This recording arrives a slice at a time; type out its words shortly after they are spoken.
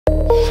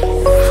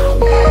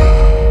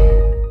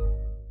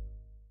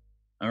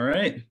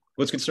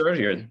let's get started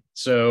here.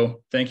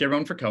 So thank you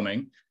everyone for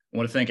coming. I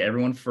want to thank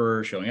everyone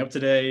for showing up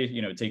today,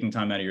 taking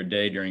time out of your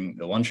day during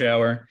the lunch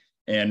hour.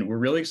 And we're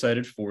really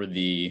excited for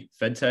the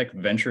FedTech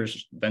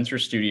Venture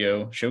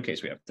Studio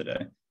showcase we have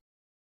today.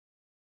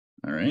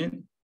 All right.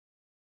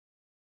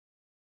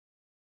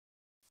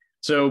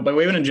 So by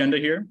way of an agenda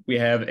here, we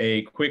have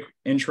a quick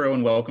intro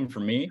and welcome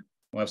from me.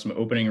 We'll have some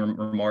opening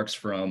remarks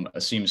from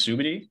Asim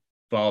Subadi,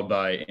 followed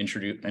by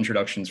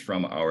introductions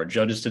from our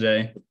judges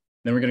today.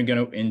 Then we're going to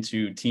go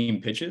into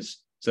team pitches.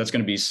 So that's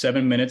going to be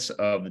 7 minutes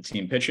of the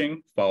team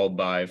pitching, followed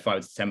by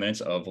 5 to 10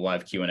 minutes of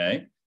live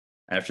Q&A.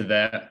 After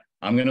that,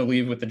 I'm going to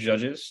leave with the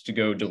judges to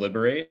go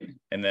deliberate,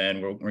 and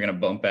then we're going to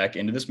bump back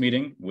into this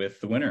meeting with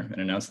the winner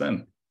and announce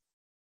them.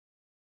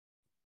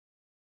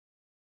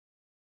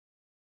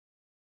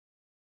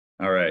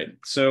 All right.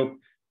 So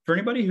for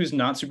anybody who's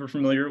not super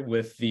familiar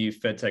with the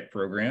FedTech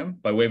program,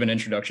 by way of an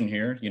introduction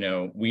here,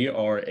 we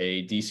are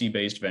a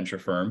DC-based venture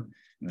firm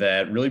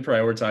that really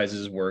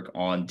prioritizes work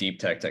on deep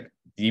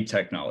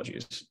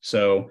technologies.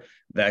 So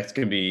that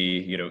can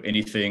be,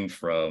 anything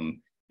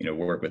from,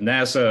 work with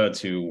NASA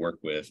to work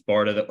with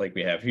BARDA that like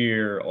we have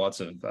here, lots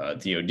of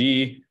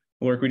DoD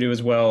work we do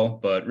as well,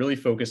 but really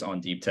focus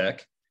on deep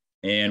tech.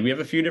 And we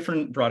have a few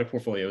different product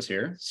portfolios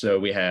here. So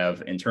we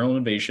have internal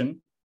innovation,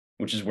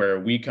 which is where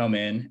we come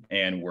in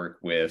and work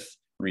with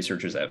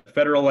researchers at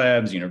federal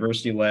labs,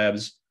 university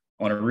labs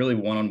on a really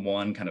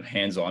one-on-one kind of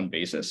hands-on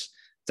basis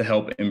to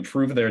help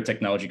improve their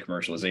technology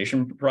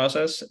commercialization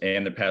process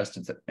and their path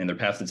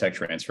to tech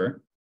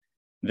transfer.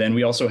 Then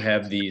we also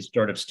have the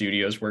startup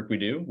studios work we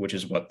do, which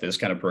is what this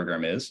kind of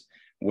program is,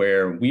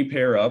 where we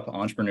pair up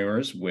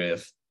entrepreneurs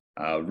with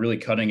really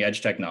cutting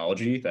edge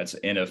technology that's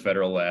in a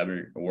federal lab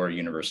or a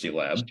university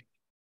lab.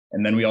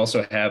 And then we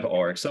also have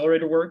our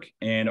accelerator work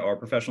and our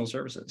professional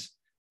services.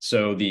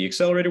 So the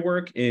accelerator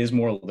work is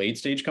more late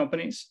stage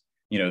companies.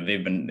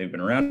 They've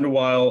been around a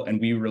while, and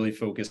we really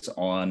focus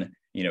on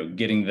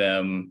getting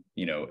them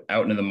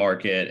out into the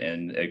market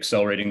and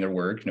accelerating their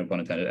work, no pun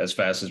intended, as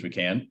fast as we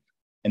can.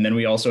 And then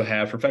we also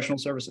have professional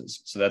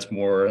services. So that's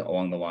more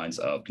along the lines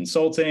of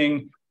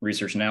consulting,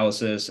 research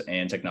analysis,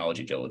 and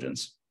technology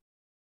diligence.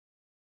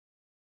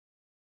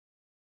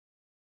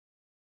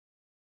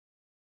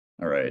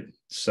 All right.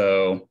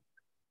 So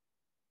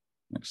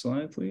next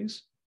slide,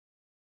 please.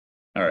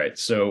 All right.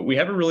 So we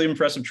have a really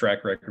impressive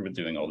track record with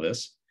doing all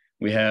this.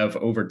 We have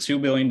over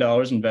 $2 billion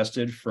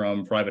invested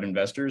from private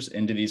investors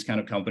into these kind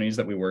of companies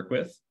that we work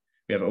with.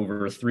 We have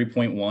over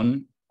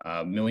 $3.1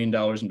 million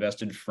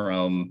invested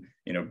from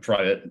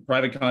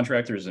private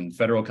contractors and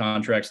federal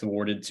contracts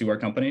awarded to our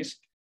companies.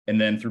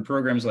 And then through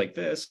programs like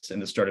this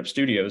and the startup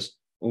studios,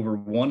 over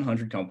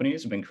 100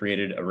 companies have been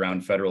created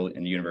around federal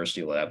and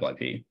university lab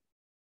IP.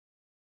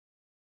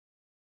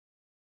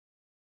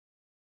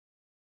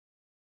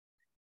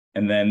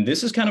 And then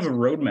this is kind of a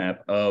roadmap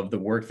of the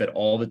work that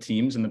all the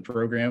teams in the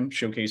program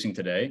showcasing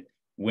today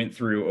went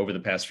through over the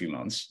past few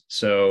months.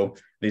 So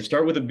they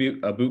start with a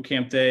boot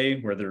camp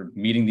day where they're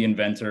meeting the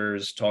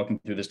inventors, talking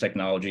through this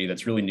technology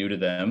that's really new to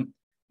them.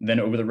 Then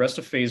over the rest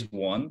of phase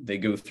one, they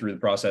go through the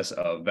process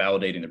of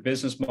validating their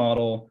business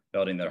model,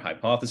 validating their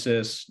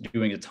hypothesis,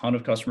 doing a ton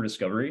of customer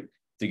discovery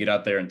to get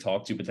out there and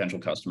talk to potential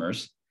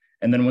customers.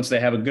 And then once they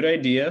have a good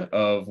idea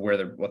of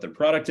what their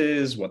product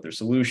is, what their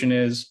solution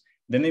is,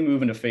 then they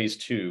move into phase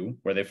two,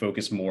 where they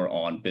focus more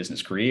on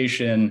business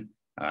creation,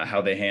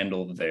 how they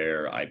handle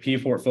their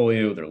IP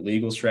portfolio, their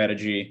legal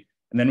strategy.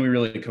 And then we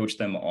really coach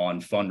them on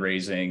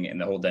fundraising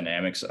and the whole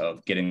dynamics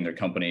of getting their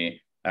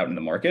company out in the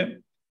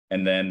market.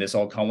 And then this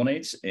all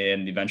culminates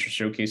in the venture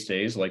showcase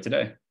days like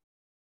today.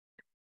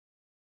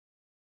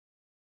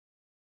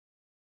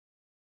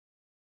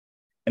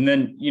 And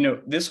then,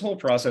 this whole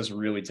process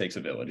really takes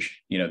a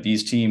village.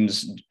 These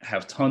teams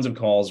have tons of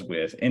calls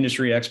with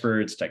industry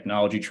experts,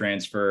 technology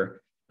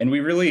transfer, and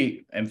we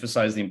really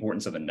emphasize the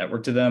importance of a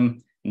network to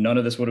them. None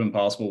of this would have been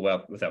possible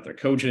without their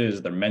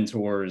coaches, their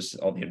mentors,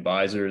 all the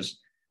advisors.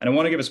 And I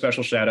want to give a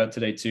special shout out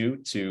today too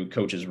to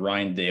coaches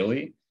Ryan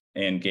Daly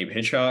and Gabe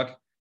Hitchcock.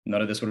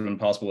 None of this would have been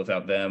possible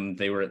without them.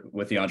 They were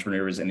with the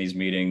entrepreneurs in these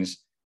meetings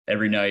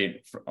every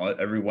night,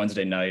 every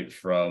Wednesday night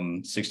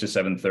from 6 to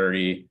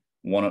 7:30.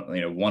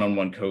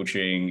 One-on-one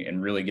coaching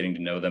and really getting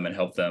to know them and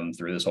help them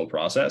through this whole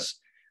process.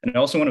 And I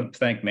also want to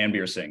thank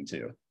Manbir Singh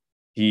too.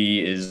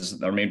 He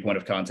is our main point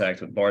of contact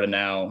with BARDA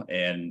now,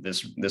 and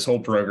this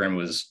whole program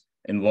was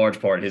in large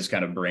part his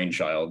kind of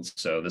brainchild.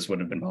 So this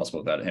wouldn't have been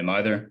possible without him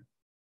either.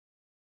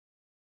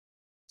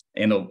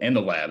 And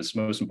the labs,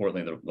 most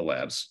importantly, the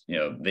labs.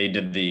 They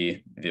did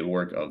the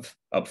work of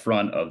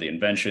upfront of the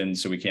invention,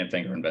 so we can't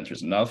thank our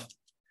inventors enough.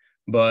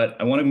 But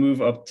I want to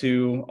move up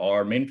to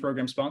our main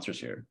program sponsors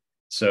here.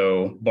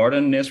 So BARDA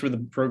and NIST were the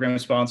program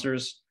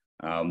sponsors.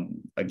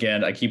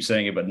 Again, I keep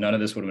saying it, but none of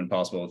this would have been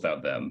possible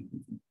without them.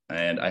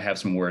 And I have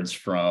some words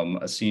from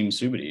Asim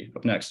Subadi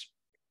up next.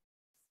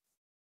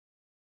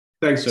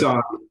 Thanks,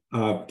 John.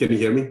 Can you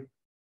hear me?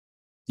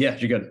 Yeah,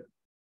 you're good.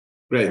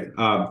 Great.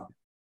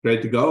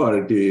 Ready to go,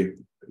 or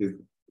can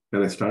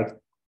I start?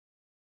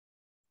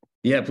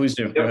 Yeah, please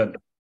do. Go ahead.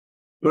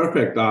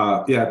 Perfect.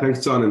 Yeah,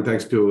 thanks, John, and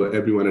thanks to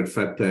everyone at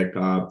FedTech.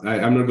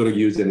 I'm not going to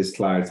use any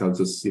slides. I'll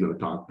just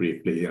talk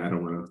briefly. I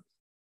don't want to.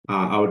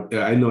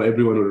 I know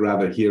everyone would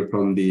rather hear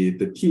from the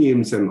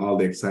teams and all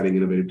the exciting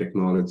innovative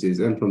technologies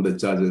and from the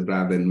judges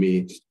rather than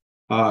me.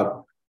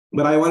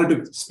 But I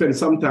wanted to spend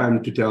some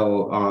time to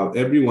tell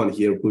everyone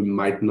here who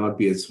might not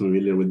be as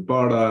familiar with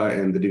BARDA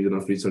and the Division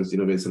of Research,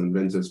 Innovation, and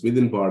Ventures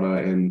within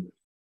BARDA and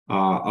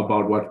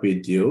about what we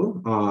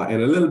do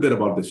and a little bit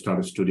about the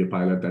Startup Studio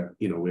pilot that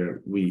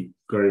where we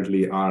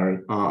currently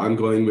are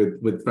ongoing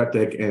with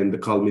FedTech and the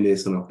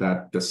culmination of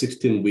that, the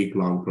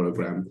 16-week-long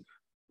program.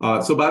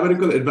 So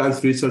Biomedical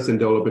Advanced Research and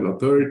Development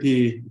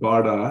Authority,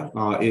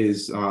 BARDA,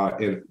 is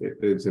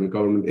a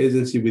government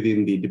agency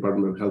within the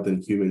Department of Health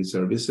and Human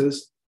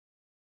Services.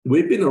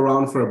 We've been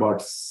around for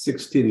about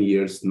 16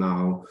 years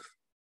now,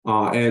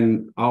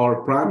 and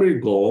our primary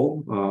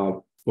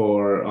goal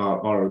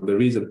or the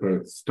reason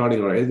for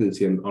starting our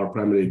agency and our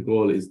primary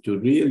goal is to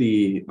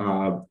really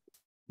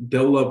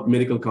develop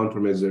medical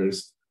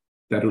countermeasures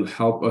that will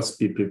help us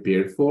be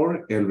prepared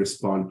for and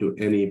respond to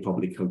any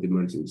public health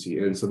emergency.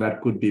 And so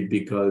that could be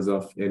because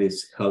of any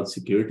health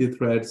security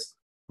threats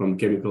from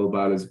chemical,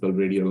 biological,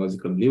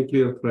 radiological,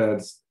 nuclear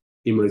threats,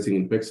 emerging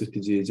infectious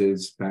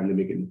diseases,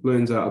 pandemic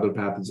influenza, other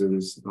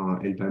pathogens,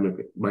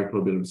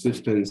 antimicrobial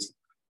resistance,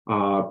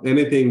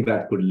 anything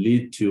that could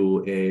lead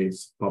to a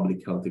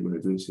public health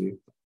emergency.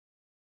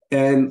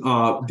 And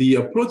the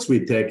approach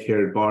we take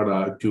here at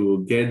BARDA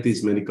to get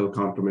these medical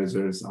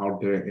countermeasures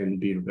out there and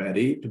be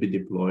ready to be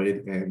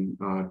deployed and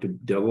to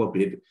develop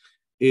it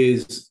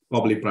is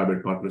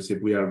public-private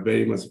partnership. We are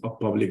very much a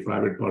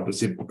public-private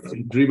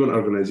partnership-driven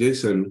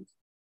organization.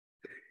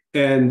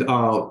 And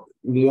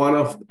one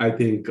of, I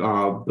think,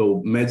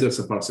 the measures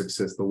of our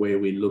success, the way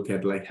we look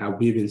at have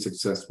we been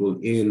successful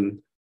in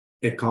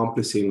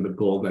accomplishing the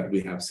goal that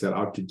we have set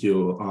out to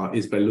do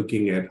is by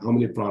looking at how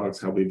many products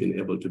have we been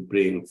able to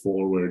bring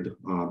forward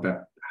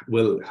that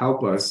will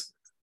help us,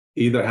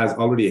 either has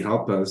already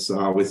helped us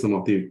with some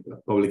of the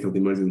public health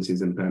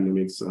emergencies and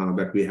pandemics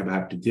that we have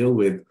had to deal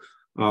with,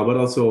 but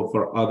also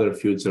for other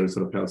future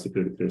sort of health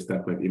security threats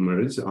that might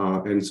emerge.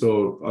 And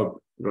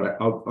so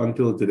up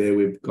until today,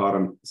 we've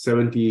gotten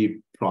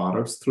 70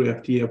 products through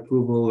FDA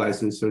approval,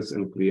 licenses,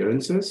 and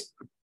clearances.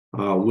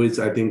 Which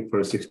I think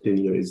for 16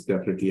 years is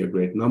definitely a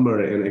great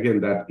number. And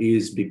again, that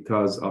is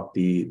because of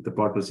the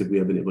partnership we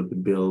have been able to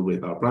build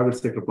with our private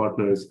sector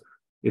partners.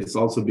 It's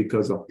also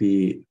because of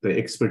the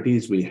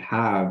expertise we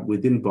have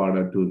within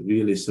BARDA to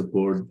really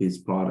support these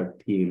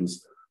product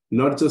teams,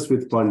 not just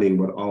with funding,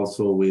 but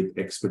also with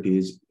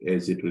expertise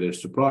as it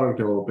relates to product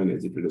development,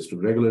 as it relates to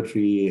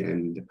regulatory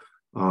and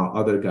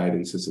other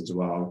guidances as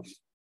well.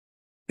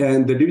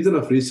 And the Division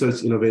of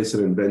Research,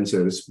 Innovation, and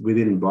Ventures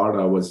within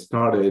BARDA was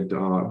started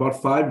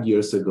about 5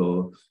 years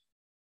ago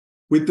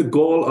with the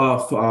goal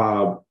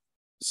of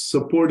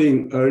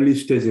supporting early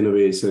stage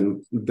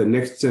innovation, the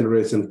next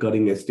generation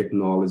cutting edge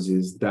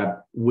technologies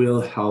that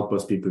will help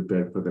us be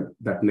prepared for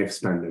that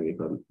next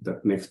pandemic or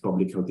that next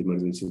public health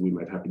emergency we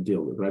might have to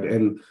deal with, right?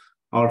 And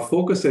our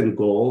focus and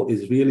goal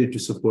is really to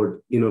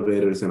support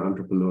innovators and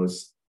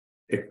entrepreneurs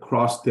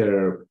across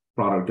their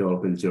product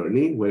development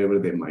journey, wherever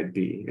they might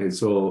be. And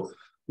so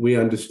we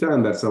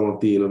understand that some of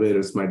the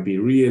innovators might be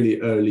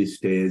really early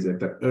stage at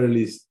that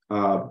early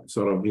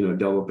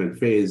development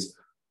phase,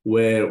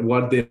 where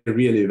what they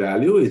really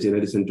value is, in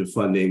addition to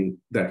funding,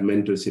 that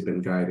mentorship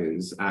and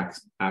guidance,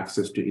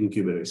 access to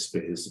incubator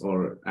space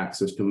or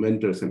access to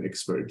mentors and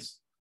experts.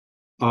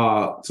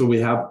 So we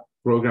have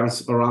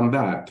programs around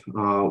that.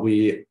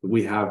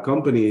 We have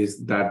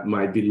companies that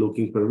might be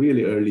looking for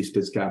really early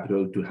stage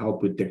capital to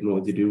help with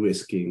technology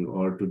de-risking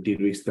or to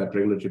de-risk that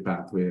regulatory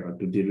pathway or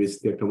to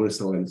de-risk their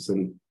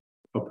commercialization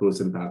approach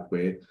and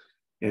pathway.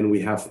 And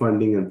we have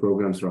funding and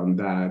programs around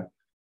that.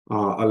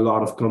 A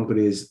lot of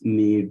companies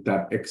need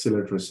that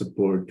accelerator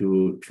support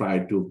to try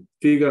to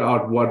figure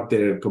out what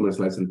their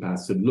commercialization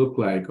path should look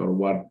like or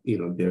what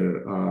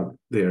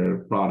their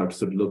products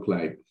should look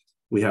like.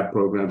 We have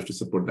programs to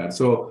support that.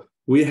 So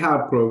we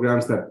have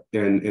programs that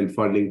and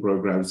funding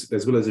programs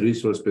as well as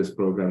resource-based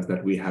programs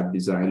that we have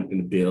designed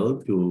and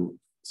built to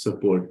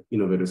support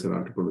innovators and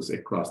entrepreneurs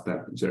across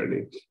that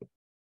journey.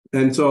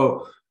 And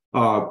so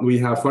we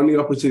have funding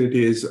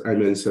opportunities. I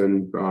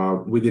mentioned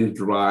within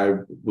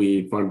DRIVE,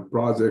 we fund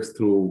projects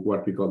through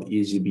what we call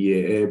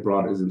EGBAA,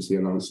 Broad Agency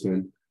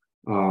Announcement,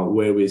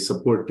 where we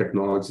support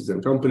technologies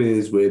and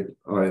companies with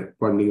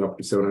funding up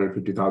to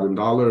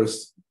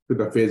 $750,000 with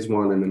the phase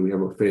one, and then we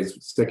have a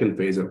second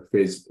phase of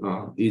phase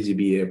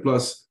EGBA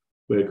plus,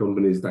 where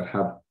companies that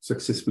have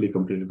successfully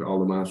completed all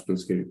the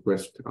milestones can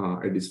request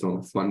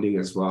additional funding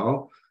as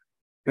well.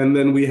 And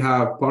then we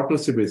have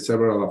partnership with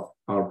several of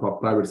our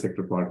private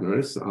sector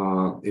partners,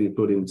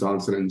 including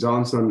Johnson &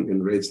 Johnson,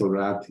 and Rachel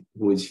Rath,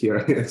 who is here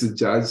as a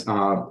judge,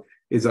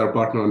 is our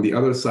partner on the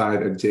other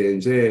side at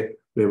J&J.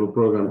 We have a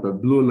program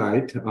called Blue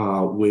Knight,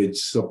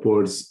 which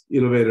supports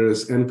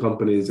innovators and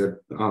companies at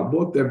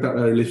both at the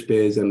early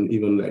stage and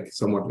even like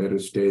somewhat later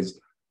stage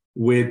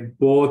with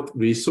both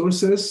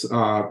resources,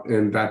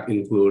 and that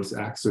includes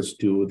access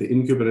to the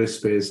incubator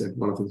space at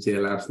one of the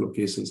JLabs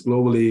locations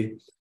globally,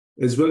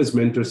 as well as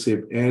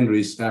mentorship and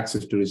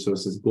access to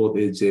resources, both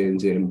at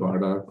J&J and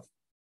BARDA.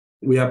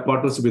 We have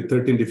partnerships with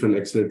 13 different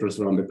accelerators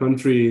around the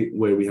country,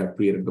 where we have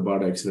created the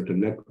BARDA Accelerator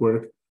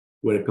Network,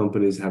 where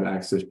companies have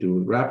access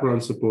to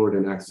wraparound support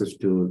and access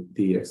to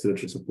the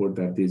accelerator support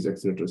that these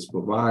accelerators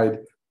provide.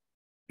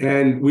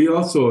 And we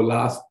also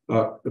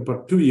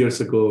about 2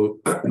 years ago,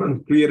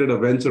 created a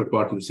venture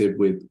partnership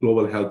with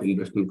Global Health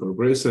Investment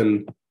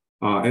Corporation.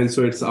 And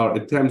so it's our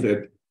attempt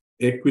at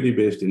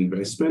equity-based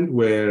investment,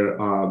 where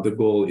the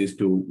goal is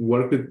to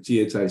work with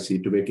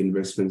GHIC to make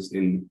investments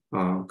in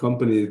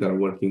companies that are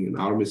working in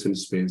our mission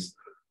space,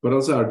 but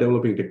also are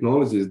developing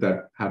technologies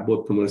that have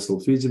both commercial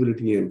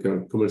feasibility and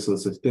commercial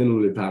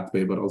sustainability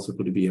pathway, but also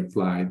could be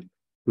applied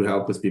to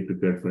help us be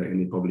prepared for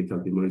any public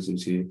health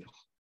emergency.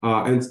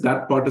 And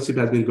that partnership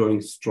has been going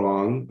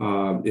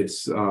strong.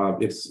 It's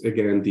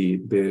again,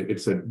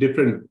 it's a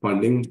different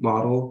funding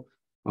model,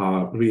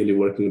 really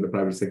working with the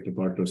private sector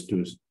partners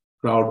to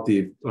crowd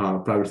the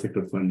private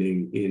sector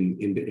funding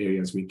in the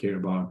areas we care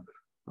about.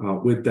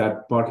 With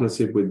that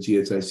partnership with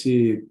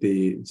GHIC,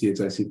 the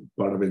GHIC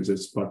BARDA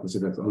Ventures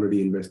partnership has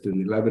already invested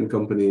in 11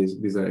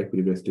 companies. These are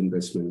equity-based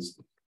investments.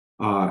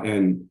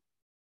 And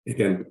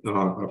again,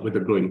 with a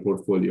growing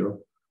portfolio.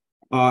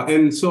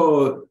 And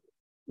so,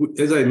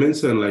 as I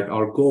mentioned, like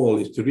our goal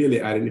is to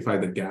really identify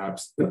the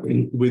gaps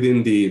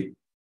within the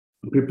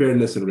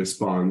preparedness and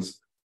response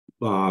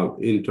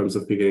in terms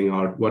of figuring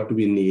out what do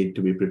we need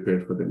to be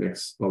prepared for the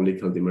next public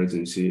health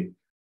emergency.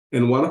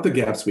 And one of the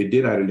gaps we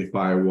did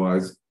identify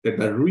was at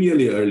the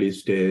really early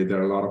stage,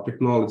 there are a lot of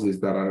technologies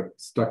that are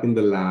stuck in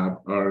the lab,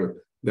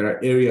 or there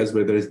are areas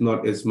where there is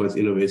not as much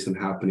innovation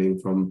happening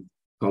from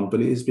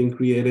companies being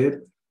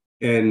created.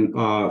 And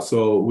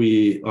so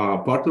we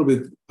partner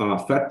with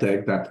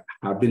FedTech that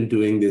have been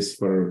doing this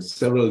for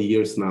several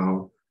years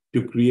now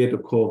to create a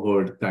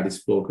cohort that is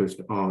focused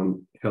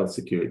on health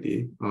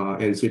security.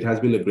 And so it has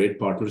been a great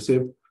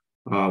partnership.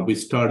 We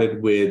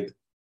started with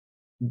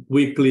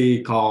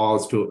weekly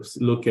calls to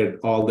look at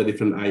all the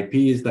different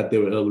IPs that they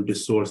were able to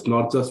source,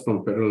 not just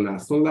from federal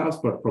national labs,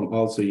 but from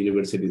also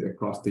universities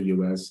across the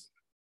US.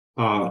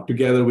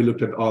 Together, we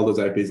looked at all those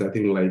IPs. I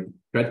think like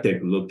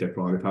FedTech looked at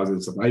probably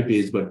thousands of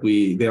IPs, but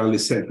they only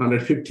sent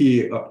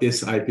 150 of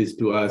these IPs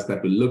to us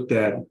that we looked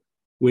at.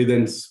 We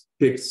then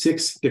picked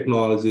 6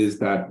 technologies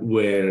that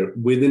were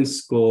within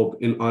scope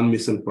and on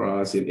mission for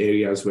us in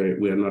areas where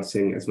we are not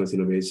seeing as much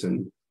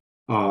innovation.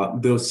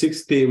 Those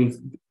 6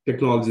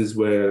 technologies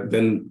were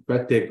then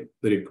FedTech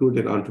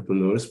recruited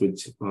entrepreneurs,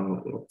 which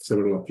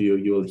several of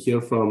you will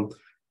hear from,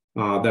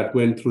 that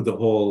went through the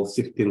whole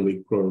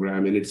 16-week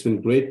program. And it's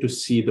been great to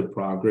see the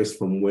progress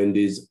from when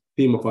these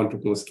team of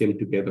entrepreneurs came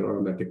together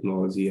on that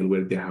technology and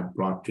where they have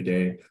brought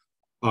today.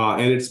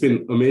 And it's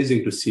been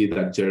amazing to see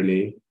that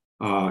journey.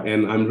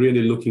 And I'm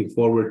really looking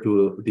forward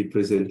to the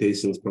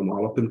presentations from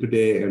all of them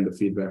today and the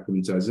feedback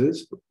from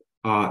judges.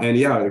 And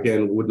yeah,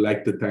 again, would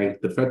like to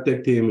thank the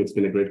FedTech team. It's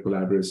been a great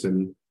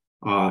collaboration.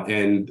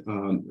 And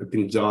I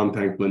think John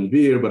thanked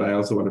Manveer, but I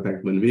also want to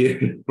thank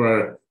Manveer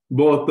for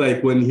both,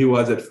 like when he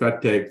was at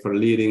FedTech, for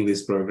leading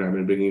this program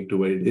and bringing it to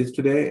where it is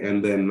today,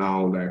 and then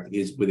now that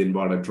he's within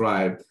BARDA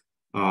Drive,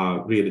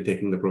 really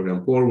taking the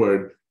program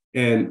forward.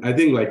 And I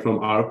think, like from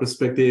our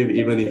perspective,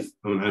 even if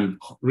I'm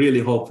really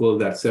hopeful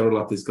that several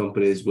of these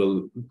companies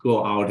will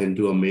go out and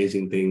do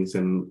amazing things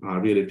and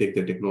really take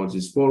their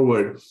technologies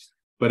forward.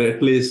 But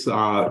at least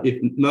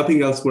if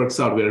nothing else works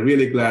out, we're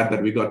really glad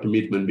that we got to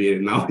meet Manveer,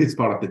 and now he's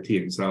part of the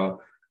team.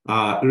 So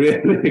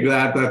really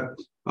glad that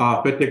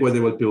FedTech was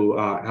able to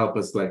help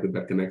us like with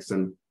that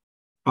connection.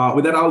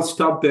 With that, I'll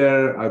stop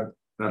there. I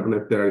don't know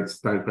if there's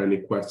time for any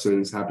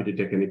questions. Happy to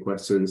take any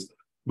questions,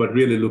 but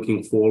really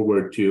looking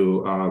forward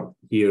to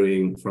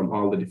hearing from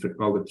all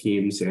the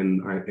teams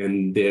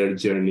and their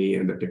journey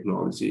and the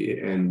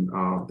technology and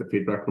the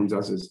feedback from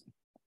judges.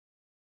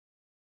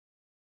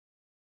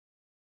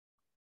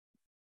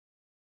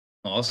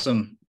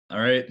 Awesome. All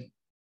right.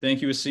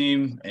 Thank you,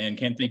 Asim, and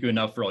can't thank you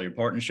enough for all your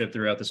partnership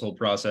throughout this whole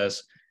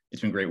process.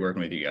 It's been great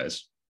working with you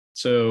guys.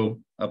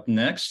 So up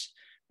next,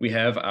 we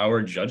have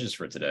our judges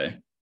for today.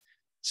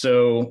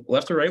 So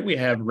left to right, we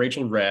have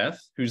Rachel Rath,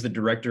 who's the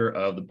director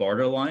of the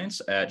BARDA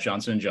Alliance at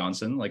Johnson &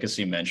 Johnson, like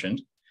Asim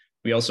mentioned.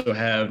 We also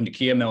have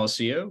Nikia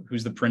Melisio,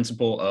 who's the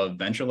principal of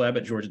Venture Lab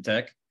at Georgia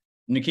Tech.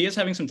 Nikia's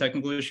having some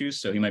technical issues,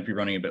 so he might be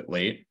running a bit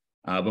late.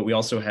 But we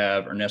also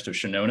have Ernesto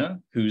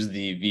Shinona, who's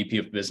the VP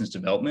of Business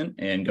Development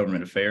and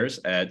Government Affairs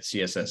at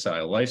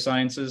CSSI Life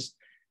Sciences.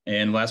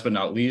 And last but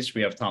not least,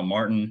 we have Tom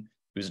Martin,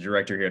 who's a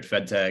director here at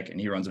FedTech, and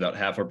he runs about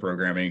half our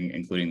programming,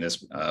 including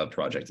this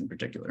project in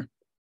particular.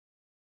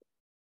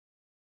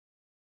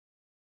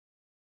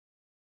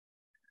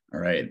 All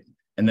right.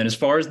 And then as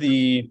far as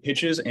the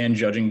pitches and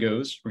judging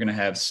goes, we're going to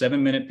have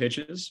 7-minute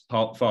pitches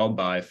followed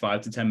by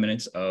 5 to 10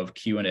 minutes of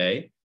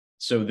Q&A.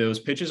 So those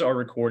pitches are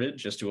recorded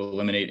just to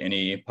eliminate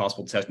any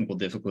possible technical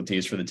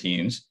difficulties for the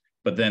teams,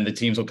 but then the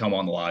teams will come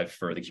on live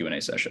for the Q&A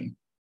session.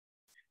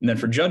 And then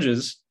for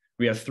judges,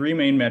 We have three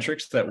main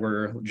metrics that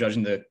we're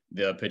judging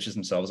the pitches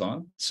themselves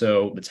on.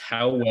 So it's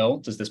how well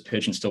does this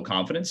pitch instill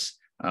confidence,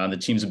 the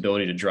team's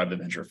ability to drive the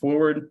venture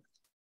forward,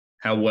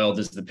 how well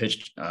does the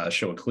pitch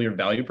show a clear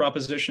value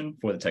proposition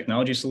for the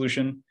technology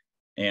solution,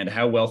 and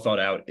how well thought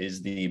out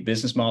is the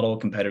business model,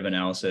 competitive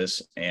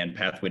analysis, and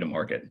pathway to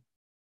market.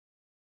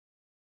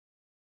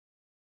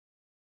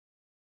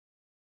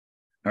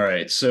 All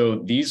right, so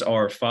these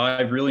are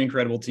 5 really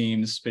incredible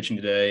teams pitching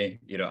today.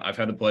 I've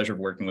had the pleasure of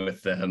working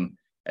with them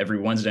every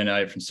Wednesday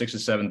night from 6 to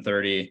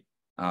 7:30.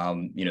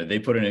 They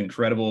put an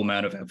incredible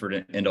amount of effort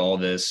into all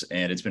this,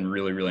 and it's been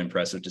really, really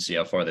impressive to see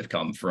how far they've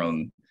come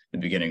from the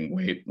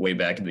beginning, way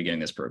back in the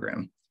beginning of this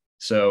program.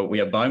 So we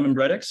have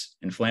Biomedical,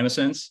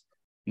 Inflammasense,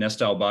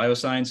 Nestal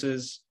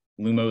Biosciences,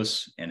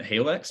 Lumos, and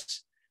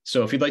Halex.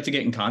 So if you'd like to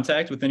get in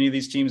contact with any of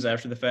these teams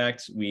after the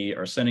fact, we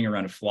are sending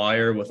around a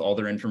flyer with all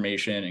their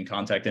information and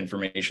contact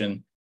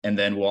information. And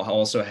then we'll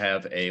also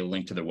have a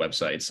link to their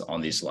websites on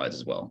these slides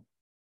as well.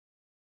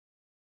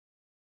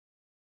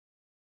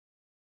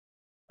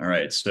 All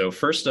right, so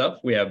first up,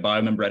 we have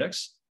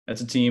Biomedical.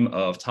 That's a team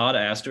of Todd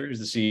Astor, who's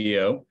the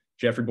CEO,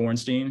 Jeffrey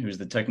Bornstein, who's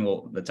the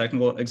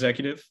technical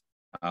executive,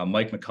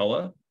 Mike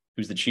McCullough,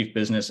 who's the chief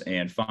business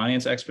and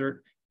finance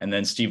expert, and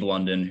then Steve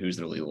London, who's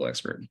their legal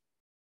expert.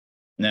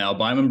 Now,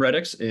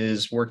 Biomedical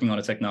is working on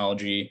a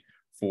technology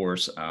for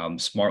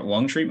smart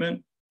lung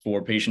treatment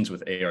for patients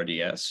with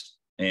ARDS.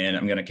 And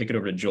I'm going to kick it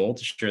over to Joel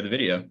to share the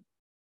video.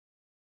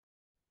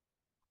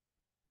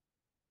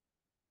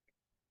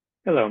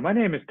 Hello, my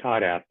name is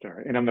Todd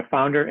Astor, and I'm the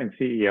founder and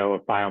CEO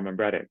of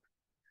Biomedical.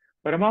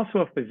 But I'm also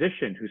a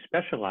physician who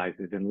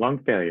specializes in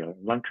lung failure,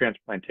 lung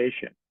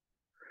transplantation.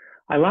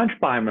 I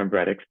launched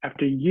Biomedical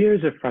after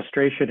years of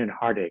frustration and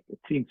heartache at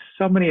seeing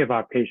so many of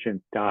our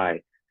patients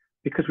die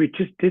because we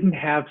just didn't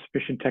have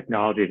sufficient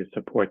technology to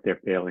support their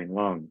failing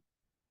lungs.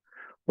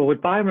 Well,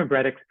 with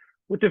Biomedical,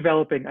 we're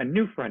developing a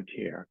new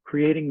frontier,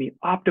 creating the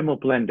optimal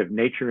blend of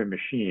nature and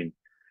machine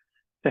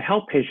to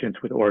help patients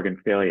with organ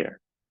failure,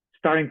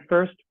 starting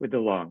first with the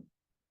lung.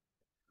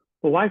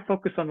 Well, why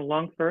focus on the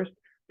lung first?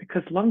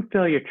 Because lung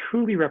failure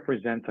truly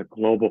represents a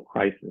global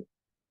crisis,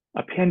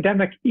 a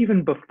pandemic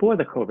even before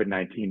the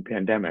COVID-19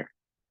 pandemic,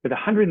 with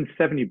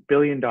 $170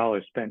 billion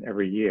spent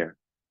every year,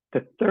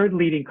 the third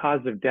leading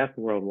cause of death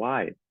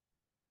worldwide.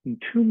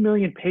 And 2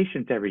 million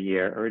patients every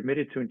year are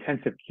admitted to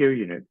intensive care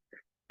units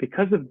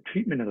because of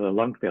treatment of the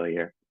lung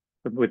failure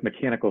with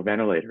mechanical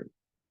ventilators.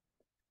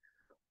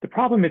 The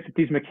problem is that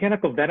these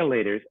mechanical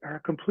ventilators are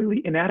a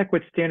completely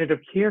inadequate standard of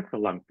care for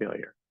lung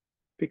failure,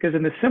 because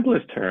in the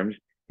simplest terms,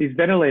 these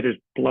ventilators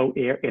blow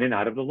air in and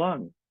out of the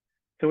lungs.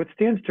 So it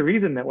stands to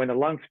reason that when the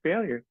lungs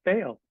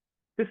fail,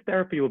 this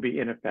therapy will be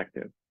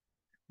ineffective.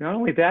 Not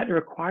only that, it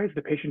requires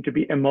the patient to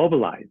be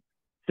immobilized,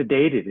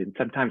 sedated, and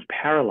sometimes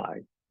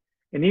paralyzed.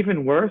 And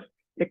even worse,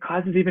 it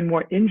causes even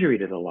more injury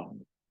to the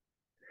lungs.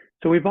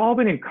 So we've all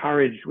been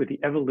encouraged with the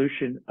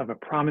evolution of a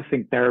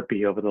promising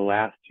therapy over the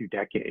last 2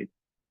 decades,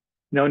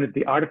 known as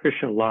the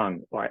artificial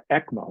lung, or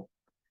ECMO.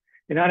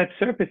 And on its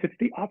surface, it's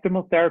the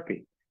optimal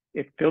therapy.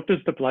 It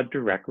filters the blood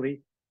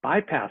directly,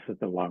 bypasses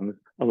the lungs,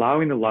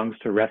 allowing the lungs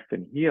to rest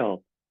and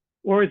heal,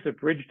 or is a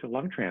bridge to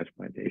lung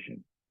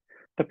transplantation.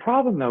 The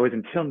problem, though, is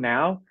until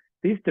now,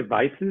 these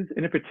devices,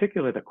 and in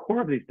particular the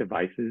core of these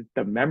devices,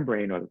 the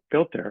membrane or the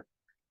filter,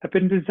 have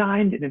been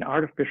designed in an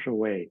artificial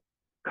way,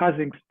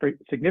 causing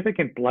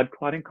significant blood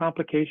clotting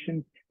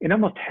complications in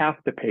almost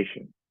half the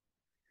patients.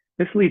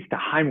 This leads to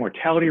high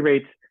mortality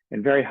rates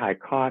and very high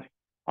costs,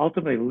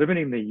 ultimately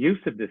limiting the use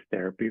of this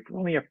therapy for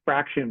only a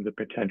fraction of the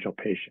potential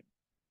patients.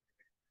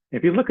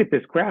 If you look at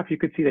this graph, you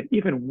can see that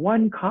even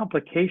one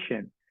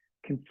complication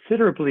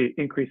considerably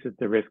increases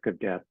the risk of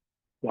death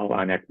while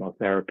on ECMO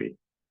therapy.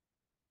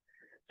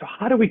 So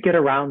how do we get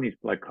around these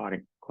blood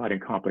clotting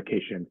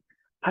complications?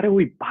 How do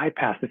we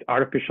bypass this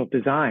artificial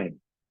design?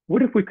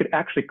 What if we could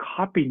actually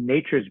copy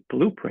nature's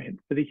blueprint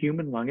for the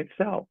human lung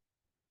itself?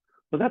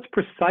 Well, that's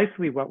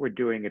precisely what we're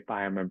doing at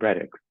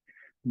Biomedical,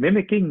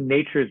 mimicking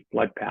nature's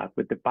blood path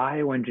with the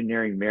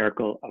bioengineering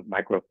miracle of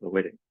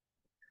microfluidics.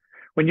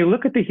 When you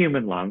look at the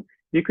human lung,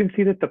 you can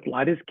see that the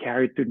blood is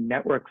carried through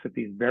networks of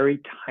these very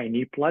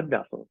tiny blood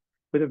vessels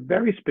with a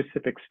very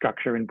specific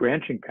structure and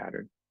branching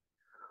pattern.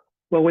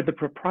 Well, with the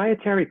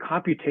proprietary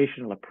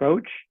computational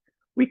approach,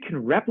 we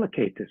can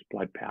replicate this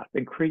blood path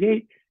and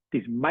create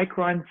these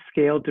micron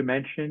scale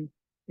dimension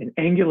and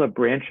angular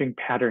branching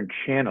pattern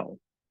channels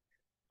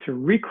to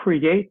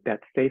recreate that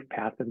safe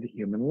path of the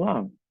human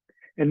lung.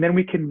 And then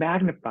we can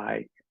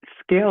magnify,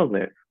 scale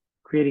this,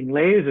 creating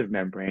layers of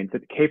membranes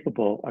that's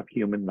capable of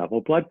human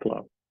level blood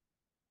flow.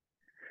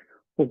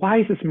 Well, why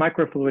is this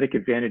microfluidic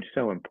advantage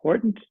so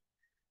important?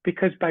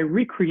 Because by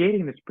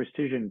recreating this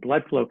precision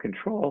blood flow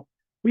control,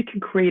 we can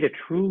create a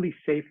truly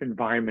safe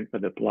environment for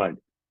the blood,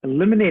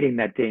 eliminating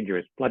that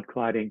dangerous blood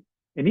clotting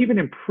and even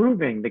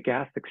improving the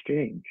gas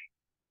exchange.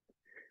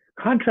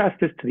 Contrast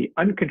this to the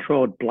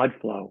uncontrolled blood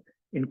flow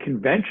in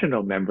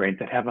conventional membranes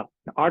that have an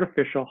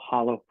artificial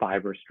hollow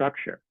fiber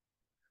structure.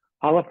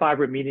 Hollow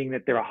fiber meaning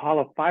that there are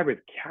hollow fibers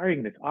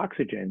carrying this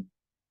oxygen,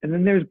 And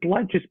then there's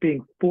blood just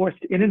being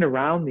forced in and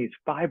around these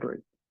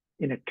fibers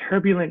in a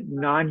turbulent,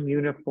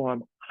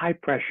 non-uniform,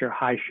 high-pressure,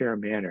 high-shear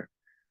manner,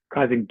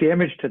 causing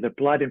damage to the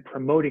blood and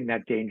promoting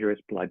that dangerous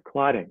blood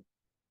clotting.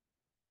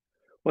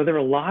 Well, there are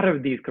a lot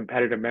of these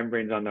competitor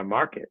membranes on the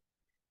market.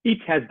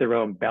 Each has their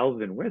own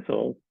bells and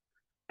whistles,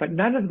 but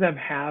none of them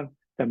have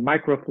the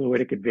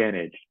microfluidic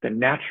advantage, the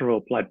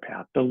natural blood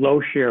path, the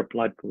low shear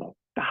blood flow,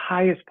 the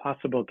highest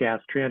possible gas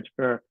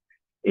transfer,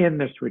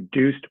 and this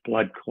reduced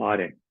blood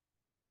clotting.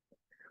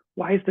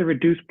 Why is the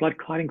reduced blood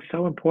clotting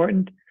so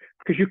important?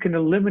 Because you can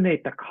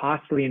eliminate the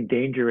costly and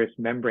dangerous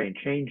membrane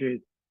changes,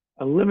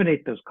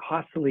 eliminate those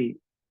costly,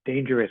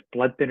 dangerous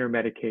blood thinner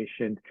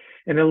medications,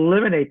 and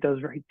eliminate those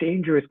very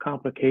dangerous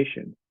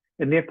complications,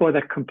 and therefore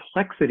the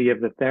complexity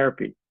of the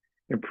therapy,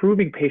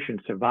 improving patient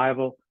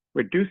survival,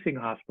 reducing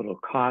hospital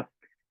costs,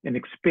 and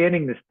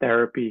expanding this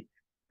therapy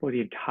for the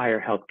entire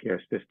healthcare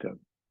system.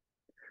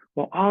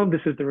 Well, all of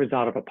this is the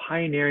result of a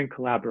pioneering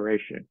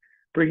collaboration,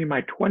 bringing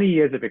my 20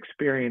 years of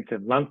experience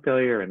in lung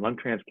failure and lung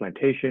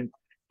transplantation,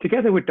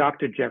 together with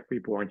Dr. Jeffrey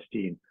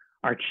Bornstein,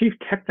 our chief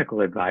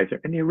technical advisor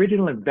and the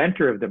original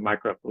inventor of the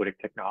microfluidic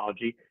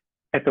technology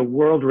at the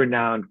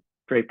world-renowned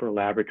Draper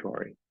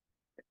Laboratory.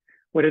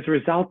 What has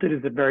resulted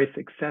is a very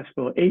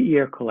successful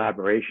 8-year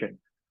collaboration,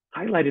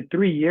 highlighted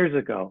 3 years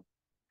ago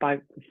by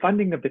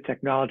funding of the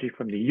technology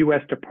from the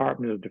US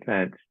Department of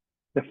Defense,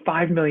 the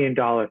 $5 million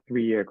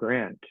 3-year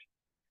grant.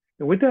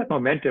 And with that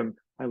momentum,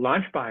 I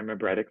launched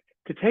Biomedical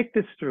to take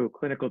this through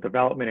clinical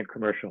development and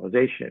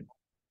commercialization.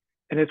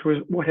 And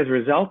what has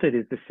resulted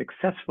is the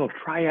successful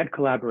triad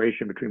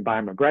collaboration between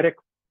Biomedical,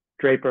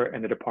 Draper,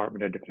 and the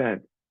Department of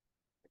Defense.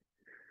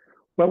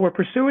 What we're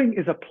pursuing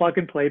is a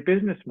plug-and-play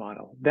business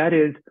model. That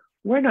is,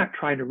 we're not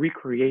trying to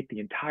recreate the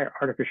entire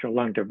artificial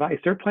lung device.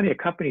 There are plenty of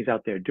companies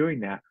out there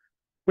doing that.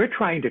 We're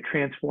trying to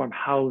transform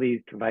how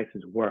these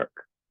devices work.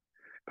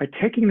 By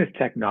taking this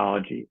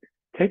technology,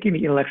 taking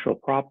the intellectual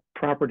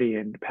property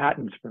and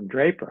patents from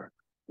Draper,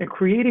 and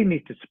creating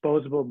these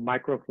disposable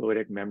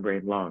microfluidic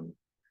membrane lungs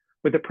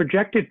with a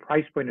projected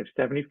price point of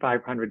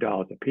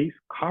 $7,500 a piece,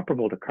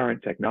 comparable to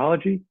current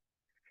technology,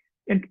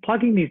 and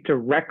plugging these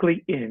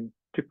directly into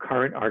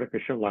current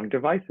artificial lung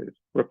devices,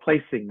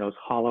 replacing those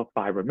hollow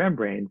fiber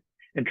membranes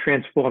and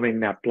transforming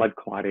that blood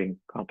clotting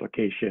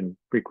complication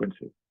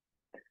frequency.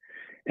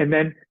 And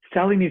then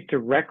selling these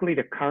directly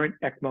to current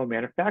ECMO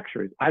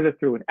manufacturers, either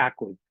through an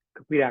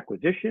complete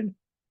acquisition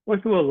or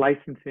through a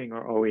licensing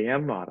or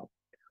OEM model,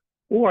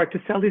 or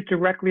to sell these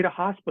directly to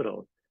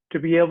hospitals to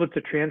be able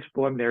to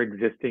transform their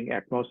existing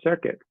ECMO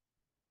circuits.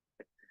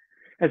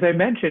 As I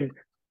mentioned,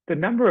 the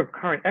number of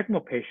current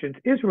ECMO patients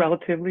is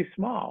relatively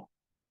small.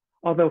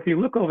 Although if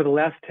you look over the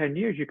last 10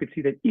 years, you could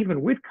see that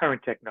even with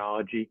current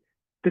technology,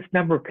 this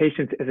number of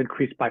patients has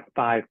increased by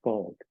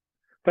 5-fold.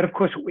 But of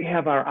course, we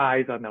have our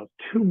eyes on those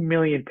 2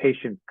 million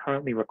patients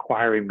currently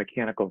requiring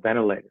mechanical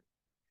ventilators.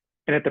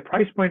 And at the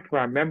price point for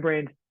our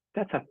membranes,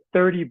 that's a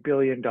 $30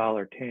 billion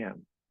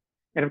TAM.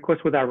 And of course,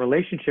 with our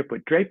relationship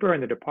with Draper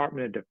and the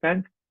Department of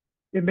Defense,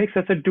 it makes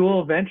us a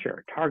dual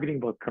venture, targeting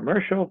both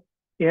commercial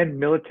and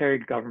military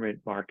government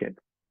markets.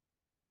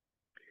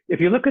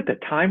 If you look at the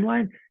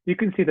timeline, you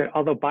can see that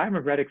although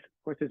Biomedical,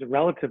 of course, is a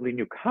relatively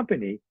new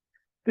company,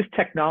 this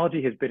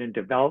technology has been in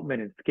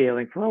development and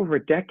scaling for over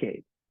a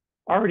decade,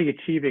 already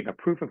achieving a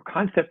proof of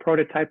concept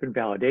prototype and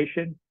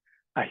validation,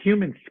 a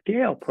human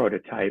scale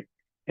prototype,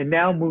 and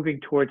now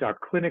moving towards our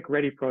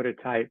clinic-ready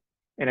prototype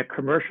and a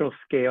commercial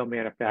scale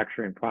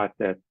manufacturing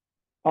process,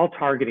 all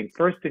targeting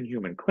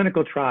first-in-human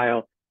clinical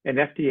trial and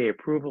FDA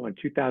approval in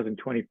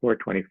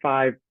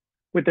 2024-25,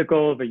 with the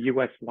goal of a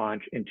US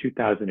launch in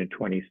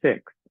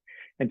 2026.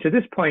 And to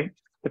this point,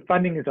 the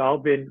funding has all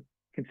been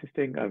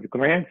consisting of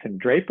grants and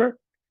Draper.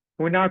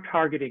 We're now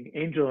targeting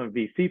angel and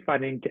VC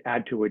funding to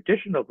add to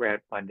additional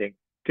grant funding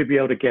to be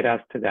able to get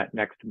us to that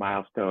next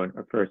milestone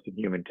of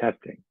first-in-human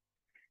testing.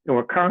 And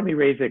we're currently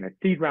raising a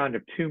seed round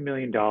of $2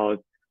 million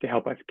to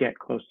help us get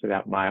close to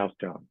that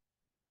milestone.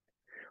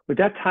 With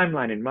that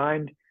timeline in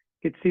mind,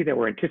 you can see that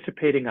we're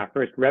anticipating our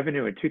first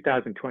revenue in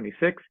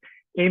 2026,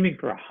 aiming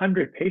for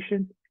 100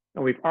 patients,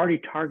 and we've already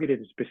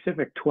targeted a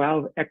specific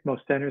 12 ECMO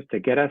centers to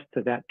get us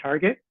to that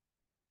target.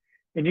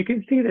 And you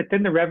can see that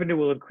then the revenue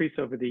will increase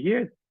over the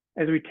years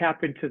as we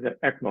tap into the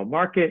ECMO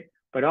market,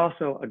 but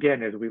also,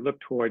 again, as we look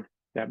towards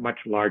that much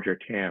larger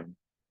TAM.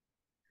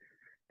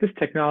 This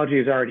technology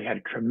has already had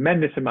a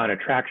tremendous amount of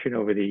traction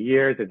over the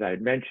years, as I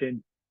had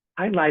mentioned,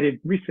 highlighted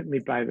recently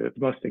by the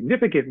most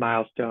significant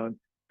milestone,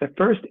 the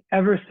first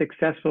ever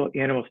successful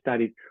animal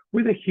study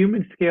with a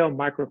human scale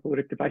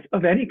microfluidic device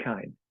of any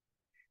kind.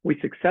 We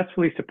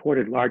successfully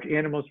supported large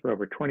animals for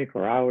over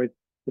 24 hours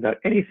without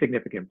any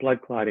significant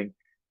blood clotting,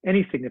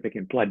 any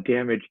significant blood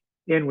damage,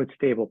 and with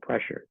stable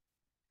pressure.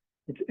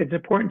 It's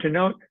important to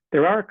note,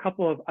 there are a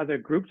couple of other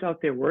groups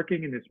out there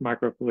working in this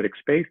microfluidic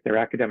space. They're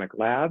academic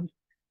labs,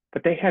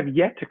 but they have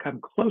yet to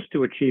come close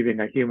to achieving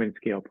a human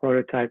scale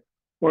prototype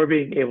or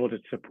being able to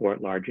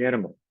support large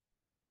animals.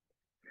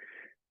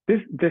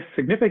 This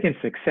significant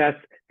success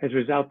has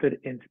resulted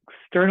in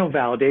external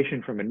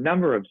validation from a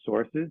number of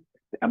sources,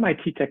 The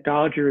MIT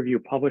Technology Review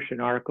published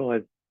an article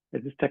as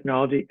this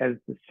technology as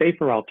the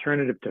safer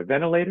alternative to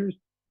ventilators.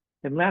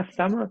 And last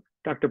summer,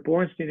 Dr.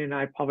 Bornstein and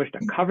I published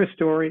a cover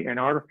story in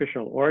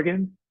Artificial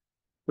Organs,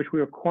 which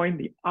we coined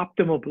the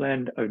optimal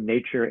blend of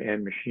nature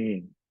and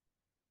machine.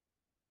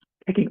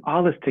 Taking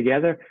all this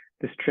together,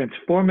 this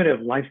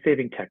transformative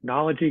life-saving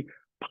technology,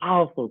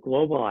 powerful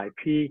global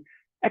IP,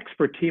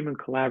 expert team and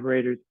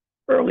collaborators,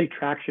 early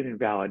traction and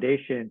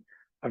validation,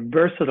 a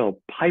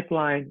versatile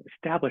pipeline,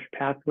 established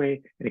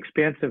pathway, an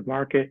expansive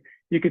market,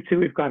 you can see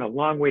we've gone a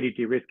long way to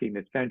de-risking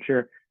this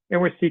venture, and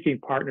we're seeking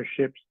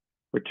partnerships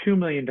for $2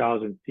 million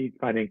in seed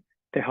funding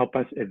to help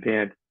us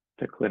advance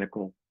to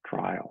clinical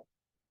trial.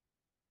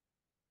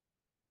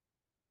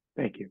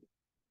 Thank you.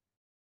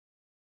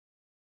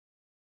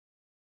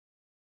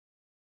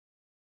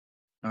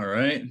 All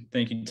right.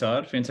 Thank you,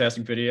 Todd.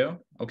 Fantastic video.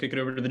 I'll kick it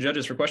over to the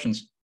judges for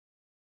questions.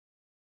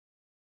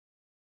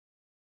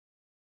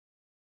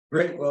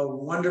 Great. Well,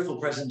 wonderful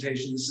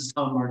presentation. This is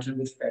Tom Martin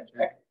with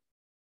FedTech.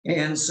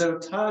 And so,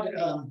 Todd,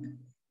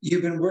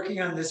 you've been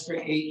working on this for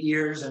 8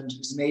 years, and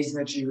it's amazing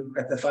that you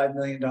got the $5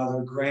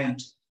 million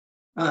grant.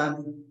 But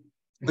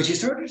you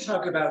started to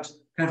talk about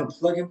kind of a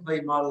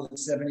plug-and-play model at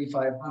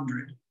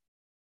 7,500.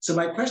 So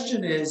my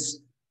question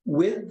is,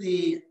 with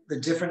the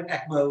different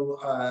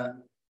ECMO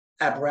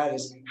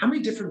apparatus, how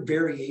many different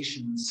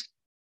variations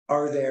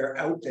are there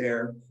out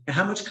there, and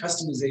how much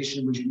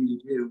customization would you need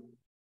to do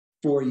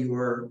for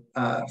your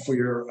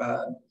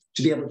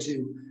to be able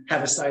to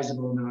have a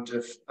sizable amount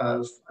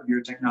of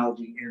your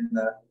technology in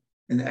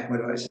the ECMO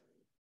device?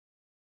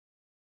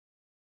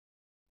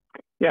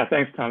 Yeah,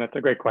 thanks, Tom. That's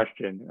a great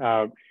question.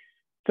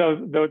 So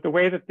the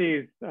way that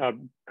these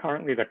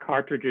currently the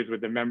cartridges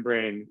with the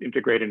membrane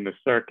integrated in the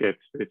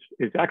circuits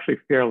is actually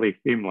fairly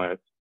seamless.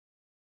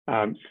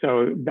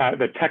 So that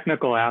the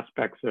technical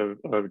aspects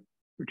of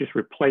just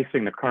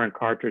replacing the current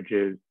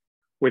cartridges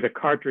with a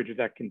cartridge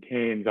that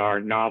contains our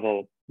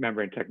novel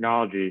membrane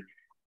technology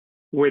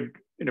would,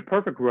 in a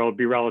perfect world,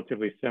 be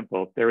relatively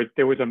simple. There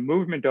was a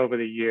movement over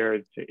the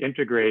years to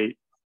integrate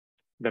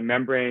the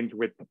membranes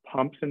with the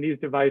pumps in these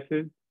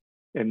devices,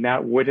 and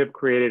that would have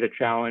created a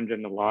challenge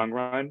in the long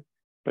run.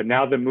 But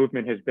now the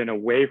movement has been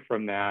away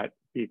from that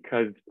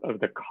because of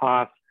the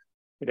cost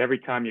that every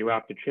time you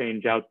have to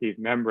change out these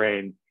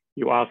membranes,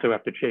 you also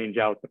have to change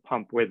out the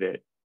pump with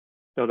it.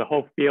 So the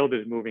whole field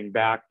is moving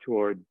back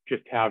toward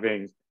just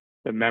having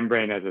the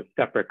membrane as a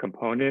separate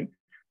component,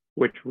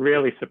 which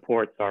really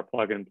supports our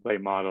plug and play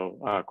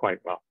model quite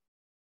well.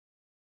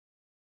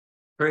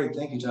 Great,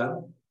 thank you,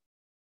 Todd.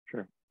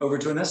 Sure. Over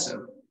to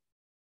Anessa.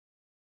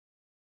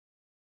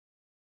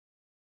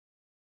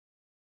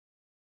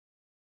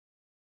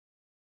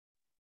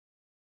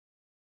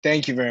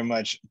 Thank you very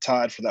much,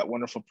 Todd, for that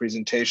wonderful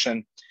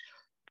presentation.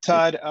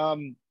 Todd,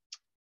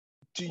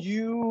 do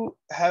you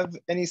have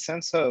any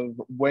sense of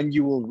when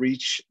you will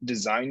reach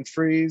design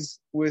freeze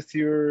with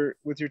your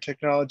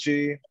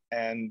technology?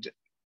 And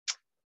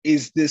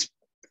is this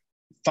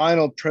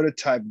final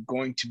prototype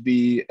going to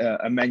be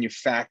a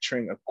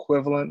manufacturing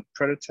equivalent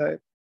prototype?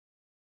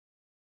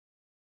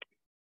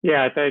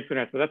 Yeah, thanks,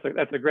 Vanessa.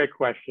 That's a great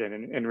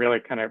question, and really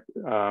kind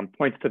of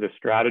points to the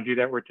strategy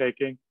that we're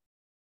taking.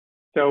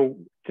 So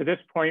to this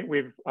point,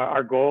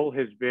 our goal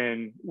has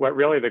been what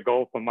really the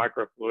goal for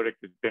microfluidics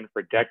has been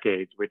for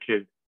decades, which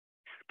is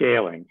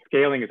scaling.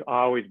 Scaling has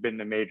always been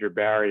the major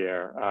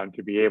barrier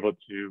to be able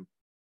to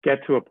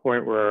get to a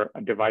point where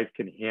a device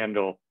can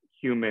handle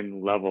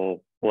human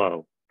level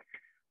flow.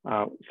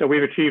 So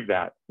we've achieved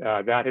that.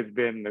 That has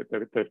been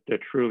the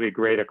truly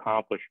great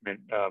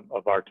accomplishment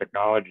of our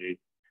technology.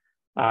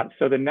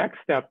 So the next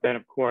step then,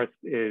 of course,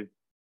 is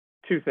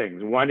two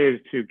things. One is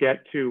to get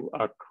to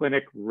a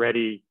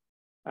clinic-ready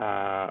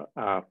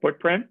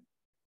footprint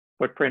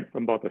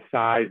from both a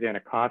size and a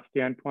cost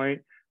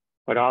standpoint,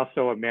 but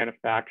also a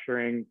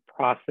manufacturing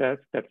process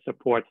that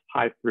supports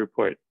high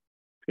throughput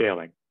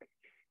scaling.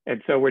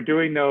 And so we're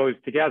doing those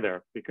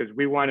together because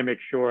we want to make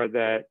sure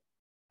that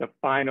the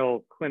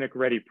final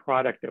clinic-ready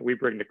product that we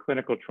bring to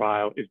clinical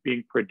trial is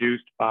being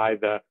produced by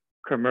the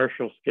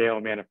commercial scale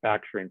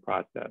manufacturing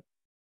process.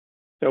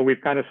 So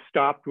we've kind of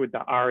stopped with the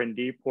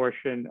R&D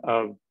portion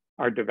of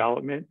our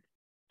development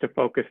to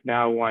focus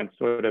now on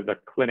sort of the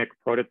clinic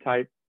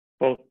prototype,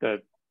 both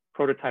the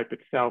prototype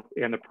itself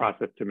and the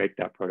process to make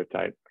that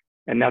prototype.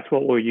 And that's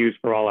what we'll use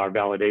for all our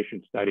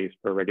validation studies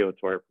for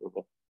regulatory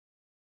approval.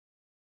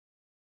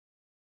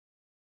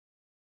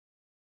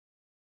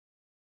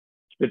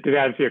 Did that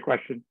answer your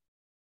question?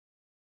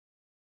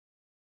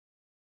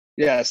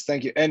 Yes,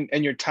 thank you. And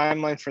your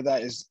timeline for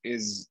that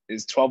is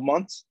 12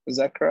 months, is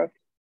that correct?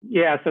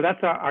 Yeah, so that's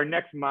our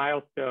next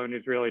milestone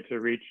is really to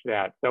reach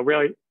that. So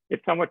really,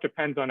 it somewhat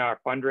depends on our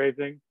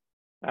fundraising,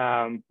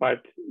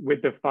 but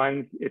with the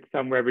funds, it's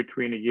somewhere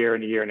between a year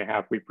and a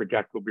half. We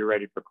project we'll be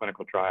ready for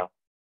clinical trial.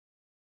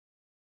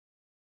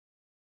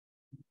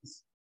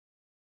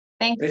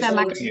 Thanks so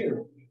much.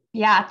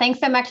 Yeah, thanks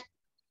so much,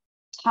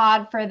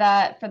 Todd, for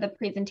the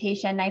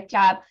presentation. Nice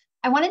job.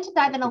 I wanted to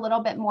dive in a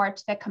little bit more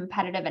to the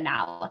competitive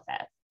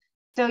analysis.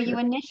 So you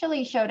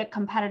initially showed a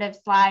competitive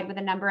slide with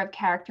a number of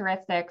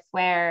characteristics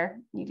where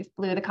you just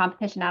blew the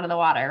competition out of the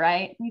water,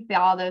 right? You see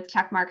all those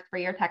check marks for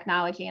your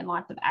technology and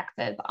lots of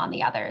X's on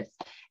the others.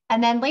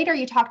 And then later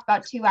you talked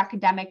about 2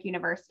 academic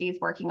universities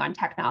working on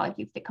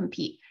technologies to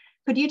compete.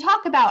 Could you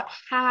talk about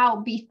how,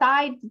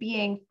 besides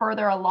being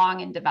further along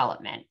in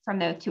development from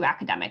those 2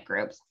 academic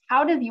groups,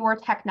 how does your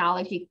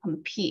technology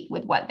compete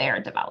with what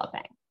they're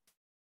developing?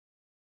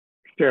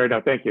 Sure,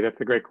 no, thank you. That's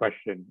a great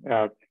question.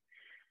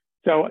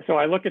 So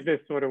I look at this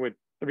sort of with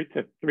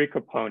three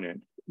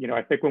components. You know,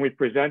 I think when we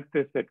present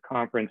this at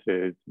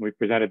conferences, we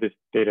presented this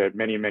data at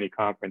many, many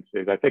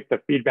conferences, I think the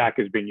feedback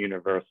has been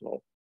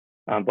universal,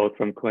 both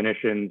from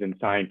clinicians and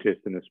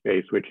scientists in the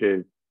space, which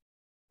is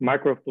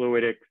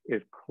microfluidics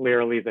is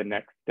clearly the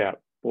next step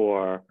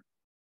for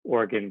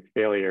organ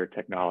failure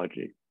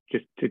technology.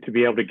 Just to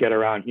be able to get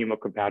around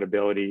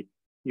hemocompatibility,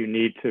 you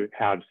need to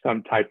have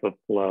some type of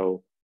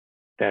flow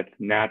that's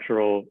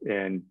natural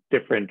and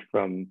different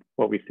from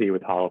what we see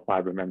with hollow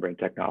fiber membrane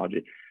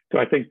technology. So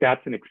I think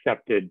that's an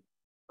accepted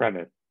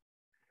premise.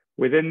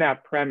 Within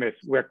that premise,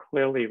 we're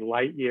clearly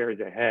light years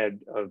ahead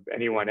of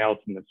anyone else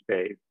in the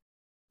space.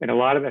 And a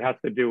lot of it has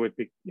to do with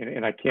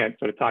and I can't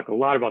sort of talk a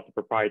lot about the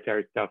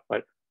proprietary stuff,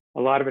 but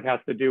a lot of it has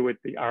to do with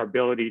our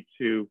ability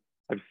to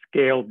have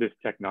scaled this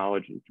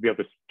technology, to be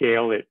able to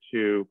scale it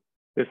to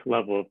this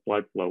level of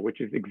blood flow, which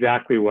is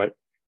exactly what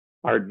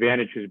our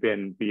advantage has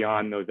been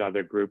beyond those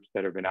other groups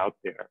that have been out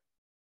there.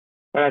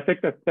 But I think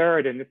the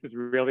third, and this is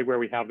really where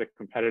we have the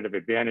competitive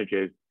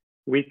advantages,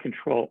 we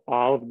control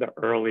all of the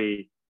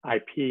early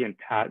IP and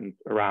patents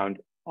around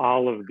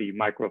all of the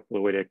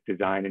microfluidic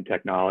design and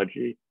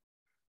technology,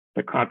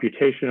 the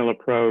computational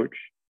approach,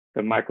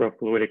 the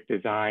microfluidic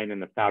design,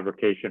 and the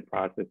fabrication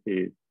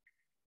processes.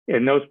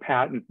 And those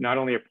patents not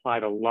only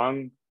apply to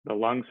the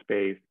lung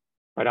space,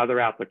 but other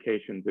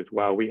applications as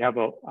well. We have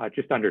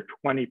just under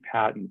 20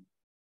 patents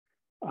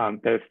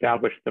that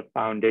establish the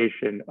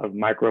foundation of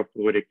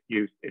microfluidic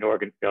use in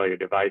organ failure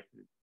devices.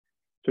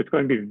 So it's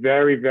going to be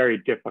very, very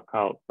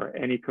difficult for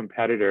any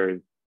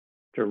competitors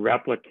to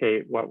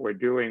replicate what we're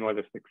doing or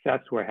the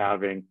success we're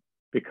having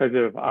because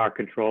of our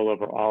control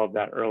over all of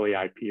that early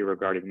IP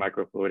regarding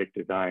microfluidic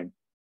design.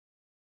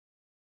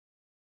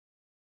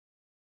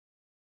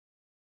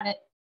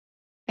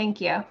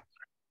 Thank you.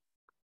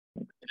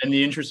 In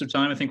the interest of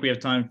time, I think we have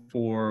time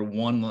for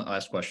one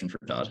last question for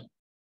Todd.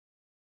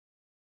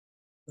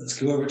 Let's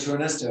go over to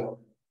Ernesto.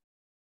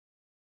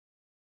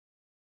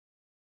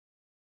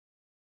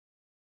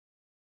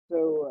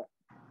 So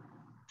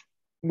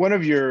one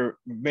of your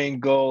main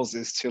goals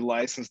is to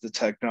license the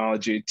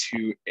technology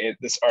to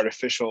this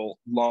artificial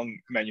lung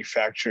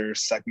manufacturer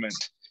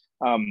segment.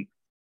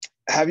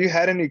 Have you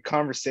had any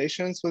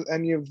conversations with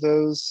any of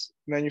those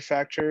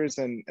manufacturers,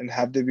 and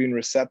have they been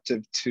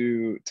receptive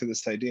to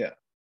this idea?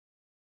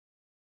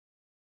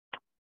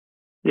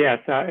 Yes,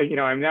 you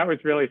know, I mean, that was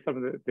really some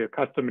of the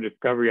customer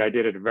discovery I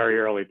did at a very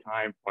early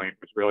time point,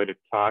 was really to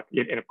talk.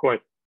 And of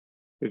course,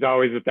 there's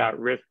always that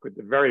risk with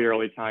the very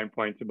early time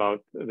points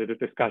about the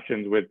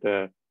discussions with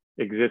the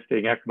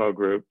existing ECMO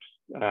groups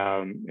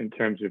in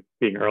terms of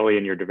being early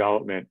in your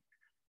development.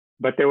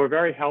 But they were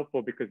very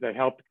helpful because they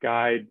helped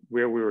guide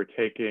where we were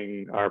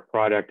taking our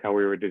product, how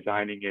we were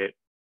designing it,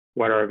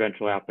 what our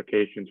eventual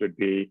applications would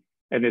be.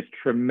 And there's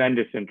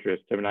tremendous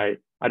interest. I mean,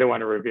 I don't want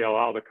to reveal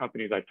all the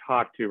companies I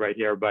talked to right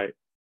here, but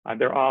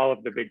they're all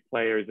of the big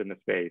players in the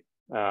space,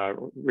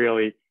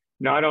 really,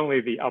 not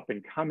only the up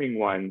and coming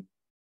ones,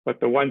 but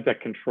the ones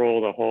that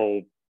control the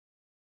whole,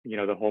 you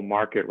know, the whole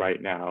market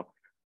right now.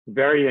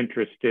 Very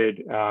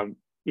interested,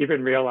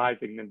 even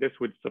realizing that this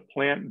would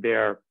supplant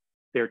their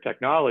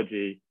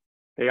technology.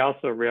 They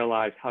also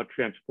realize how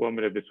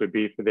transformative this would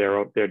be for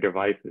their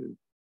devices.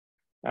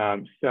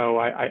 So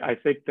I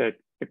think that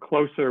the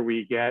closer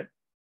we get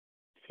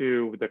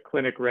to the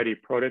clinic-ready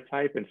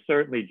prototype and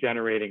certainly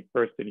generating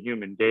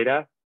first-in-human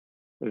data,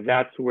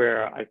 that's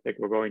where I think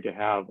we're going to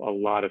have a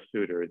lot of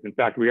suitors. In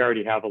fact, we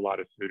already have a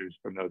lot of suitors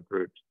from those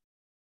groups.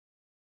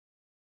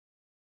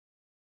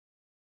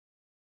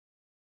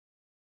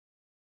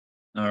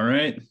 All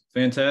right,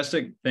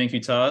 fantastic. Thank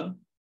you, Todd.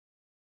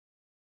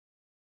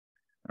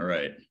 All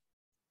right.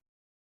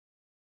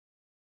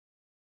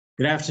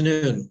 Good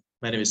afternoon.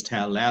 My name is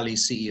Tal Lally,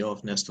 CEO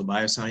of Nestle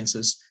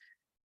Biosciences.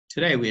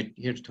 Today, we're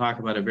here to talk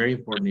about a very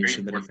important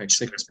issue that affects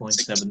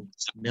 6.7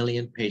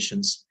 million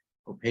patients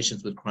or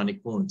patients with chronic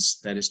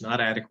wounds that is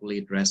not adequately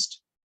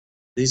addressed.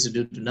 These are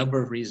due to a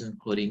number of reasons,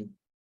 including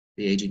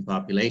the aging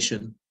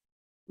population,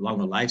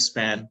 longer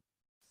lifespan,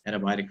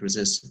 antibiotic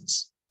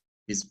resistance.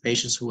 These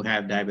patients who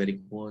have diabetic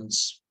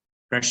wounds,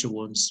 pressure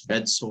wounds,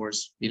 bed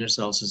sores, venous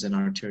ulcers, and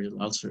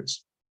arterial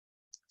ulcers.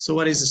 So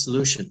what is the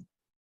solution?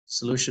 The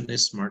solution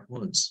is smart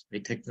wounds, a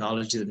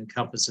technology that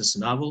encompasses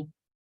novel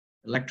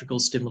electrical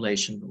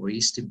stimulation or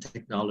e-stim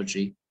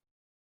technology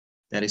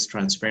that is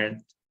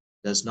transparent,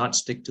 does not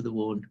stick to the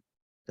wound,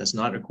 does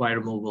not require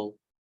removal,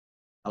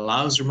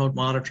 allows remote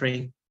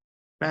monitoring,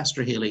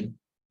 faster healing,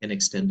 and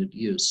extended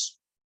use.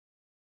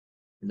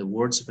 In the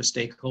words of a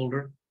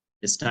stakeholder,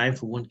 It's time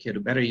for wound care to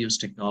better use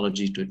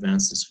technology to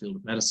advance this field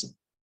of medicine.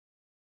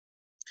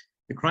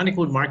 The chronic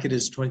wound market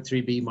is a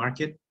 23B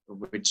market, of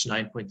which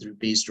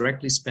 9.3B is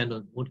directly spent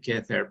on wound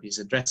care therapies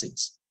and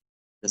dressings.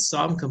 The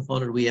SOM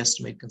component we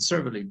estimate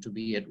conservatively to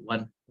be at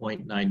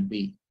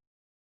 1.9B.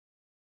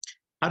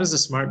 How does the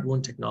smart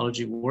wound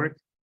technology work?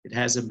 It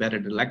has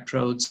embedded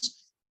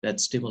electrodes that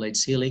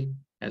stimulates healing,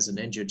 has an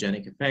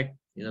angiogenic effect,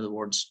 in other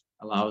words,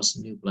 allows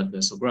new blood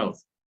vessel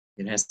growth.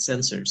 It has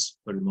sensors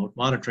for remote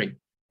monitoring.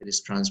 It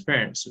is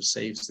transparent, so it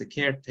saves the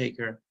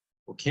caretaker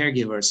or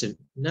caregiver a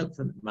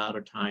significant amount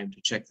of time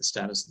to check the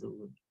status of the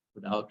wound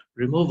without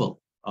removal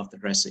of the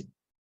dressing.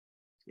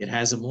 It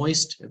has a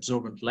moist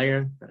absorbent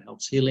layer that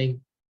helps healing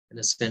and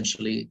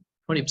essentially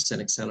 20%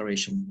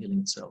 acceleration in healing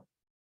itself.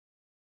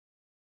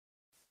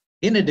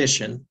 In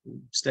addition,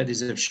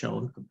 studies have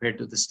shown, compared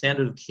to the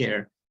standard of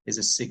care, is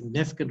a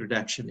significant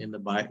reduction in the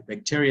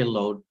bacterial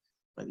load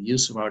by the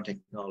use of our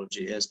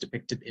technology, as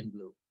depicted in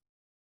blue.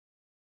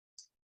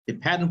 The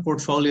patent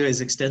portfolio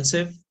is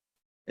extensive,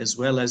 as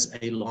well as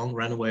a long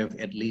runway of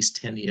at least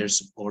 10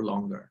 years or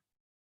longer.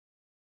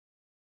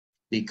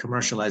 The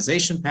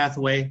commercialization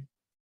pathway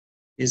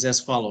is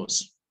as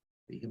follows.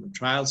 The human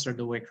trials are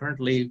underway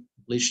currently,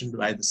 completion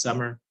by the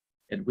summer,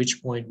 at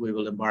which point we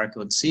will embark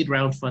on seed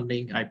round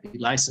funding, IP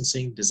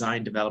licensing,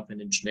 design,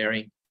 development,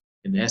 engineering,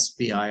 and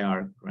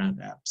SBIR grant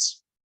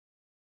apps.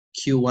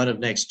 Q1 of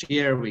next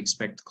year, we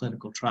expect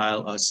clinical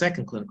trial, a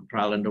second clinical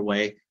trial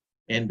underway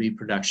and be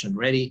production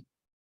ready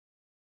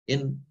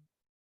in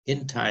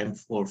time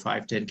for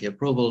 510(k)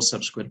 approval,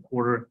 subsequent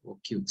quarter or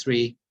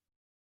Q3,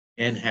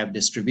 and have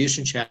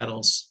distribution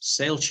channels,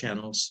 sales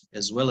channels,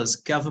 as well as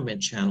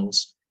government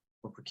channels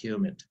for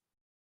procurement.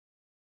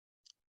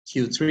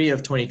 Q3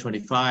 of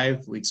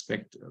 2025, we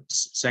expect a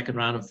second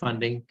round of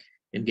funding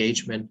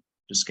engagement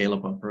to scale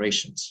up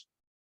operations.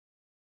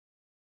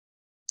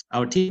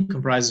 Our team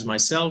comprises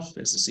myself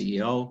as the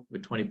CEO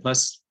with 20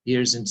 plus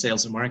years in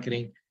sales and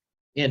marketing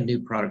and new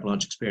product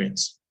launch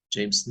experience.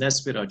 James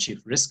Nesbitt, our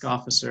Chief Risk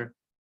Officer,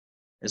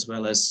 as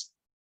well as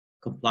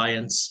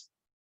compliance,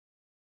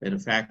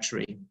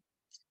 manufacturing,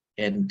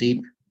 and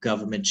deep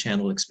government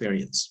channel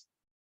experience.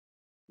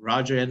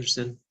 Roger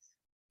Anderson,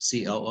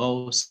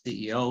 COO,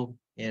 CEO,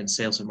 and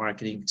sales and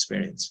marketing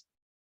experience.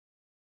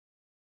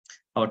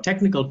 Our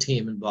technical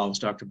team involves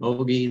Dr.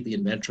 Bogie, the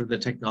inventor of the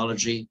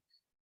technology,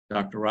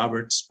 Dr.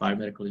 Roberts,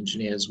 biomedical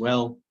engineer as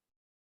well,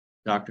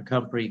 Dr.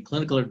 Cumpry,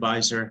 clinical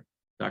advisor,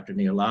 Dr.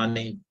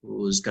 Neolani,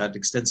 who's got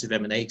extensive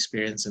M&A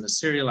experience and a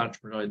serial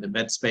entrepreneur in the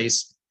med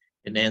space,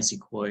 and Nancy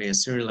Coy, a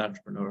serial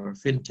entrepreneur of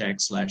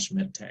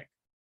fintech/medtech.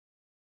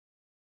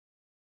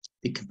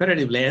 The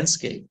competitive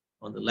landscape,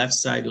 on the left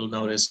side, you'll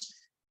notice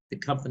the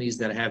companies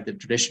that have the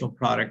traditional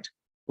product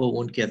for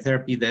wound care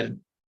therapy that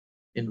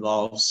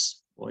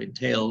involves or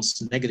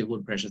entails negative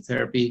wound pressure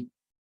therapy.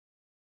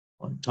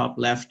 On top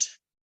left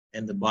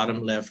and the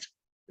bottom left,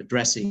 the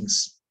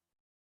dressings,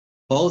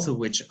 both of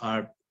which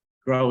are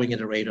growing at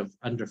a rate of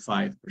under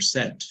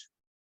 5%.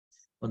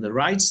 On the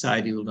right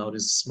side, you will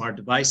notice smart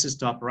devices,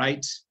 top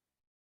right,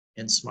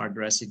 and smart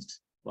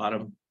dressings,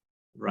 bottom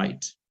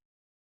right.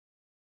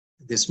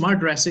 The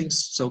smart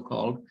dressings,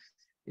 so-called,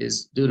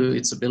 is due to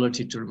its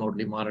ability to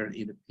remotely monitor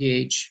either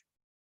pH,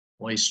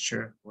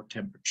 moisture, or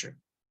temperature.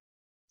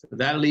 So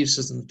that leaves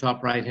us in the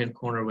top right-hand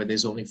corner where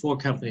there's only 4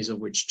 companies, of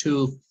which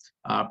 2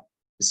 are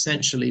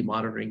essentially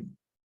monitoring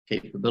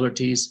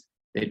capabilities.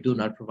 They do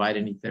not provide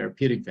any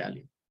therapeutic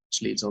value,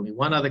 which leaves only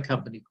 1 other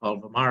company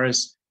called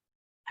Vamaris,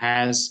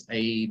 has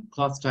a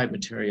cloth-type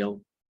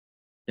material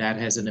that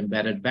has an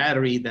embedded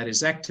battery that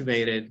is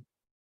activated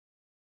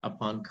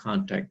upon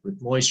contact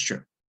with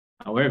moisture.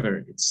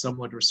 However, it's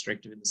somewhat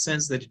restrictive in the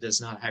sense that it does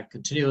not have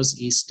continuous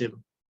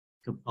e-stim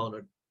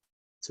component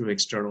through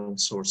external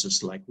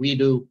sources like we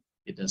do.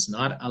 It does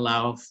not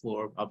allow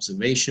for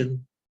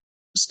observation,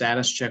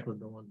 status check with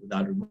the one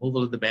without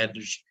removal of the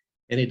bandage,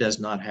 and it does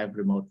not have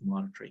remote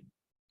monitoring.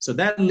 So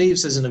that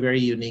leaves us in a very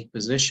unique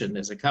position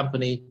as a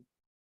company,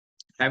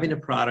 having a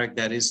product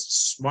that is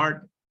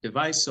smart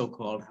device,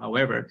 so-called,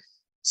 however,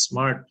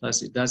 smart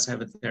plus it does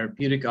have a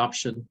therapeutic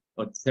option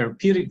or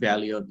therapeutic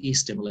value of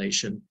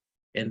e-stimulation,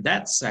 and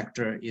that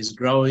sector is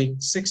growing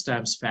 6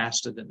 times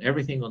faster than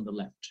everything on the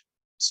left.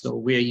 So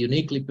we are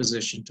uniquely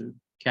positioned to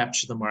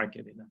capture the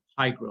market in a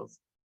high growth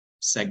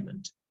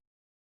segment.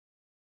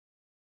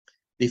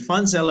 The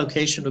funds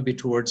allocation will be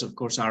towards, of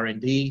course,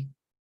 R&D,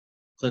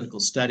 clinical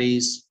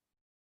studies,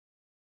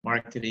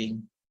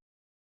 marketing,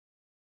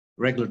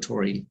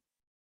 regulatory,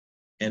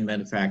 and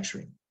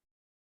manufacturing.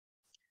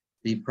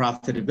 The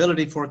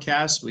profitability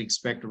forecast, we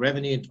expect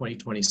revenue in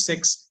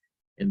 2026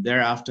 and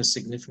thereafter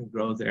significant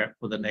growth there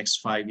for the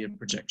next 5-year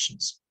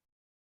projections.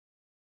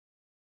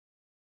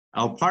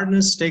 Our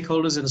partners,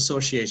 stakeholders, and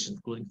associations,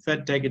 including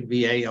FedTech and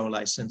VA, our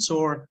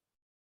licensor,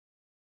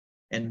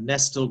 and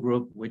Nestle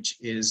Group, which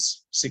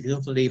is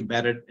significantly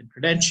embedded and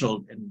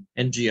credentialed in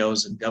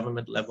NGOs and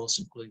government levels,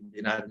 including the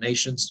United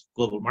Nations,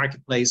 Global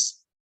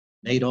Marketplace,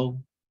 NATO,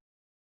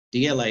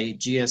 DLA,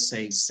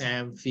 GSA,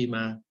 SAM,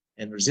 FEMA,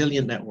 and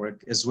Resilient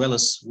Network, as well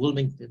as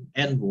Wilmington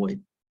and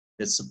Void,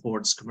 that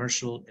supports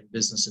commercial and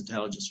business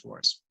intelligence for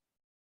us.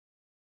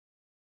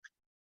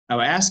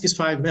 Our ask is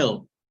 $5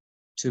 million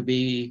to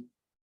be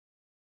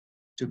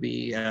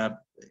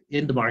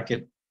in the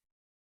market.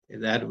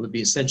 That would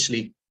be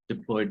essentially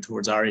deployed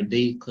towards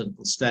R&D,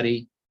 clinical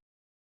study,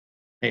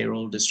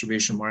 payroll,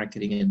 distribution,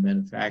 marketing, and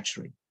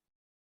manufacturing.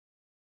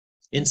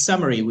 In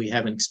summary, we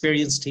have an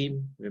experienced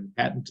team, we have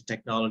patented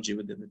technology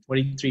within the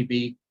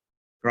 23B,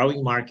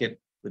 growing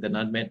market with an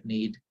unmet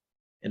need,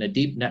 and a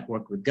deep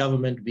network with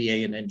government,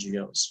 VA, and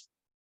NGOs.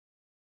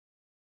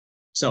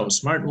 So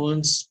smart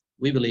wounds,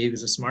 we believe,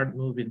 is a smart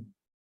move in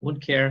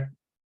wound care.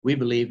 We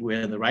believe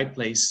we're in the right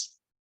place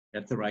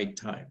at the right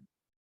time.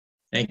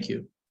 Thank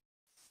you.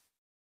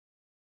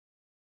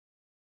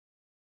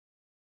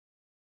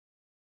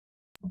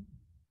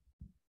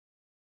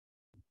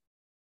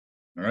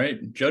 All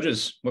right,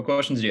 judges, what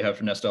questions do you have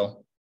for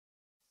Nestel?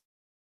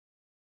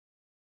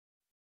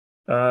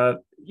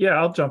 Yeah,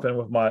 I'll jump in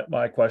with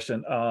my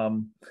question.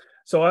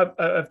 So I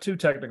have two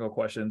technical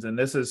questions, and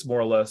this is more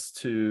or less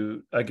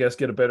to, I guess,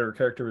 get a better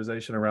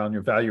characterization around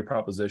your value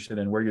proposition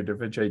and where you're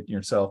differentiating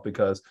yourself,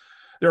 because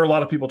there are a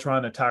lot of people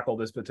trying to tackle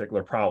this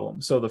particular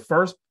problem. So the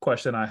first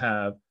question I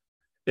have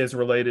is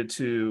related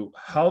to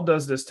how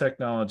does this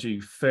technology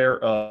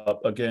fare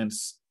up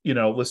against,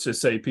 let's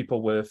just say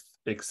people with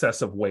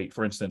excessive weight,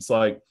 for instance,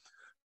 right,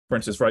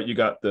 you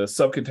got the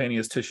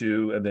subcutaneous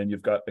tissue and then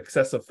you've got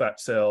excessive fat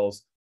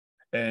cells.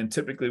 And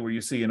typically where you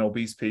see in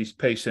obese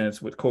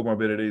patients with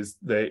comorbidities,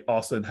 they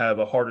often have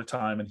a harder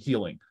time in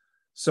healing.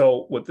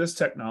 So with this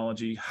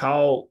technology,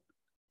 how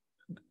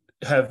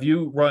have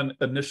you run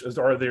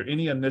are there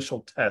any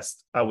initial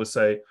tests, I would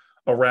say,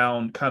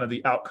 around kind of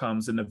the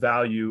outcomes and the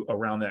value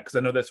around that? Because I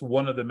know that's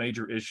one of the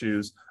major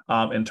issues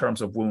in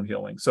terms of wound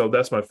healing. So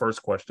that's my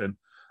first question.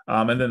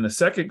 And then the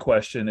second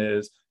question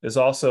is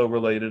also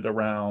related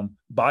around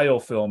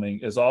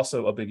biofilming is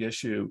also a big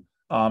issue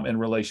in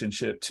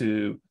relationship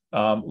to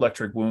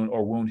electric wound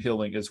or wound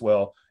healing as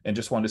well. And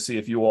just wanted to see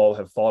if you all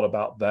have thought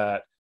about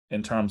that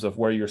in terms of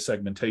where your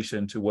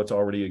segmentation to what's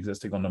already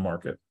existing on the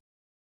market.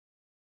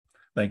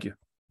 Thank you.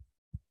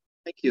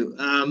 Thank you.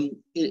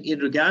 In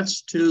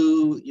regards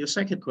to your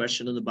second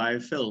question on the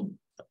biofilm,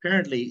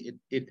 apparently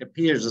it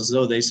appears as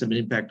though there's some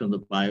impact on the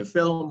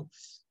biofilm.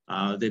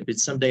 There's been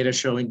some data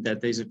showing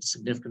that there's a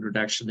significant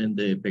reduction in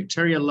the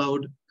bacterial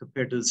load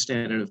compared to the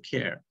standard of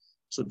care.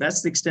 So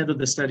that's the extent of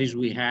the studies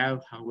we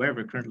have.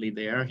 However, currently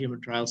there are human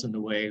trials in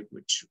the way,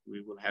 which we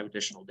will have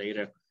additional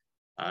data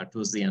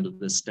towards the end of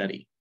this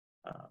study.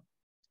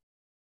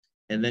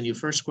 And then your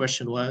first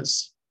question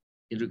was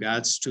in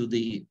regards to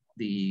the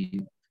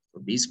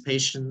obese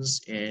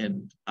patients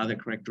and other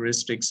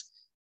characteristics.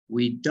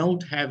 We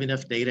don't have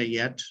enough data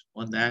yet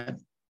on that.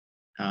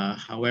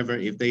 However,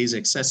 if there is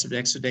excessive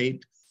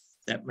exudate,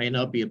 that may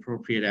not be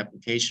appropriate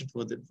application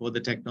for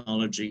the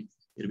technology.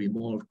 It'll be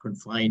more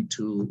confined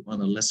to on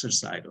the lesser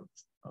side of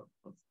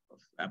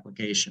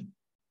application.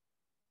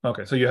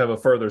 Okay, so you have a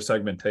further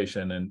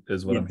segmentation, and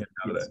is what I'm hearing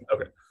out of that.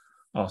 Okay,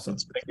 awesome.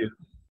 Thank you.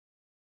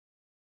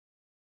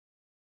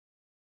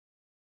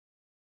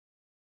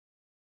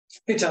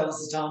 Hey, Tal,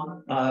 this is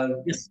Tom.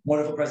 Yes.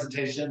 Wonderful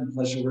presentation.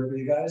 Pleasure to work with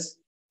you guys.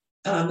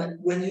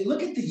 When you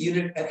look at the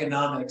unit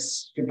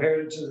economics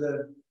compared to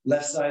the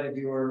left side of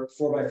your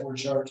 4x4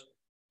 chart,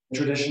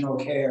 traditional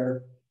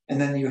care, and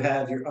then you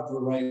have your upper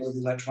right with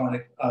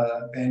electronic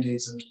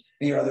Band-Aids and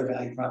your other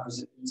value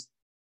propositions.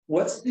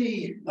 What's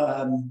the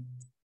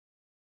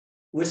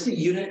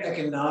unit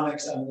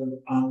economics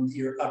on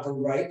your upper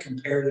right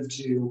comparative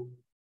to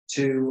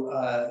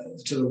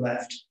the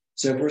left?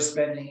 So if we're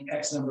spending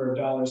X number of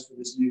dollars for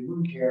this new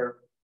wound care,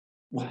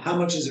 well, how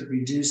much is it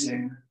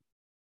reducing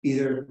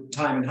either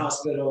time in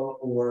hospital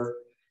or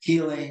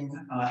healing?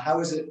 How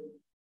is it?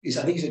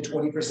 I think you said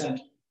 20%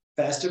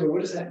 faster, but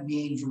what does that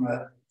mean from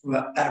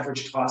an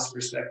average cost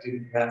perspective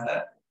if you have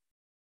that?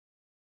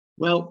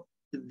 Well,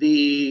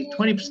 the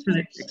 20%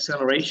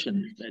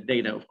 acceleration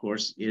data, of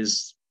course,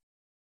 is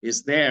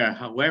there.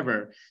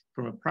 However,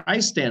 from a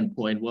price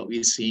standpoint, what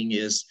we're seeing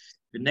is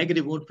the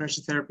negative wound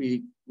pressure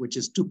therapy, which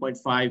is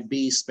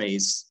 2.5B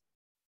space.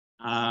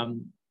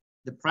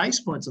 The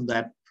price points on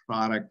that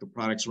product, the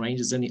product's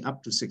range is only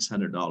up to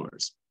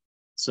 $600.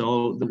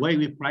 So the way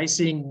we're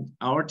pricing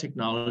our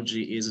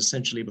technology is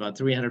essentially about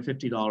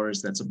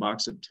 $350. That's a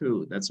box of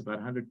 2. That's about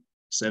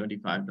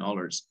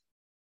 $175.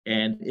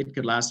 And it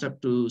could last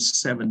up to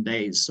 7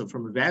 days. So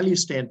from a value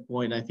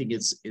standpoint, I think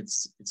it's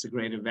a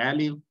greater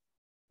value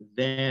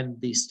than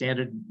the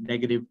standard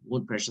negative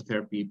wound pressure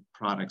therapy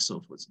products, so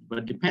forth.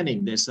 But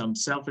depending, there's some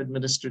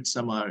self-administered,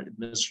 some are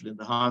administered in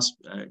the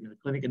hospital, in the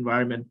clinic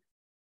environment.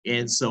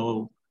 And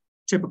so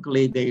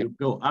typically they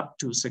go up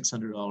to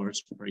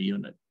 $600 per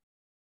unit.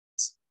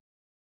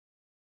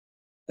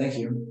 Thank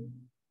you.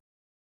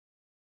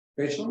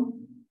 Rachel?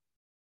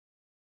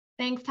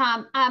 Thanks,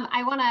 Tom.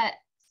 I want to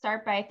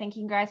start by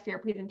thanking you guys for your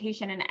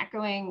presentation and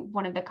echoing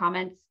one of the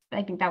comments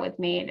I think that was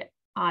made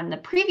on the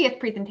previous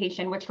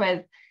presentation, which was,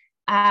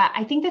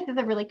 I think this is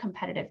a really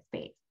competitive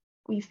space.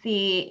 We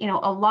see,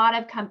 a lot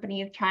of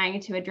companies trying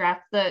to address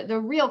the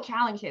real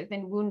challenges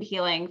in wound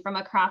healing from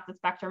across the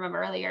spectrum of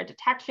earlier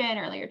detection,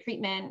 earlier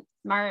treatment,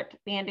 smart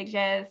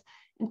bandages.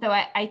 And so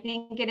I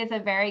think it is a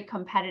very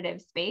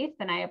competitive space,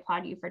 and I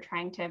applaud you for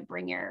trying to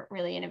bring your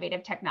really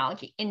innovative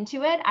technology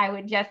into it. I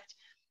would just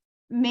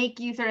make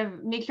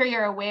sure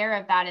you're aware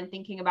of that and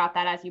thinking about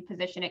that as you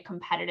position it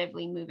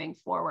competitively moving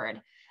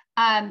forward.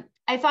 I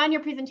saw in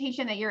your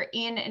presentation that you're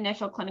in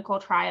initial clinical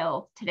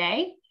trials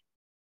today.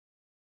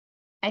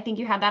 I think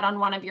you had that on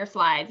one of your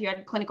slides. You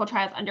had clinical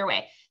trials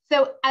underway.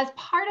 So as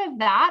part of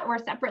that, or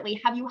separately,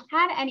 have you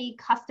had any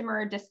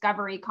customer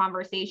discovery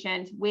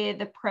conversations with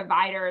the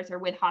providers or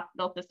with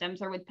hospital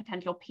systems or with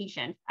potential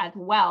patients as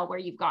well, where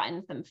you've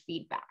gotten some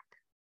feedback?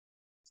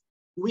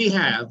 We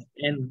have,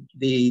 and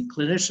the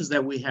clinicians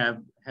that we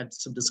have had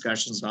some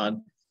discussions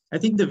on. I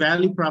think the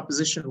value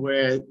proposition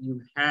where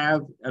you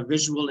have a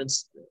visual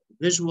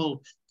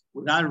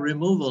without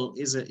removal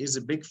is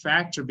a big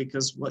factor,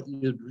 because what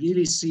you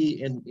really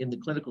see in the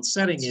clinical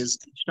setting is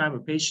each time a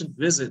patient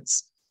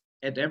visits,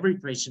 at every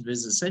patient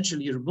visit,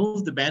 essentially you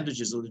remove the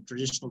bandages or the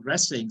traditional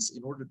dressings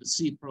in order to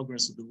see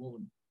progress of the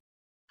wound.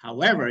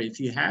 However, if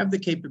you have the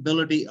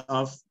capability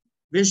of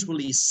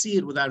visually see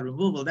it without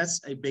removal,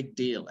 that's a big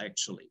deal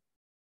actually.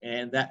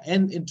 And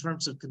in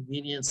terms of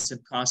convenience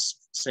and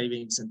cost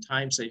savings and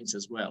time savings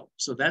as well.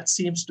 So that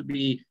seems to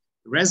be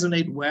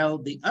resonate well.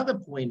 The other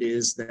point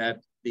is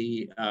that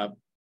the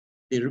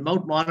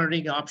remote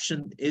monitoring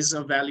option is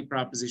a value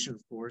proposition,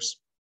 of course.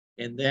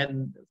 And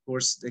then, of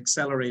course, the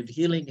accelerated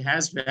healing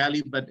has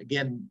value, but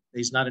again,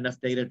 there's not enough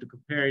data to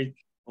compare it,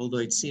 although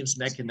it seems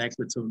neck and neck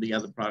with some of the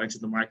other products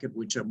in the market,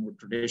 which are more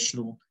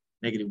traditional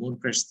negative wound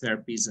pressure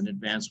therapies and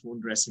advanced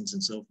wound dressings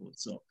and so forth.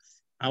 So,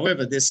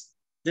 however, this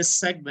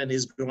segment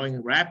is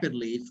growing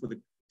rapidly for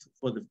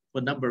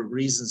a number of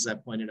reasons I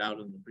pointed out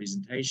in the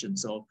presentation.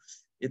 So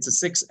it's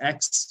a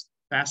 6x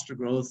faster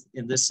growth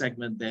in this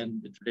segment than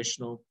the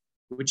traditional,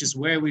 which is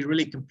where we're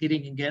really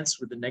competing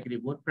against with the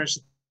negative wound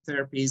pressure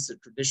therapies, the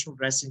traditional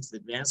dressings, the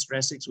advanced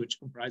dressings, which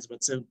comprise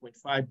about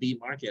 7.5 B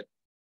market.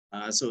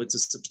 So it's a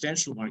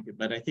substantial market,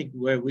 but I think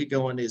where we're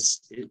going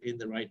is in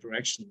the right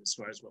direction as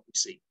far as what we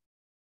see.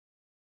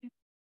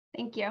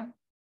 Thank you.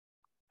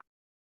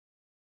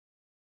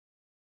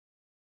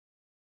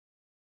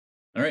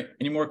 All right,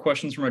 any more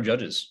questions from our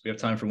judges? We have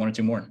time for one or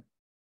two more.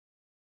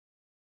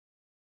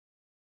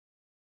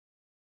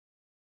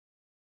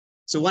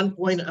 So one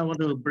point I want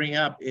to bring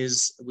up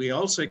is we're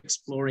also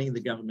exploring the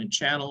government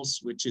channels,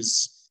 which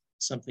is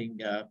something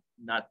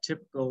not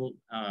typical,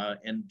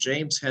 and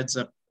James heads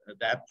up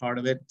that part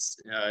of it.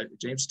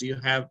 James, do you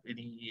have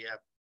anything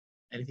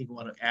you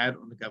want to add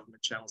on the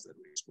government channels that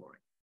we're exploring?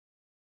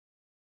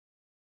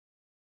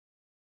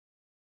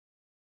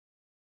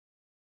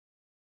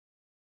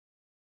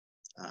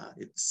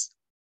 It's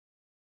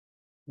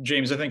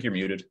James, I think you're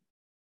muted.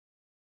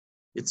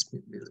 It's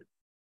muted.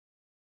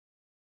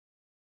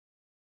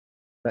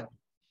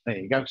 There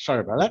you go.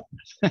 Sorry about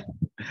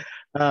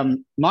that.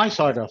 My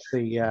side of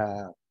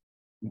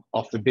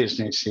the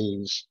business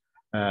is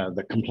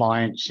the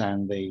compliance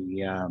and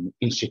the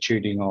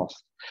instituting of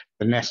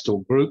the Nestle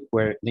group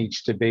where it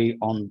needs to be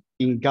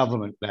in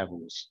government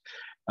levels.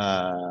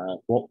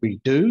 What we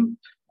do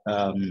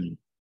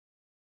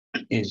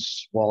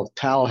is, while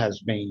Tal has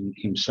been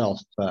himself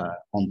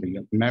on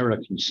the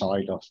American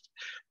side of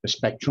the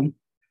spectrum,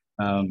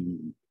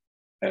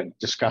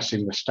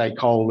 discussing with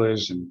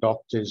stakeholders and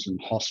doctors and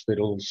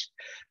hospitals,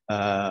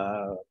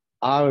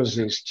 ours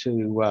is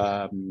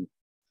to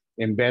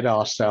embed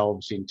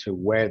ourselves into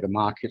where the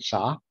markets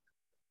are,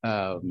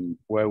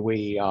 where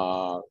we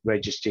are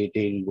registered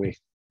in with,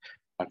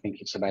 I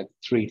think it's about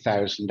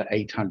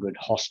 3,800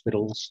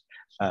 hospitals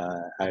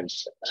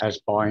as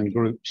buying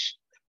groups.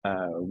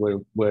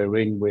 We're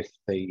in with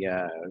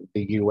the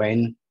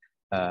UN,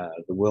 the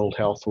World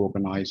Health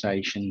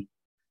Organization,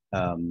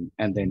 and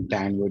then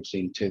downwards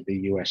into the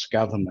US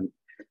government.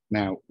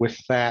 Now, with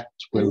that,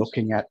 we're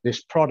looking at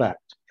this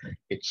product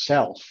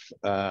itself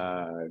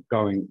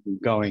going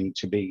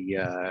to be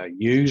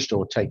used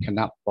or taken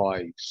up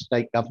by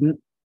state government,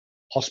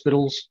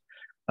 hospitals,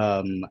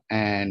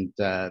 and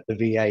the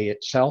VA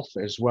itself,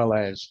 as well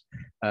as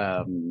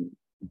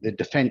the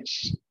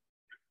defense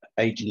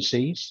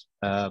agencies.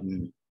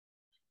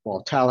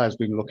 While Tal has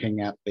been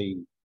looking at the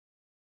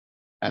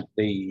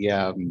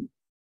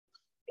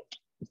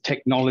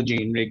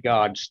technology in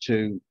regards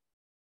to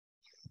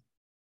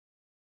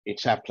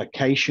its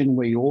application,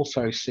 we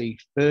also see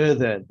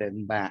further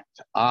than that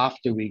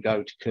after we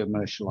go to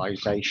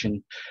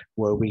commercialization,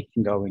 where we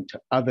can go into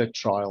other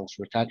trials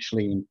which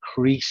actually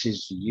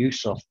increases the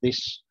use of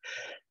this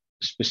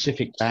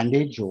specific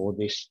bandage or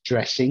this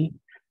dressing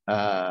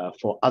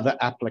for other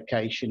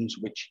applications,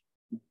 which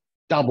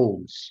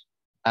doubles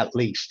at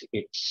least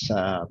its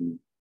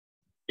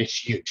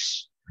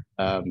use.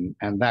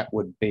 And that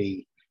would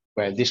be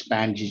where this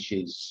bandage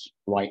is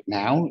right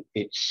now.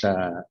 It's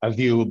a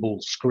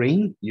viewable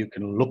screen. You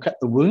can look at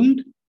the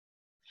wound,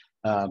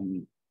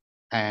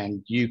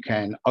 and you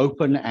can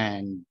open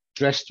and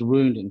dress the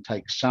wound and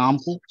take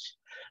samples.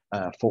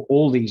 for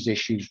all these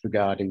issues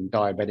regarding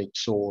diabetic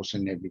sores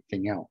and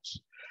everything else.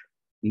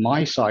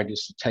 My side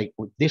is to take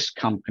this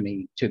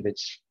company to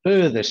this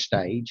further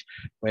stage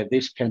where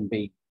this can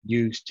be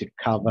used to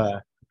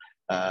cover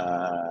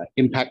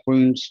impact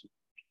wounds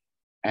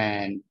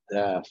and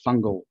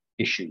fungal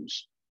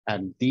issues.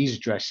 And these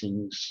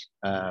dressings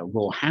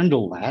will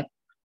handle that,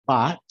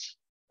 but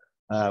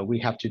we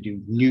have to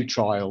do new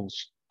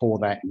trials for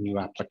that, new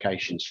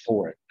applications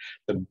for it.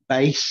 The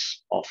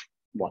base of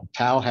what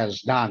Tal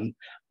has done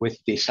with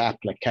this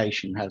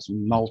application has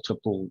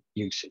multiple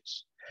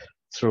uses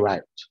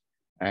throughout.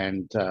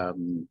 And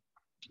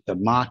the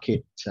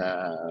market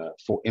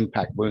for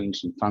impact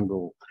wounds and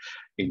fungal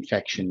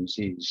infections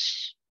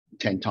is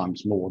 10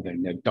 times more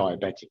than the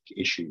diabetic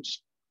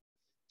issues.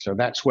 So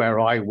that's where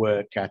I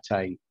work at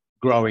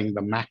growing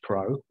the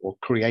macro or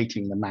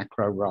creating the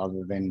macro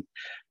rather than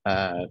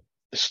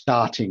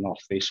starting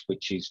off this,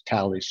 which is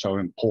Tal is so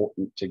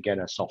important to get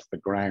us off the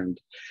ground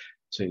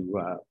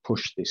to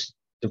push this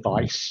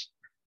device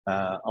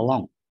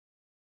along.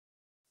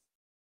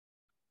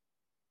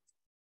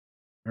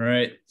 All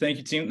right. Thank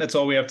you, team. That's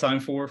all we have time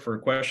for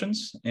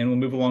questions, and we'll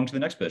move along to the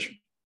next pitch.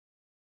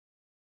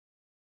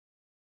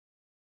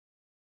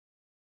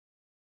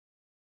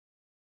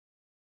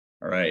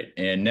 All right.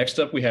 And next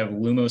up, we have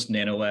Lumos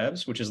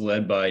Nanolabs, which is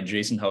led by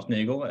Jason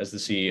Huffnagel as the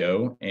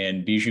CEO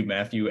and Bijou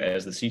Matthew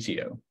as the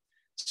CTO.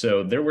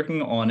 So they're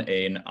working on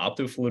an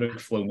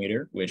optofluidic flow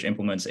meter, which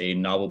implements a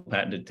novel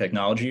patented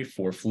technology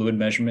for fluid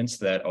measurements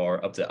that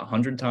are up to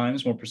 100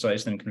 times more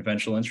precise than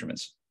conventional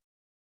instruments.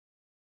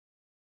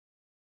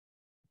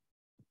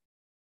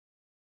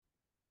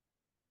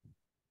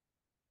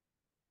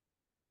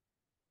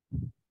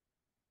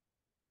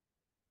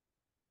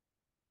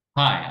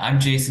 Hi, I'm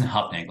Jason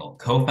Huffnagel,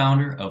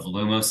 co-founder of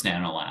Lumos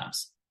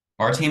Nanolabs.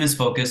 Our team is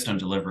focused on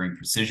delivering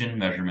precision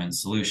measurement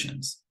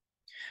solutions.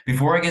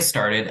 Before I get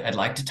started, I'd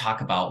like to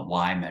talk about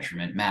why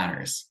measurement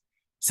matters.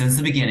 Since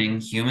the beginning,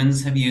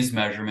 humans have used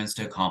measurements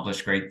to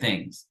accomplish great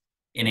things.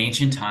 In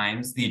ancient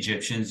times, the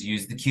Egyptians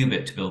used the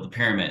cubit to build the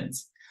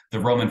pyramids. The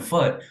Roman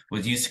foot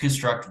was used to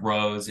construct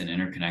roads and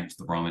interconnect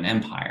the Roman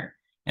Empire.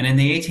 And in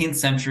the 18th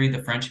century,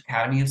 the French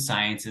Academy of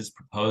Sciences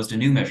proposed a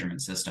new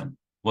measurement system,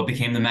 what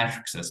became the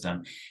metric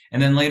system, and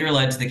then later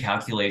led to the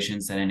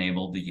calculations that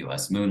enabled the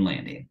US moon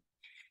landing.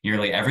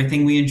 Nearly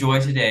everything we enjoy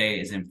today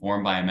is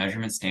informed by a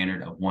measurement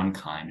standard of one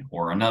kind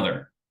or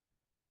another.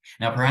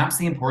 Now, perhaps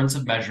the importance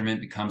of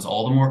measurement becomes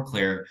all the more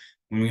clear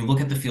when we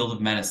look at the field of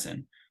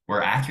medicine,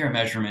 where accurate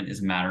measurement is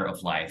a matter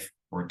of life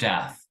or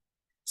death.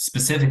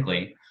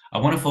 Specifically, I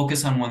want to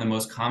focus on one of the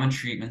most common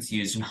treatments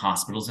used in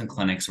hospitals and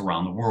clinics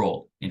around the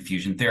world,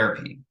 infusion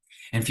therapy.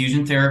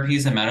 Infusion therapy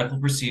is a medical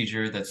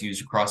procedure that's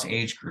used across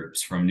age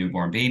groups, from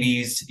newborn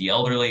babies to the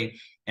elderly,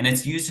 and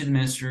it's used to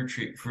administer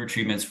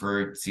treatments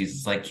for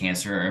diseases like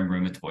cancer and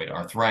rheumatoid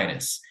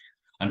arthritis.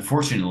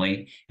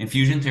 Unfortunately,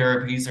 infusion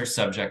therapies are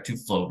subject to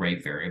flow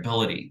rate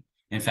variability.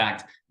 In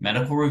fact,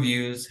 medical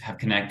reviews have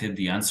connected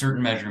the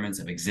uncertain measurements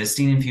of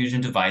existing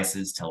infusion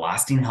devices to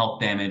lasting health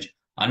damage,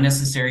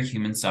 unnecessary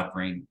human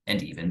suffering,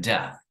 and even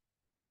death.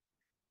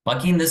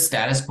 Bucking this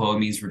status quo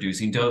means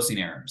reducing dosing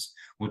errors,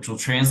 which will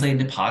translate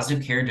into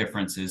positive care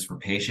differences for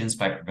patients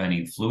by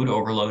preventing fluid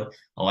overload,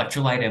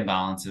 electrolyte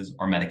imbalances,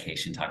 or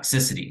medication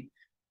toxicity.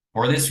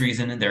 For this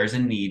reason, there is a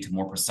need to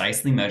more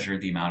precisely measure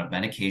the amount of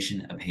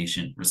medication a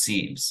patient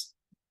receives.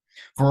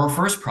 For our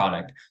first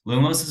product,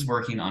 Lumos is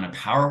working on a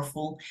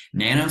powerful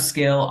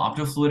nanoscale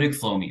optofluidic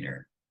flow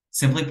meter.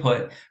 Simply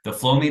put, the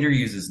flow meter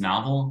uses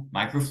novel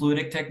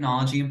microfluidic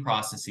technology and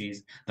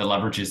processes that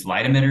leverages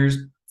light emitters,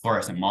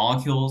 fluorescent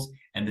molecules,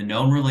 and the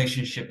known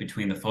relationship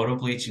between the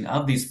photobleaching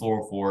of these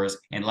fluorophores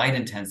and light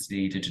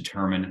intensity to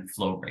determine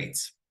flow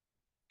rates.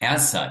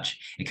 As such,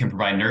 it can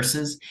provide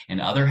nurses and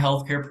other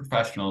healthcare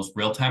professionals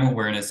real-time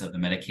awareness of the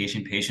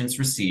medication patients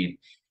receive,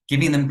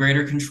 giving them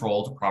greater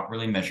control to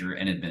properly measure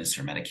and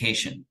administer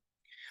medication.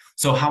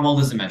 So how well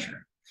does it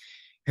measure?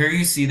 Here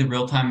you see the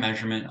real-time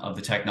measurement of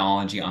the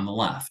technology on the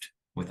left,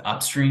 with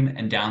upstream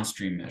and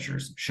downstream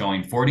measures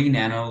showing 40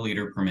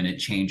 nanoliter per minute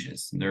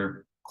changes.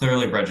 They're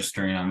clearly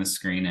registering on the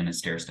screen in a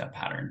stair-step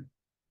pattern.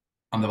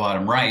 On the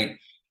bottom right,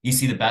 you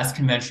see the best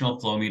conventional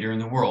flow meter in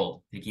the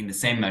world taking the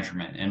same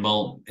measurement, and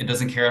well, it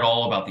doesn't care at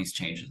all about these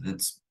changes.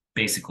 It's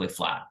basically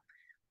flat.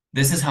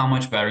 This is how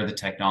much better the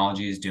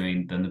technology is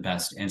doing than the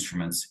best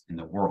instruments in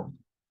the world.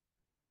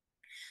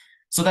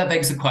 So that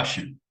begs the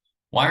question,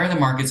 why are the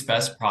market's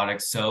best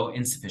products so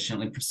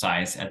insufficiently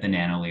precise at the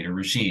nanoliter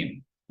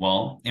regime?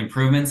 Well,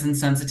 improvements in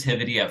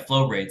sensitivity at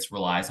flow rates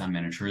relies on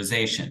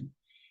miniaturization.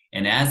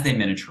 And as they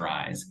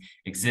miniaturize,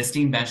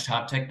 existing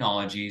benchtop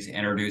technologies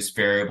introduce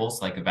variables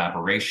like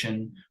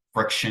evaporation,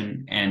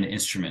 friction, and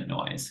instrument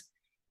noise.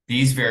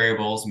 These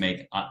variables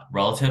make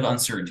relative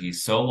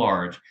uncertainties so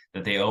large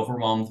that they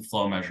overwhelm the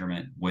flow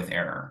measurement with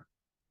error.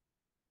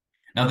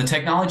 Now, the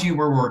technology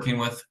we're working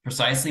with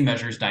precisely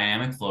measures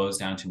dynamic flows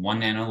down to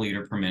 1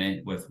 nanoliter per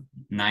minute with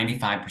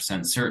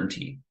 95%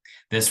 certainty.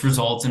 This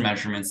results in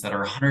measurements that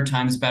are 100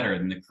 times better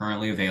than the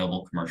currently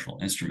available commercial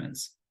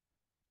instruments.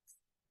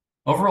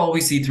 Overall,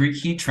 we see three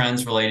key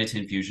trends related to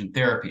infusion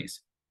therapies.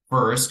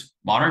 First,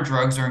 modern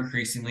drugs are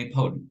increasingly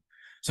potent.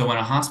 So when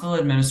a hospital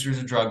administers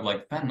a drug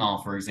like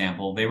fentanyl, for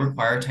example, they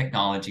require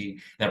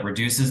technology that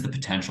reduces the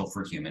potential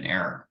for human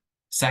error.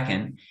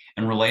 Second,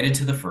 and related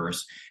to the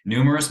first,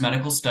 numerous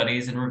medical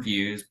studies and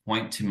reviews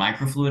point to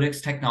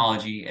microfluidics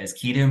technology as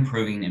key to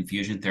improving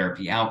infusion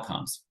therapy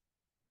outcomes.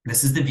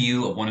 This is the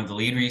view of one of the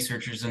lead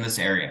researchers in this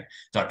area,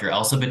 Dr.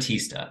 Elsa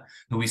Batista,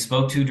 who we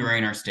spoke to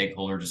during our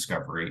stakeholder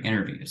discovery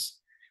interviews.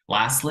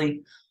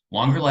 Lastly,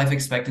 longer life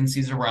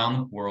expectancies around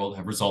the world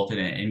have resulted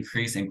in an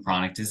increase in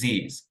chronic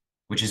disease,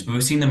 which is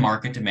boosting the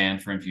market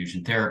demand for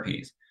infusion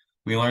therapies.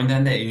 We learned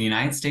then that in the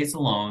United States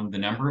alone, the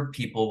number of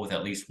people with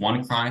at least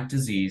one chronic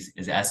disease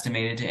is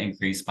estimated to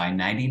increase by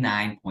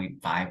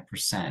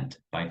 99.5%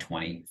 by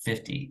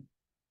 2050.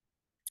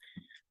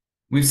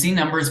 We've seen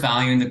numbers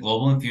valuing the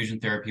global infusion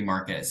therapy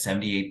market at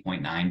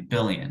 $78.9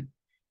 billion.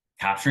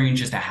 Capturing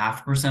just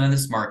 0.5% of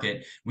this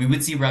market, we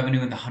would see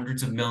revenue in the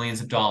hundreds of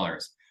millions of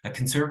dollars, a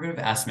conservative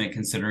estimate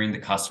considering the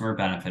customer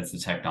benefits the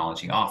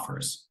technology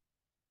offers.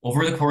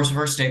 Over the course of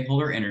our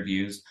stakeholder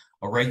interviews,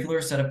 a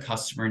regular set of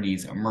customer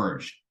needs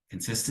emerged: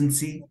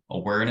 consistency,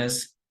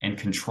 awareness, and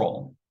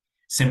control.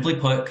 Simply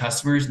put,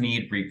 customers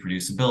need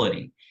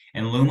reproducibility,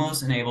 and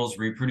Lumos enables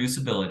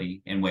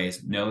reproducibility in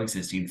ways no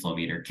existing flow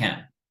meter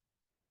can.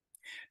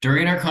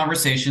 During our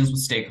conversations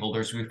with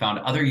stakeholders, we found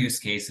other use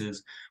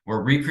cases where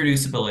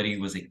reproducibility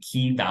was a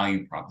key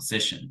value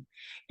proposition.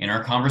 In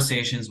our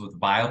conversations with a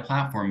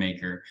bioplatform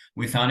maker,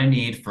 we found a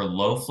need for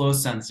low-flow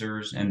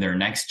sensors and their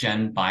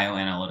next-gen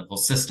bioanalytical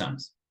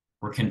systems.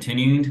 We're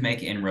continuing to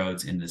make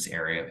inroads in this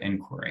area of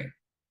inquiry.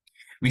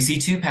 We see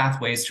two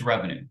pathways to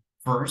revenue.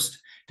 First,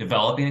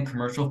 developing a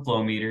commercial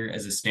flow meter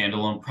as a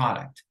standalone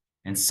product.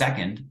 And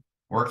second,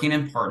 working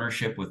in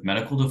partnership with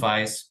medical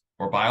device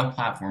or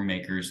bioplatform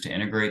makers to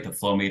integrate the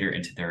flow meter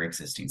into their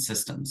existing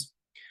systems.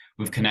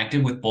 We've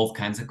connected with both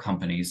kinds of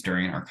companies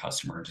during our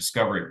customer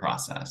discovery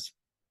process.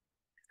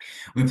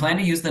 We plan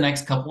to use the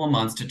next couple of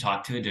months to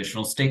talk to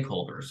additional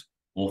stakeholders.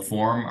 We'll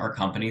form our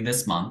company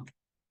this month,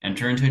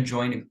 enter into a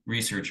joint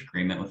research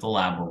agreement with the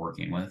lab we're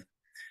working with,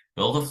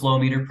 build a flow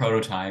meter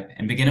prototype,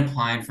 and begin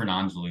applying for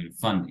non-dilutive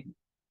funding.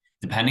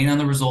 Depending on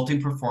the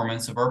resulting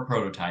performance of our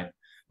prototype,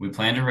 we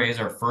plan to raise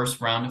our first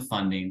round of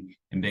funding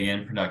and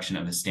begin production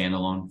of a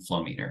standalone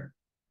flow meter.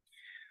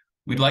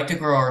 We'd like to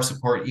grow our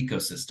support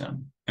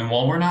ecosystem, and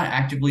while we're not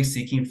actively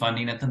seeking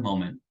funding at the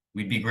moment,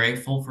 we'd be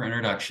grateful for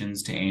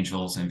introductions to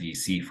angels and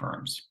VC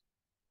firms.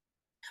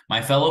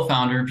 My fellow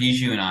founder,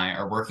 Bijou, and I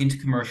are working to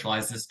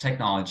commercialize this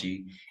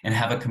technology and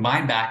have a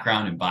combined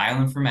background in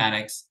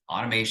bioinformatics,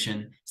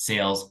 automation,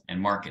 sales, and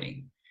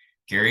marketing.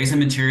 Gary is a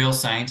materials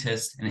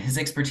scientist, and his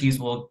expertise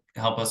will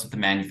help us with the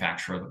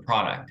manufacture of the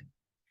product.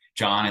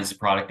 John is a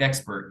product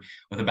expert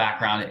with a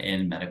background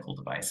in medical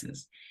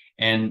devices.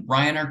 And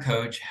Ryan, our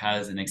coach,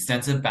 has an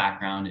extensive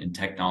background in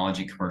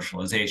technology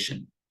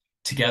commercialization.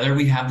 Together,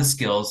 we have the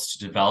skills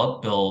to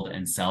develop, build,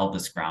 and sell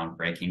this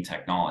groundbreaking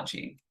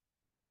technology.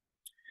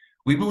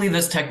 We believe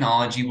this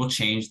technology will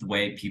change the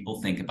way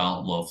people think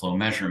about low-flow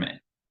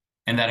measurement,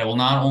 and that it will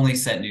not only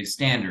set new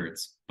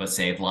standards, but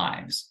save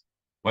lives.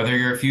 Whether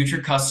you're a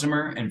future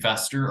customer,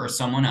 investor, or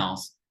someone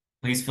else,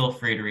 please feel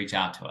free to reach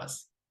out to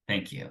us.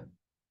 Thank you.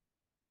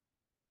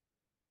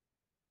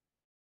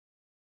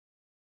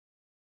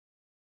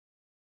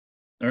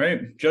 All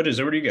right, judges,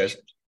 over to you guys.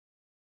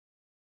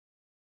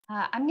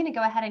 I'm going to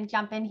go ahead and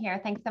jump in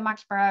here. Thanks so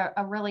much for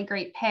a really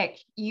great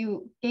pitch.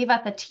 You gave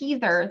us a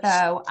teaser,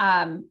 though,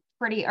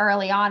 pretty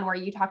early on where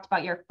you talked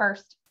about your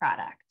first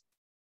product.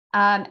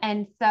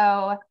 And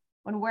so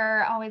when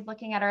we're always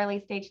looking at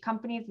early stage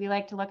companies, we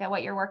like to look at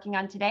what you're working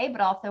on today,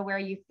 but also where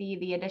you see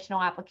the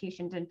additional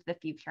applications into the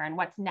future and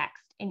what's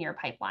next in your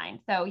pipeline.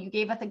 So you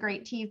gave us a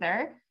great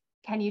teaser.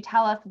 Can you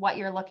tell us what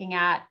you're looking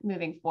at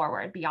moving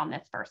forward beyond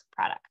this first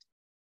product?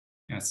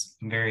 Yes,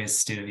 very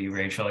astute of you,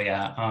 Rachel.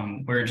 Yeah,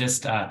 we're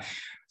just,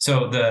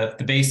 so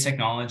the base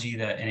technology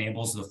that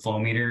enables the flow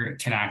meter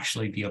can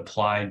actually be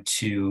applied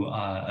to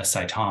a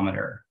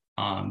cytometer.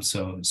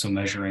 So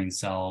measuring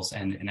cells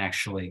and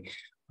actually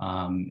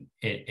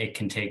it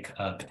can take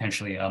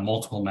potentially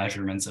multiple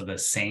measurements of the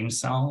same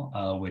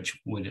cell, which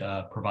would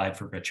provide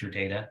for richer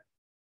data.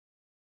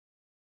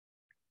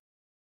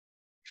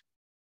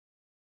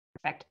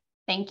 Perfect.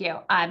 Thank you.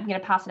 I'm going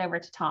to pass it over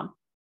to Tom.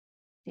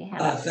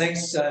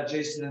 Thanks,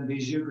 Jason and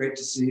Bijou. Great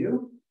to see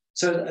you.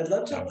 So I'd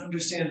love to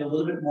understand a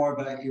little bit more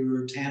about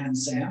your TAM and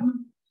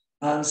SAM.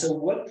 So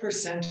what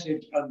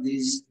percentage of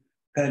these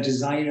kind of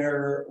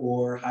designer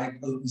or high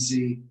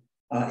potency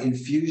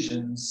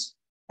infusions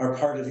are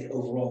part of the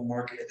overall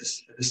market at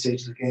this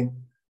stage of the game?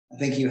 I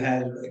think you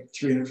had like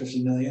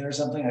 350 million or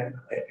something. I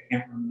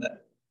can't remember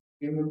that.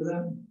 Do you remember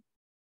that?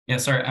 Yeah,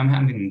 sorry, I'm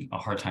having a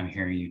hard time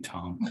hearing you,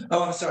 Tom.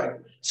 Oh, I'm sorry.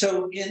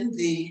 So in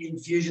the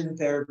infusion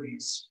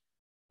therapies,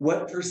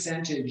 what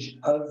percentage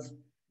of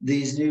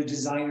these new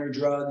designer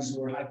drugs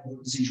or high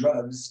potency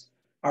drugs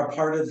are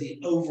part of the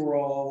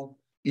overall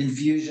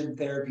infusion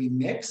therapy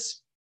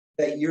mix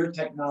that your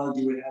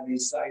technology would have a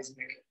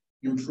seismic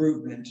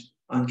improvement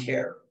on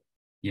care?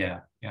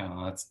 Yeah,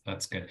 well,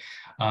 that's good.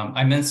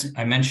 I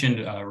mentioned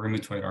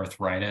rheumatoid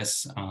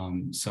arthritis.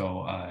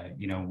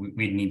 You know,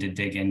 we need to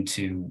dig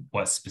into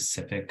what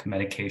specific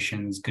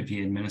medications could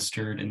be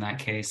administered in that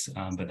case.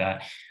 But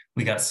that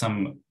we got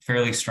some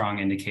fairly strong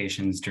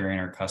indications during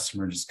our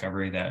customer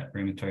discovery that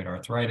rheumatoid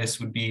arthritis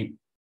would be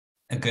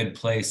a good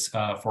place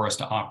for us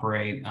to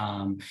operate.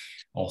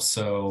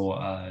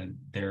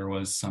 There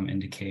was some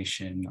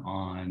indication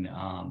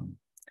on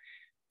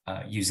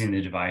using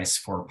the device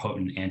for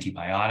potent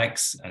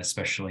antibiotics,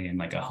 especially in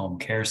like a home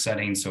care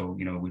setting. So,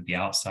 you know, it would be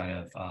outside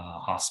of a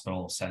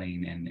hospital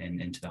setting and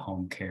into the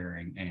home care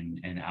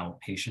and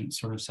outpatient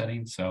sort of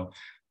setting. So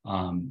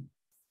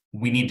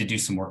we need to do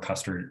some more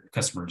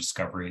customer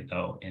discovery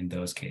though in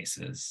those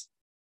cases.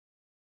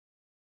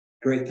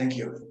 Great, thank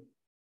you.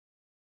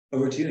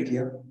 Over to you,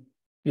 Nikia.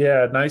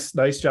 Yeah,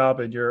 nice job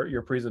in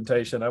your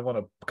presentation. I want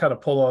to kind of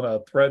pull on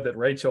a thread that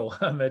Rachel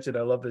mentioned.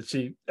 I love that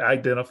she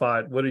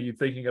identified what are you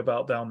thinking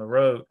about down the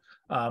road,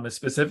 and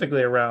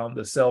specifically around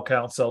the cell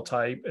count, cell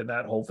type, and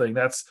that whole thing.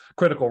 That's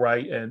critical,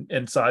 right? And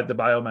inside the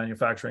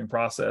biomanufacturing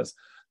process,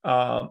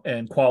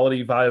 and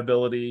quality,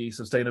 viability,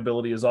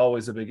 sustainability is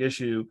always a big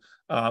issue,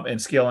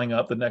 and scaling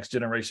up the next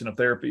generation of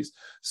therapies.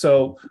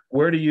 So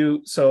where do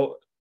you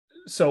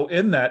so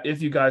in that, if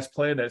you guys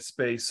play in that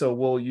space, so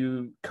will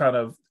you kind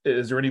of,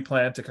 is there any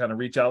plan to kind of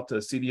reach out to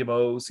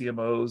CDMOs,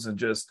 CMOs, and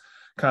just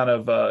kind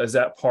of, is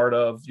that part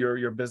of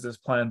your business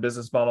plan,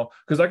 business model?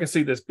 Because I can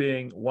see this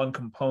being one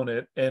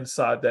component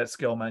inside that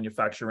scale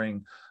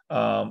manufacturing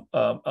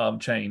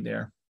chain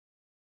there.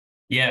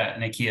 Yeah,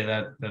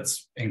 Nikia,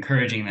 that's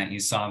encouraging that you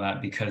saw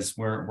that, because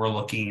we're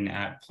looking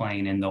at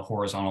playing in the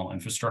horizontal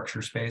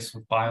infrastructure space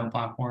with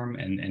bioplatform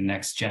and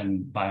next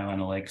gen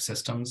bioanalytic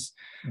systems.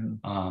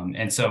 Mm-hmm.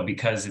 And so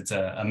because it's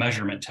a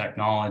measurement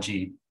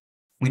technology,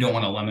 we don't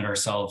want to limit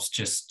ourselves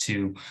just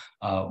to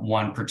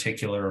one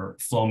particular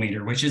flow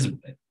meter, which is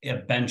a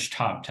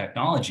benchtop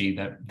technology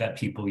that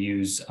people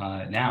use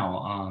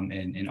now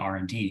in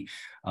R&D.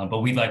 But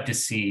we'd like to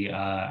see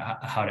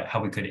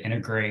how we could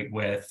integrate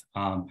with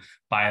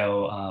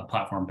bio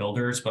platform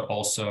builders, but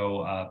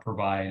also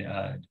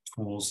provide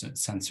tools and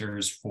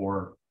sensors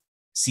for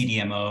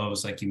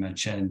CDMOs, like you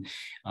mentioned,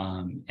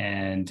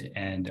 and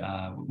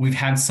we've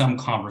had some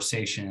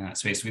conversation in that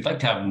space. We'd like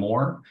to have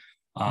more.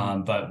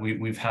 But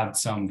we've had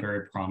some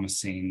very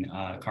promising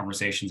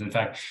conversations. In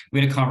fact,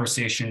 we had a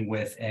conversation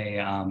with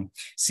a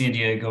San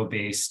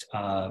Diego-based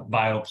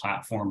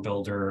bio-platform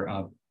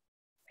builder,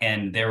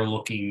 and they were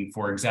looking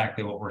for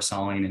exactly what we're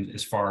selling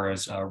as far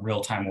as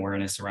real-time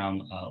awareness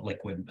around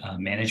liquid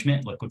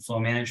management, liquid flow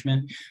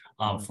management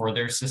for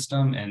their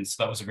system. And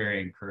so that was a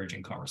very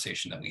encouraging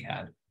conversation that we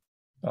had.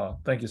 Oh,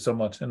 thank you so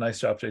much. And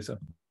nice job, Jason.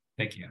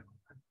 Thank you.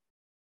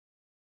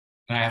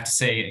 And I have to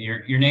say,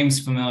 your name's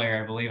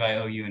familiar. I believe I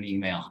owe you an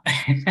email.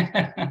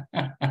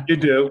 You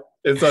do.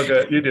 It's all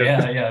good. You do.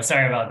 Yeah.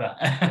 Sorry about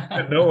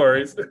that. No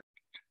worries.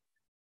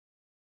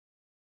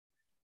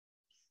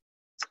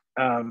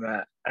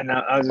 And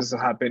I'll just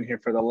hop in here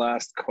for the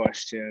last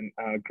question.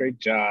 Great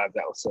job.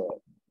 That was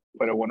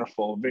quite a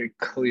wonderful, very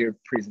clear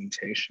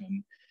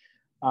presentation.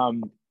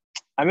 I'm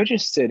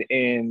interested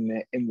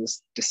in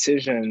this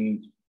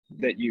decision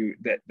that you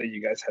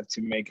guys have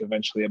to make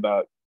eventually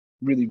about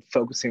really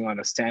focusing on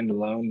a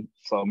standalone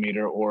flow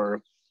meter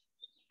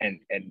and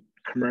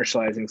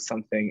commercializing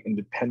something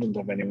independent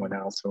of anyone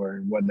else,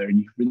 or whether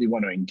you really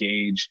want to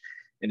engage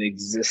an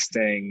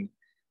existing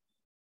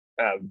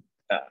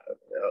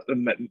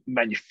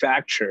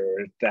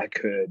manufacturer that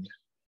could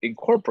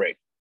incorporate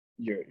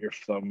your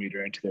flow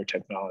meter into their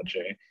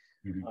technology.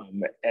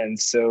 Mm-hmm. And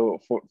so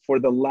for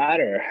the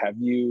latter,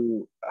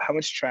 how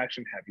much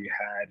traction have you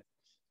had?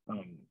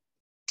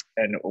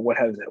 And what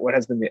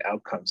has been the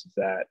outcomes of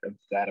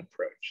that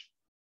approach?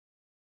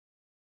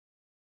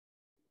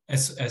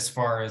 As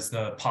far as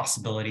the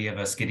possibility of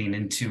us getting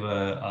into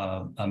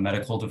a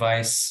medical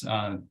device,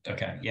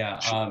 okay, yeah.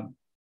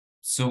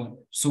 So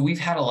we've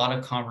had a lot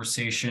of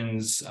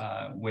conversations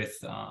with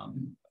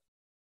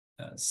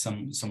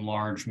some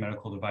large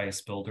medical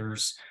device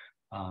builders,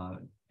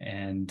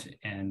 and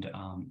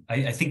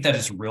I think that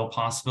is a real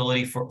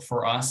possibility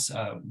for us.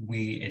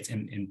 It's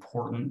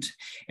important,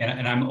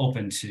 and I'm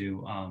open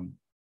to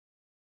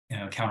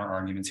counter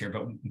arguments here,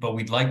 but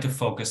we'd like to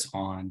focus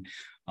on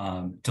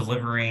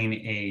delivering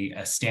a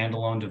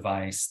standalone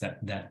device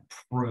that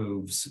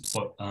proves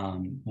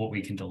what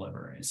we can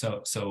deliver.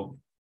 So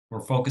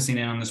we're focusing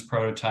in on this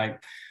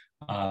prototype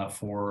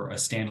for a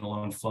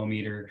standalone flow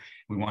meter.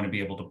 We want to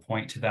be able to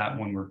point to that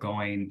when we're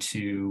going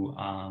to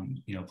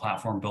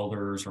platform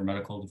builders or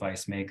medical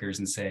device makers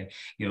and say,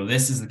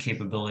 this is the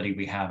capability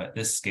we have at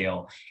this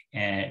scale,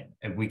 and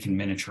we can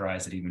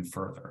miniaturize it even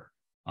further.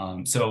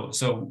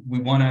 So we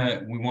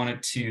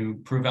wanted to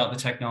prove out the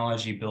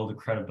technology, build the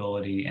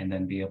credibility, and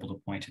then be able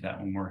to point to that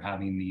when we're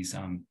having these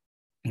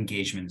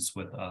engagements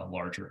with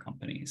larger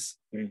companies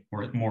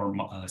or more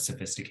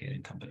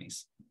sophisticated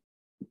companies.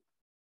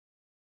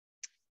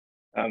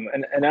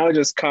 And I would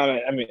just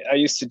comment, I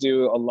used to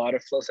do a lot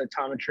of flow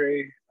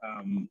cytometry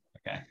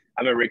Okay.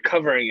 I'm a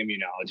recovering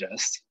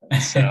immunologist,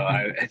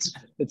 so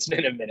it's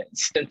been a minute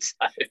since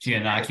I. Do you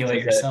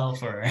inoculate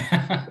yourself or?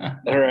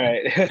 All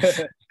right.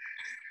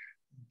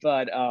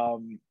 But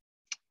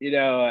you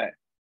know,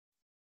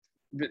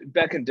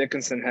 Becton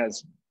Dickinson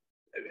has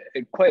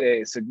quite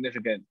a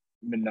significant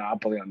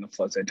monopoly on the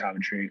flow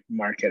cytometry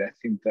market. I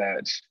think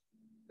that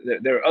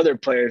there are other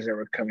players that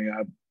were coming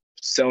up.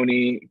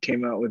 Sony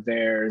came out with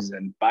theirs,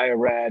 and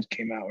Bio-Rad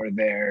came out with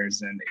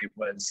theirs, and it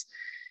was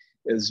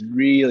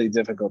really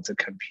difficult to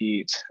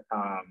compete.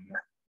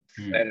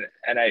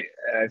 And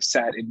I've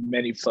sat in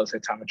many flow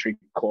cytometry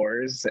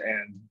cores,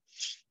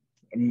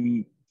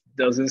 and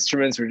those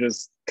instruments were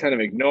just kind of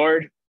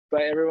ignored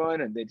by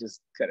everyone, and they just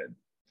kind of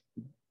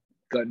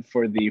gone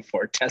for the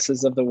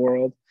Fortesses of the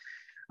world.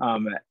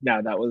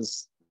 Now that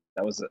was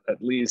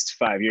at least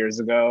 5 years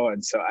ago,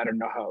 and so I don't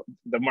know how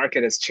the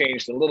market has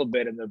changed a little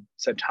bit, and the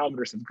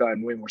cytometers have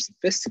gotten way more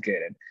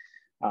sophisticated.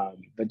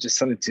 But just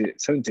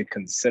something to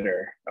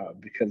consider,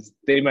 because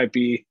they might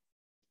be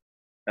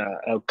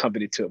a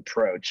company to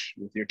approach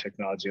with your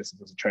technology as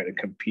opposed to trying to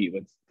compete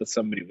with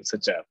somebody with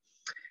such a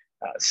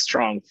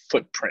strong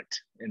footprint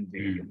in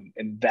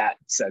that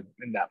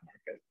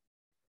market.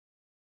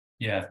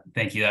 Yeah,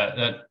 thank you.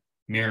 That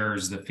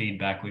mirrors the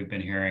feedback we've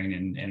been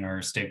hearing in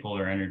our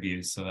stakeholder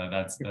interviews. So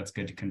that's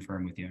good to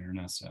confirm with you,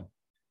 Ernesto.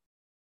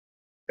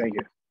 Thank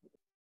you.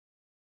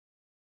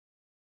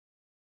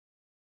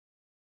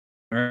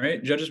 All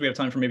right, judges, we have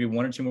time for maybe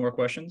one or two more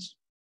questions.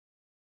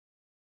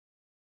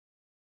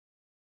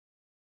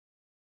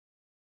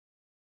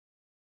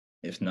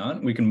 If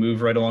not, we can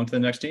move right along to the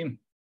next team.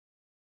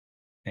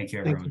 Thank you,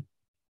 everyone.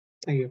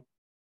 Thank you.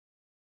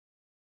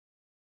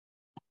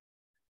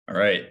 All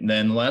right, and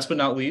then last but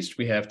not least,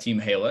 we have Team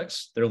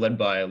Halex. They're led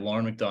by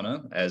Lauren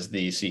McDonough as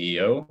the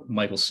CEO,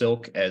 Michael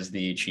Silk as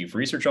the Chief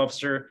Research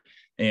Officer,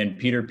 and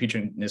Peter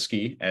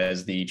Piechniski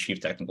as the Chief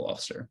Technical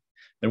Officer.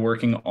 They're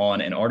working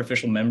on an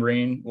artificial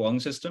membrane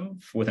lung system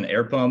with an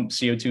air pump,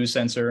 CO2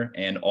 sensor,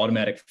 and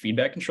automatic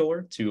feedback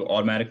controller to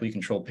automatically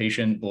control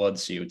patient blood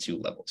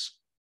CO2 levels.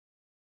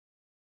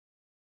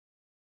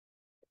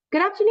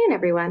 Good afternoon,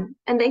 everyone,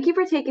 and thank you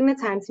for taking the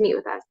time to meet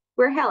with us.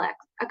 We're Halex,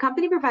 a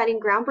company providing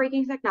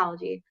groundbreaking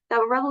technology that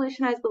will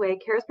revolutionize the way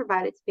care is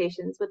provided to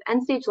patients with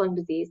end-stage lung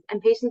disease and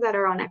patients that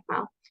are on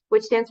ECMO,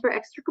 which stands for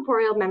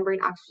extracorporeal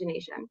membrane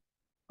oxygenation.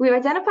 We've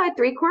identified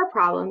 3 core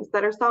problems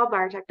that are solved by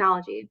our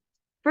technology.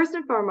 First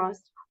and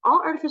foremost,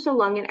 all artificial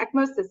lung and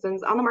ECMO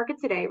systems on the market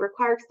today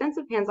require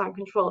extensive hands-on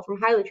control from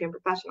highly trained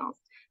professionals.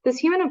 This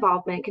human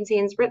involvement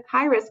contains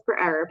high risk for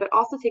error, but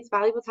also takes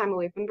valuable time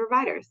away from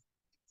providers.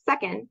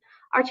 Second,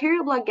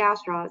 arterial blood gas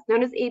draws,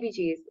 known as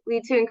ABGs,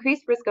 lead to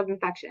increased risk of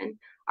infection.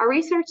 Our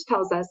research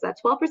tells us that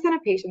 12%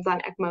 of patients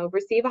on ECMO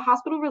receive a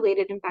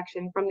hospital-related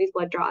infection from these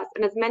blood draws,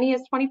 and as many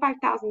as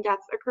 25,000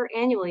 deaths occur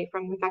annually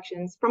from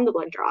infections from the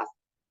blood draws.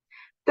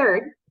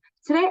 Third,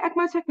 today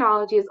ECMO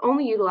technology is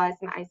only utilized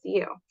in the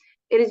ICU.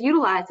 It is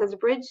utilized as a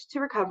bridge to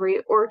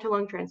recovery or to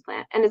lung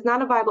transplant, and is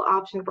not a viable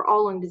option for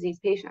all lung disease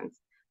patients.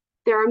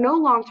 There are no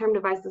long-term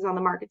devices on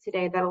the market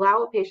today that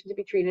allow a patient to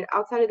be treated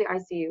outside of the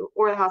ICU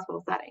or the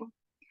hospital setting.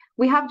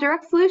 We have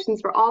direct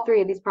solutions for all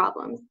 3 of these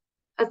problems.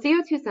 A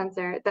CO2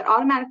 sensor that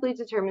automatically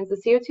determines the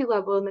CO2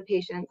 level in the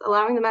patient,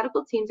 allowing the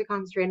medical team to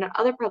concentrate on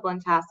other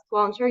prevalent tasks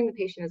while ensuring the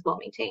patient is well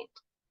maintained.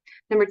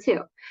 Number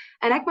 2,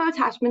 an ECMO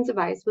attachment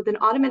device with an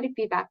automatic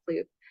feedback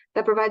loop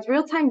that provides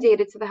real-time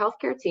data to the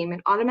healthcare team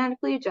and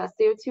automatically adjusts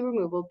CO2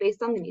 removal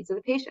based on the needs of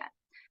the patient.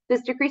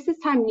 This decreases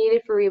time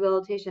needed for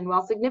rehabilitation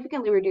while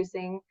significantly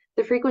reducing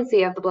the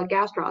frequency of the blood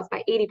gas draws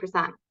by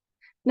 80%.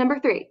 Number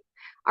 3,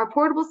 our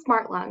portable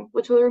smart lung,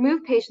 which will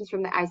remove patients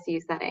from the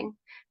ICU setting.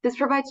 This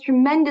provides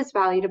tremendous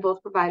value to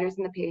both providers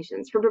and the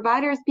patients. For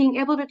providers, being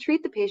able to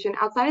treat the patient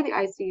outside of the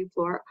ICU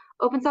floor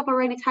opens up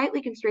already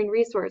tightly constrained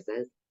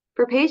resources.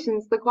 For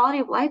patients, the quality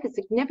of life is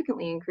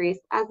significantly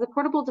increased as the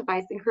portable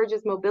device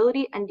encourages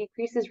mobility and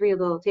decreases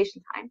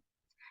rehabilitation time.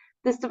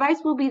 This device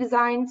will be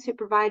designed to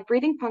provide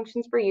breathing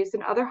functions for use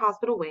in other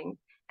hospital wings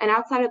and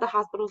outside of the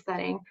hospital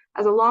setting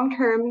as a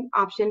long-term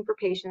option for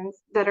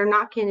patients that are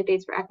not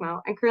candidates for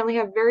ECMO and currently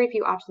have very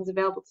few options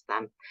available to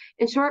them.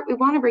 In short, we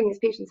want to bring these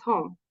patients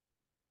home.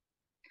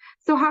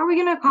 So how are we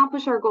going to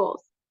accomplish our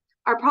goals?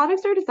 Our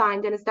products are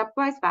designed in a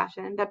stepwise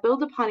fashion that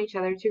build upon each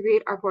other to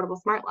create our portable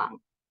smart lung.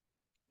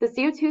 The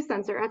CO2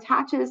 sensor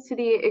attaches to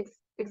the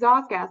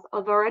exhaust gas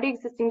of already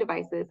existing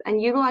devices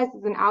and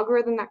utilizes an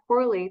algorithm that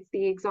correlates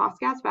the exhaust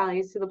gas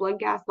values to the blood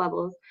gas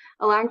levels,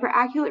 allowing for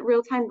accurate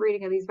real-time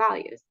reading of these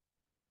values.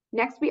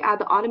 Next, we add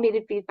the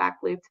automated feedback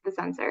loop to the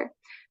sensor,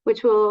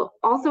 which will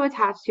also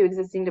attach to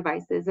existing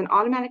devices and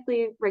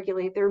automatically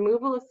regulate the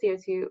removal of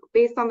CO2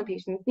 based on the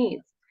patient's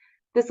needs.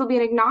 This will be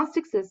an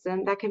agnostic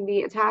system that can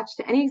be attached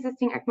to any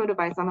existing ECMO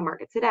device on the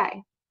market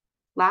today.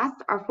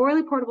 Last, our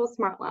fully portable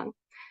smart lung,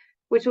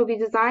 which will be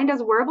designed as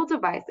a wearable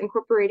device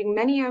incorporating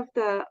many of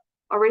the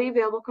already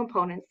available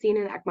components seen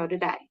in ECMO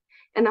today.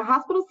 In the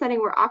hospital setting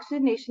where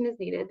oxygenation is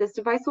needed, this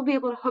device will be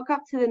able to hook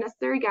up to the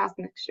necessary gas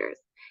mixtures.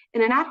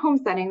 In an at-home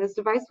setting, this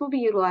device will be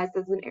utilized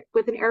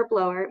with an air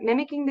blower,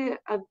 mimicking the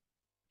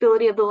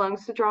ability of the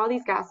lungs to draw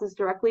these gases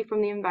directly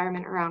from the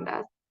environment around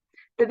us.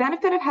 The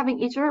benefit of having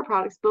each of our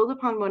products build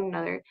upon one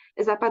another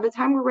is that by the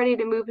time we're ready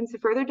to move into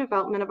further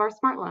development of our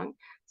smart lung,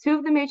 two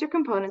of the major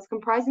components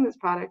comprising this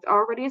product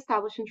are already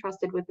established and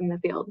trusted within the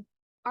field.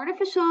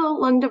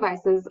 Artificial lung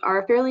devices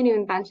are a fairly new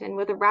invention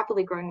with a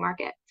rapidly growing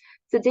market.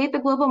 To date, the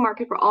global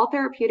market for all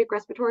therapeutic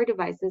respiratory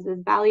devices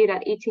is valued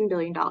at $18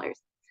 billion.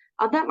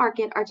 Of that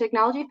market, our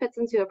technology fits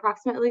into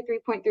approximately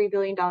 $3.3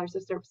 billion of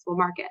serviceable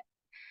market.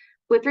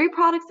 With 3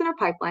 products in our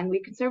pipeline,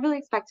 we conservatively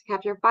expect to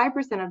capture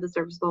 5% of the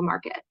serviceable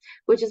market,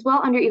 which is well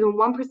under even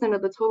 1%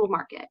 of the total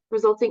market,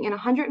 resulting in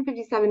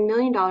 $157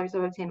 million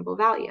of obtainable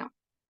value.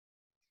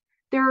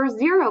 There are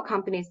 0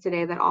 companies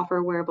today that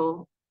offer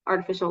wearable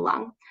artificial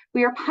lung.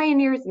 We are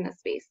pioneers in this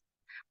space.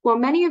 While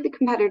many of the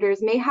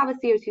competitors may have a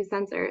CO2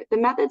 sensor, the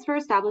methods for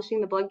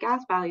establishing the blood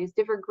gas values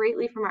differ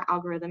greatly from our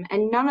algorithm,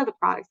 and none of the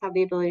products have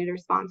the ability to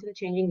respond to the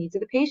changing needs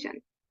of the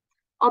patient.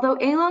 Although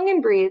A-Lung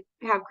and Breathe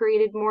have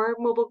created more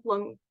mobile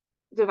lung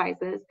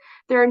devices,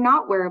 they are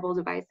not wearable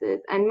devices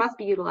and must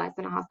be utilized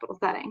in a hospital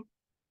setting.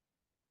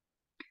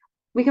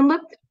 We can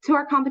look to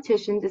our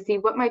competition to see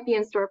what might be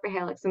in store for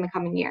Helix in the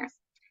coming years.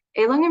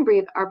 A-Lung and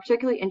Breathe are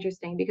particularly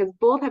interesting because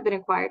both have been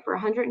acquired for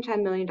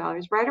 $110 million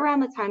right around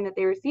the time that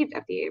they received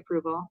FDA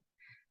approval.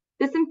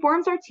 This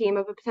informs our team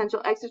of a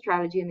potential exit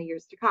strategy in the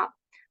years to come,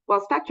 while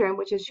Spectrum,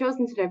 which has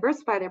chosen to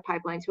diversify their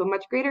pipeline to a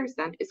much greater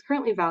extent, is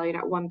currently valued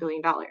at $1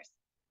 billion.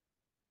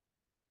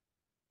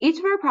 Each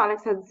of our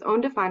products has its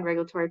own defined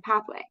regulatory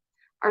pathway.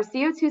 Our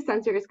CO2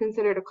 sensor is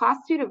considered a Class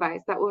 2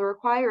 device that will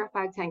require a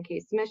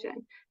 510(k)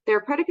 submission. There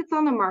are predicates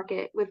on the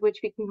market with which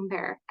we can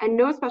compare, and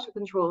no special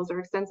controls or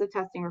extensive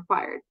testing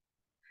required.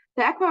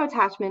 The ECMO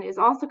attachment is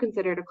also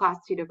considered a Class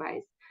 2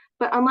 device,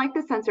 but unlike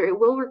the sensor, it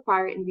will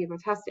require in vivo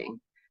testing.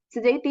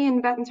 To date, the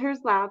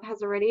inventor's lab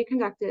has already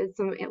conducted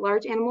some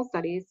large animal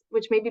studies,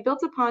 which may be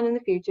built upon in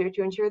the future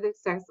to ensure the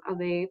success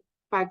of a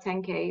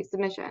 510(k)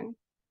 submission.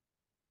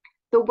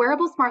 The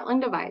wearable smart lung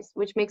device,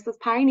 which makes us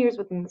pioneers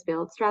within this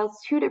field, straddles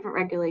 2 different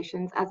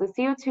regulations as a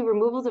CO2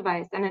 removal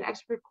device and an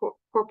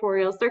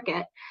extracorporeal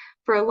circuit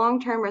for a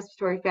long-term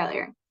respiratory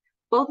failure.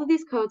 Both of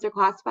these codes are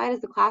classified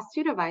as a Class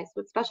 2 device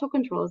with special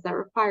controls that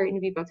require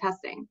in vivo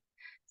testing.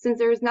 Since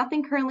there is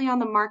nothing currently on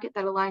the market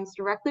that aligns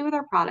directly with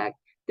our product,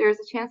 there is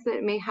a chance that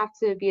it may have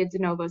to be a de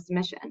novo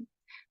submission,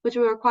 which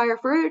will require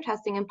further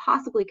testing and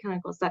possibly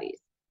clinical studies.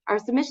 Our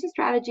submission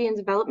strategy and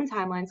development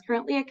timelines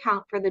currently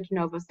account for the de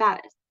novo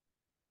status.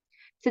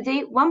 To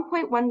date,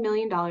 $1.1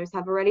 million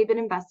have already been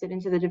invested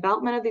into the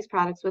development of these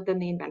products within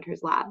the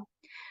inventor's lab.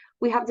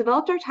 We have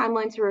developed our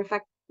timeline to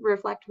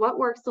reflect what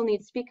work still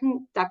needs to be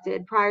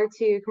conducted prior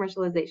to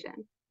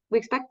commercialization. We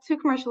expect to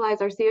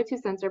commercialize our CO2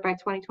 sensor by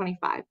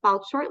 2025,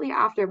 followed shortly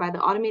after by the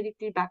automated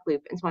feedback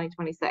loop in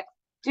 2026.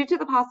 Due to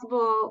the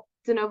possible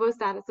de novo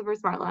status of our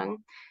smart lung,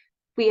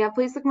 we have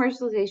placed the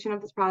commercialization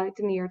of this product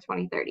in the year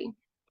 2030.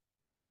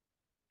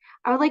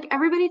 I would like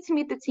everybody to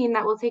meet the team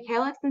that will take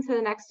Helix into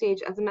the next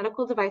stage as a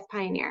medical device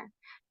pioneer.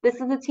 This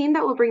is the team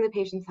that will bring the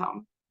patients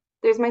home.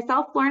 There's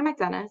myself, Lauren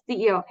McDonough,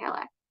 CEO of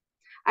Helix.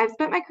 I've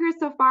spent my career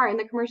so far in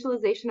the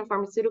commercialization of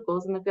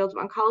pharmaceuticals in the field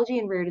of oncology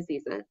and rare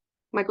diseases.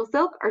 Michael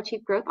Silk, our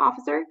Chief Growth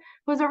Officer,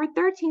 who has over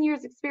 13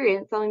 years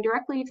experience selling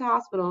directly to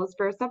hospitals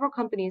for several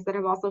companies that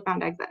have also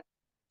found exits.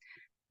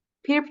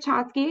 Peter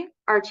Pachonsky,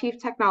 our Chief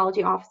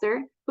Technology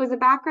Officer, who has a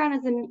background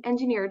as an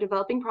engineer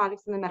developing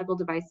products in the medical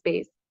device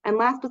space. And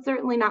last but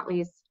certainly not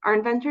least, our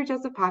inventor,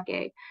 Joseph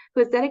Paquet,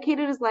 who has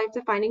dedicated his life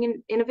to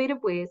finding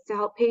innovative ways to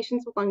help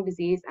patients with lung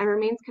disease and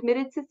remains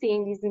committed to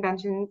seeing these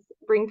inventions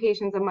bring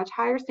patients a much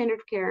higher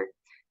standard of care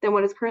than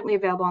what is currently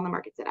available on the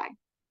market today.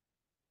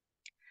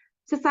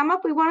 To sum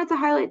up, we wanted to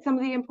highlight some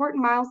of the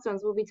important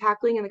milestones we'll be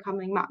tackling in the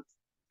coming months.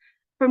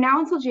 From now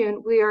until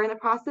June, we are in the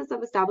process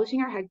of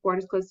establishing our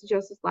headquarters close to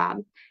Joseph's lab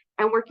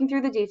and working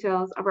through the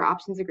details of our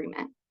options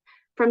agreement.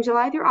 From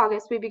July through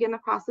August, we begin the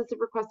process of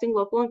requesting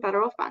local and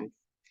federal funds.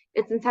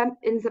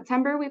 In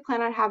September, we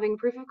plan on having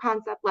proof of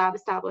concept lab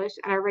established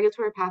and our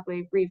regulatory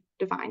pathway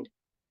redefined.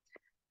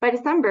 By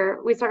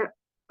December, we start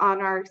on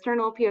our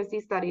external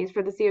POC studies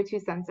for the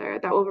CO2 sensor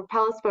that will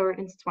propel us forward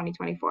into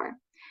 2024.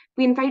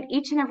 We invite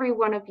each and every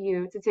one of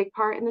you to take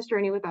part in this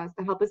journey with us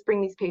to help us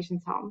bring these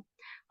patients home.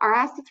 Our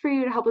ask is for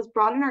you to help us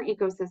broaden our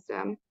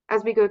ecosystem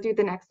as we go through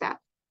the next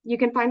steps. You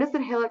can find us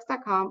at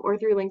helix.com or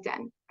through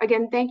LinkedIn.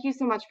 Again, thank you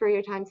so much for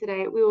your time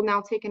today. We will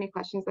now take any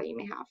questions that you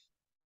may have.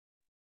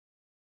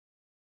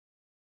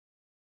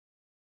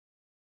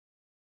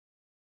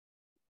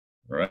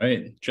 All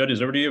right,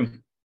 judges, over to you.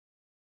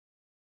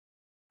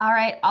 All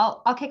right,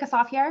 I'll kick us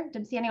off here.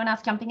 Didn't see anyone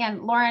else jumping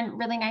in. Lauren,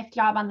 really nice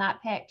job on that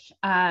pitch.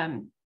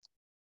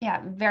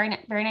 Yeah, very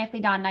nicely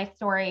done. Nice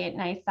story,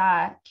 nice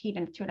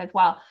cadence to it as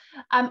well.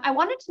 I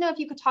wanted to know if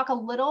you could talk a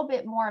little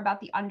bit more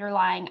about the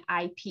underlying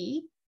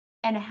IP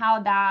and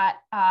how that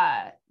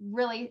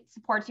really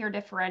supports your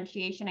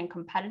differentiation and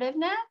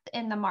competitiveness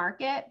in the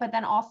market, but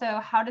then also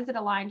how does it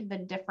align to the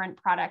different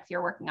products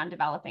you're working on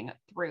developing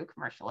through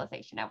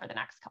commercialization over the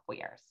next couple of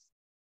years?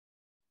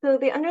 So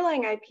the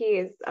underlying IP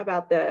is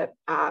about the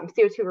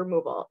CO2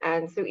 removal.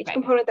 And so each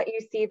component that you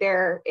see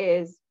there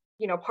is,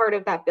 part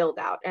of that build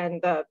out.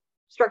 And the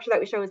structure that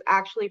we show is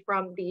actually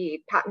from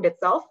the patent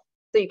itself.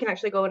 So you can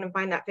actually go in and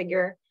find that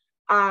figure.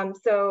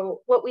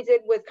 So what we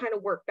did was kind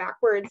of work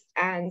backwards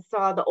and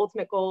saw the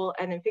ultimate goal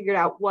and then figured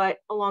out what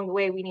along the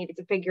way we needed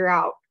to figure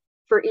out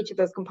for each of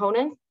those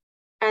components.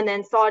 And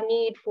then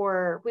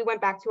we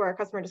went back to our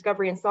customer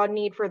discovery and saw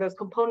need for those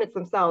components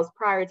themselves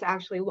prior to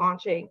actually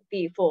launching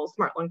the full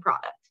smart lung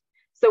product.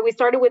 So we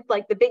started with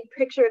like the big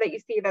picture that you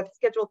see that's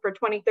scheduled for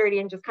 2030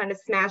 and just kind of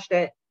smashed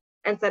it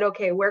and said,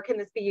 okay, where can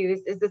this be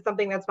used? Is this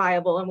something that's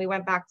viable? And we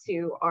went back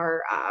to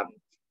our,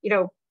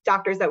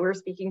 doctors that we were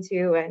speaking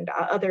to and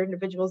other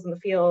individuals in the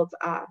field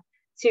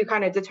to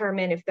kind of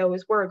determine if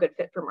those were a good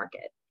fit for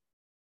market.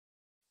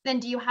 Then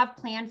do you have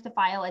plans to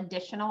file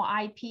additional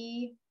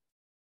IP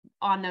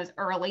on those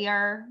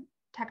earlier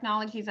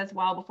technologies as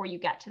well before you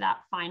get to that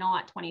final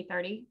at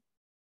 2030?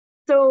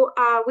 So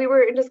we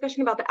were in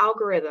discussion about the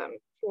algorithm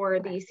for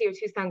the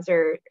CO2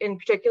 sensor in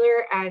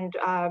particular, and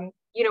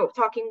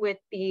talking with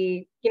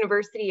the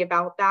university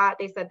about that,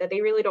 they said that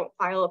they really don't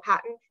file a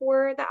patent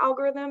for the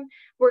algorithm.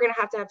 We're going to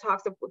have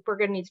talks if we're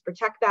going to need to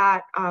protect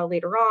that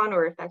later on,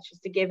 or if that's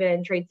just a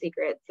given trade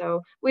secret.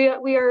 So we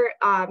are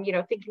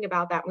thinking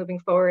about that moving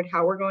forward,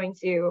 how we're going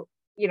to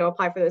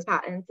apply for those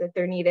patents if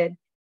they're needed.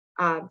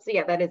 So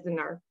yeah, that is in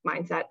our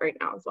mindset right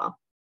now as well.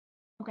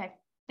 Okay,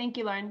 thank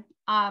you, Lauren.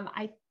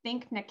 I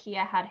think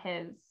Nakia had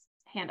his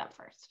hand up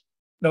first.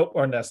 Nope,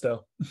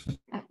 Ernesto.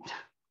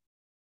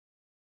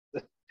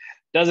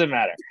 Doesn't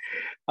matter.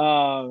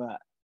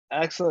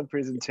 Excellent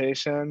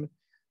presentation.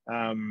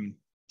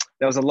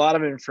 There was a lot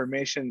of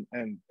information,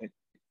 and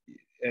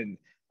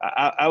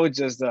I would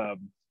just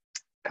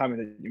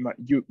comment that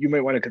you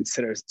might want to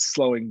consider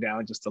slowing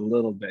down just a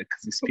little bit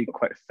because you speak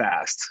quite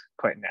fast,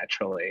 quite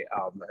naturally.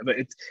 But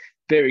it's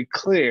very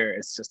clear.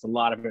 It's just a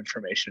lot of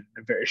information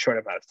in a very short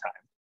amount of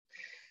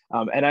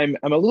time. And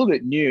I'm a little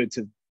bit new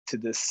to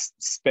this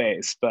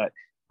space, but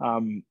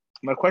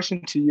my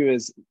question to you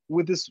is,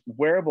 with this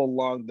wearable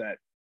lung that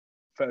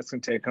folks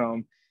can take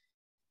home,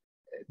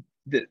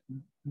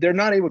 they're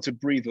not able to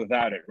breathe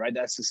without it, right?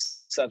 That's to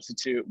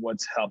substitute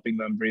what's helping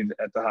them breathe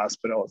at the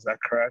hospital. Is that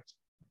correct?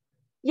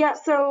 Yeah,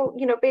 so,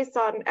 based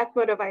on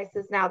ECMO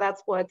devices now,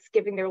 that's what's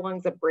giving their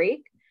lungs a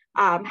break.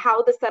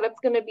 How the setup's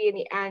going to be in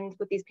the end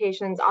with these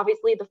patients,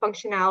 obviously the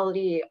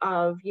functionality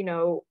of,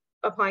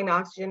 applying the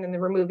oxygen and then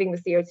removing the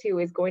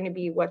CO2 is going to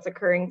be what's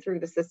occurring through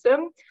the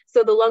system.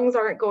 So the lungs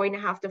aren't going to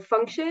have to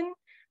function.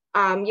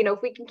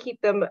 If we can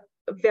keep them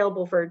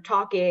available for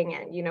talking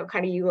and,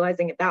 kind of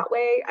utilizing it that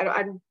way,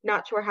 I'm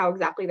not sure how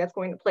exactly that's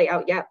going to play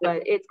out yet,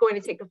 but it's going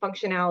to take the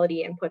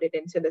functionality and put it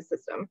into the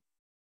system.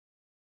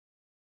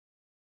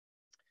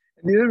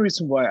 The other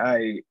reason why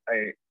I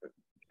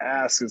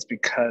ask is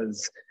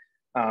because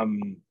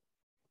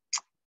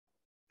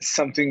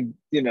something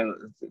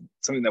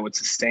that would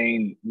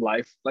sustain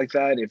life like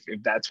that, if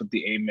that's what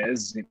the aim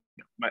is,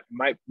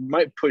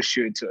 might push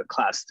you into a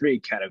class 3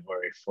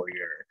 category for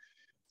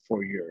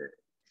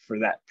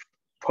that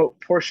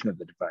portion of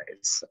the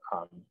device,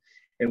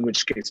 in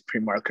which case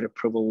pre-market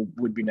approval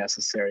would be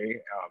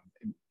necessary.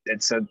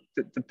 And so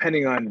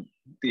depending on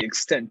the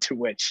extent to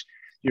which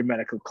your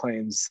medical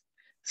claims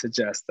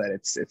suggest that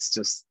it's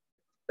just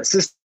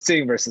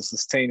assisting versus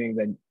sustaining,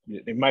 then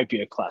it might be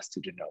a class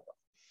 2 de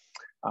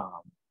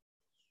novo.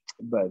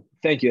 But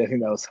thank you. I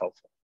think that was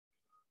helpful.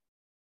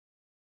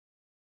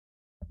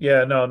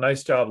 Yeah, no,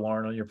 nice job,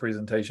 Lauren, on your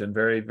presentation.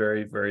 Very,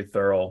 very, very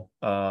thorough,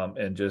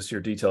 and just your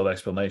detailed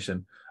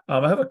explanation.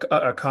 I have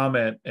a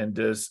comment and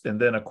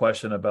then a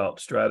question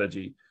about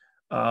strategy.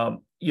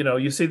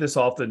 You see this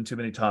often too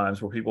many times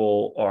where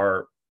people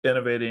are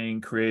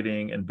innovating,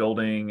 creating, and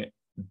building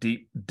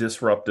deep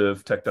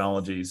disruptive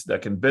technologies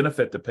that can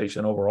benefit the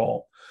patient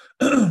overall.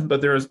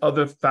 But there's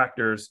other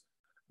factors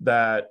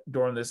that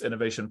during this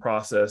innovation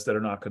process that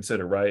are not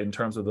considered, right? In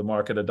terms of the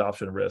market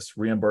adoption risks,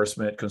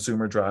 reimbursement,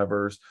 consumer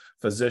drivers,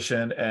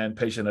 physician and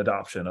patient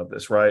adoption of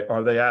this, right?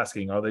 Are they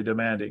asking? Are they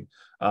demanding?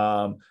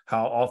 How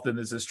often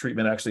does this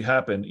treatment actually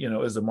happen?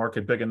 Is the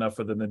market big enough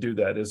for them to do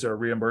that? Is there a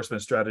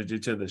reimbursement strategy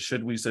to this?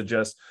 Should we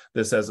suggest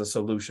this as a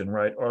solution,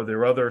 right? Are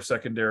there other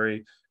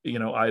secondary,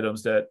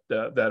 items that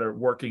are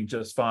working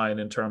just fine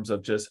in terms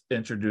of just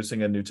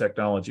introducing a new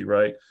technology,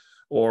 right?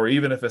 Or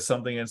even if it's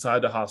something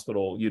inside the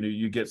hospital,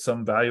 you get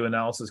some value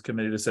analysis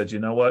committee that says, you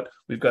know what,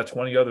 we've got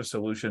 20 other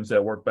solutions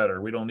that work better.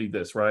 We don't need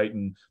this, right?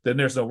 And then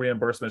there's no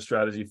reimbursement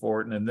strategy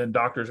for it. And then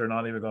doctors are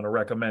not even going to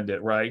recommend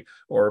it, right?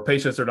 Or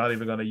patients are not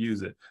even going to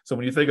use it. So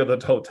when you think of the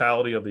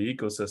totality of the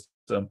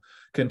ecosystem,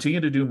 continue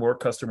to do more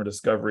customer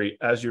discovery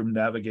as you're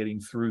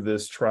navigating through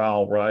this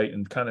trial, right?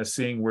 And kind of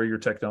seeing where your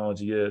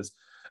technology is,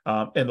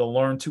 and to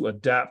learn to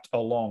adapt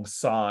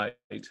alongside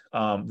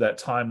that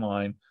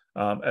timeline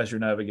as you're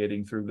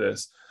navigating through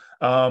this.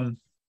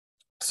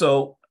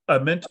 So I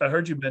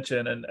heard you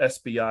mention an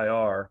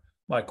SBIR.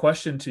 My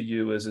question to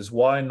you is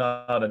why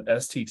not an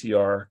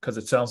STTR? Because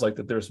it sounds like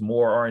that there's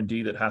more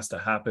R&D that has to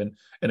happen,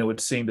 and it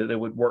would seem that it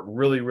would work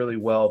really, really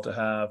well to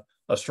have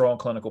a strong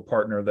clinical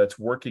partner that's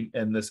working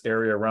in this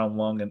area around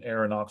lung and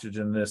air and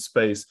oxygen in this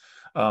space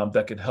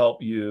that can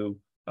help you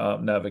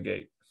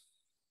navigate?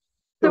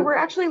 So we're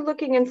actually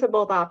looking into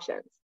both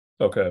options.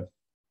 Okay.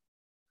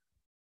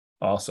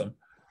 Awesome.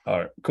 All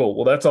right, cool.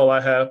 Well, that's all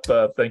I have.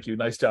 Thank you.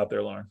 Nice job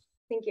there, Lauren.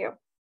 Thank you.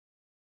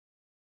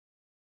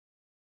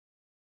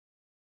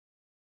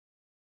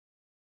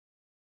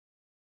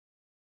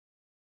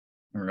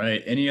 All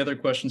right. Any other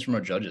questions from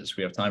our judges?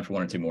 We have time for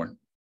one or two more.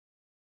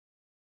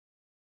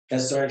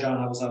 Yes, sorry, John,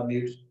 I was on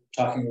mute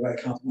talking about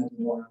complimenting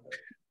Lauren.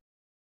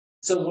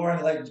 So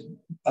Lauren, like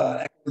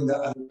echoing the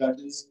other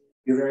judges,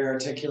 you're very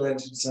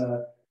articulate.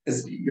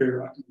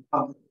 You're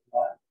competent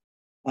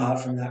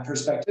from that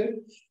perspective.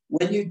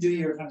 When you do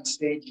your kind of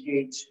stage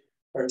gate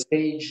or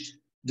staged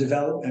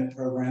development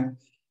program,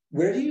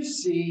 where do you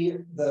see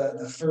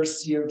the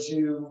first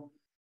CO2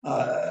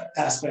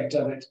 aspect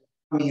of it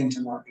coming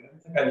into market?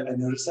 I think I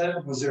noticed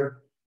that. Was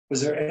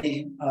there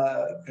any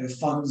kind of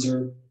funds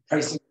or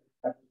pricing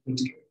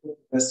to get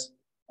this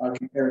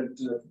compared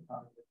to?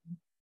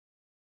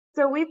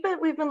 So we've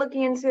been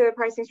looking into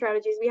pricing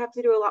strategies. We have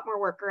to do a lot more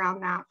work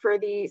around that. For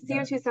the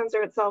CO2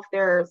 sensor itself,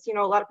 there's a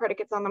lot of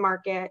predicates on the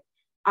market.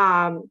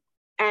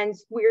 And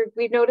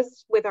we've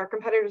noticed with our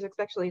competitors,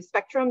 especially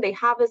Spectrum, they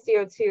have a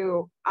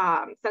CO2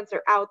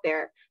 sensor out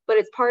there, but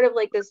it's part of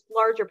like this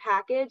larger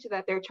package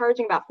that they're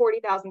charging about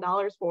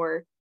 $40,000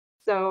 for.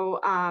 So,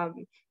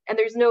 and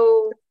there's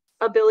no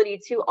ability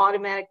to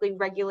automatically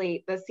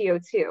regulate the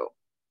CO2.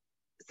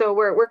 So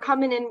we're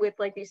coming in with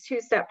like these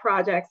two-step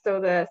projects. So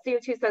the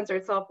CO2 sensor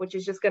itself, which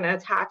is just going to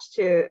attach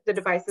to the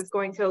device, is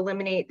going to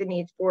eliminate the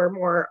need for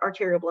more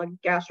arterial blood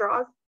gas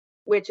draws,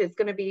 which is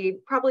going to be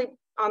probably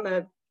on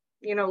the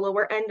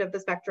lower end of the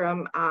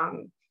spectrum,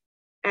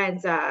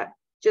 and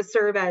just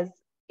serve as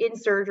in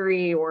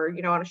surgery or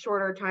on a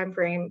shorter time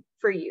frame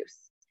for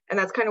use. And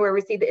that's kind of where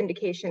we see the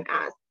indication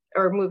as,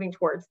 or moving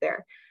towards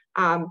there.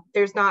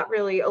 There's not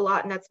really a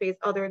lot in that space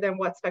other than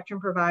what Spectrum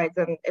provides,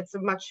 and it's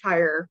a much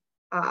higher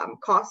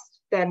cost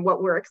than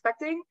what we're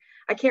expecting.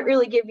 I can't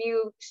really give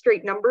you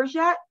straight numbers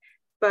yet,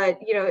 but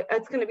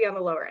it's going to be on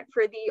the lower end.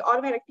 For the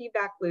automatic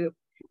feedback loop,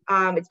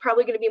 it's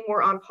probably going to be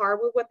more on par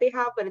with what they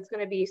have, but it's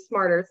going to be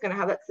smarter. It's going to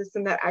have that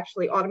system that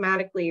actually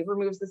automatically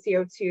removes the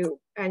CO2,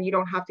 and you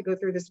don't have to go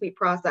through the sweep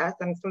process,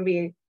 and it's going to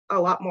be a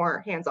lot more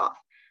hands-off.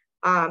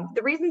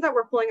 The reasons that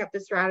we're pulling up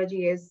this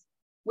strategy is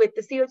with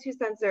the CO2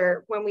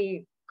 sensor, when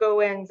we go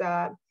and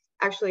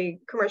actually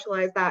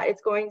commercialize that,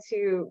 it's going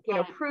to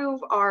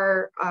prove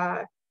our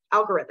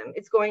algorithm.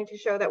 It's going to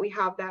show that we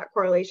have that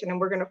correlation, and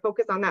we're going to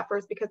focus on that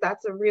first because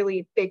that's a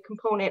really big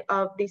component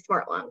of the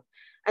smart lung.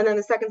 And then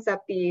the second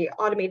step, the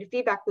automated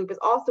feedback loop, is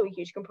also a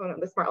huge component of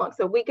the smart lung.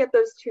 So we get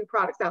those two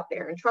products out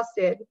there and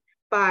trusted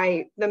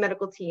by the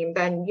medical team,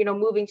 then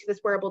moving to this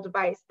wearable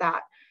device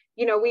that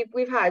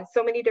we've had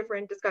so many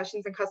different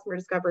discussions and customer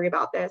discovery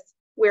about this,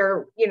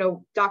 where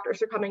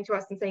doctors are coming to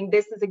us and saying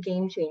this is a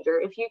game changer.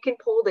 If you can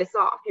pull this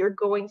off, you're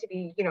going to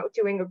be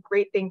doing a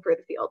great thing for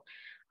the field.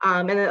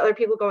 And then other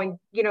people going,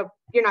 you're not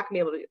going to be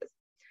able to do this.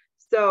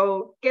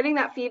 So getting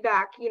that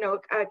feedback,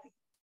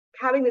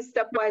 having this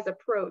stepwise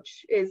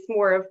approach is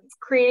more of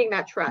creating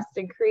that trust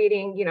and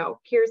creating,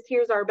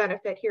 here's our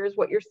benefit, here's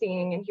what you're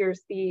seeing, and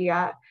here's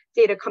the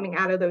data coming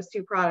out of those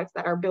two products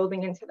that are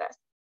building into this.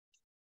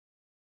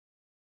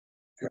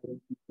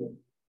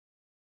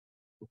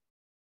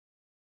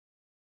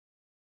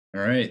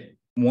 All right.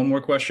 One more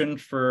question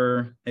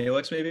for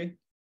Alex, maybe?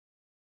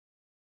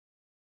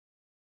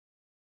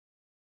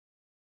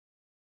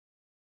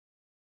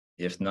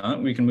 If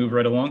not, we can move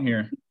right along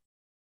here.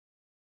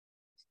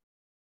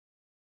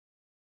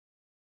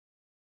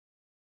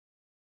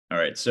 All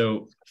right.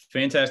 So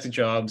fantastic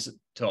jobs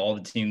to all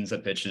the teams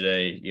that pitched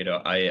today.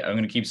 I'm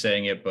going to keep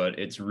saying it, but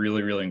it's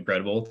really, really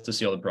incredible to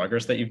see all the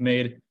progress that you've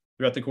made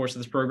throughout the course of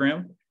this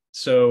program.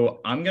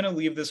 So I'm going to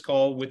leave this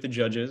call with the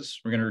judges.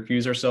 We're going to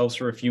recuse ourselves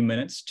for a few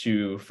minutes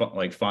to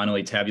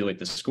finally tabulate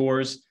the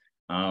scores,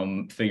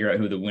 figure out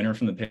who the winner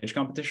from the pitch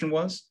competition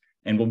was.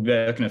 And we'll be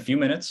back in a few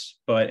minutes.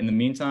 But in the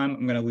meantime,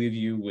 I'm going to leave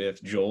you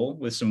with Joel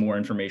with some more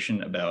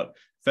information about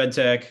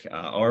FedTech,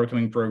 our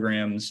upcoming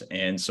programs,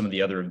 and some of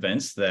the other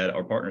events that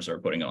our partners are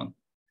putting on.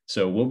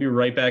 So we'll be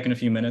right back in a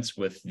few minutes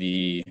with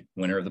the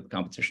winner of the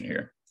competition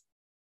here.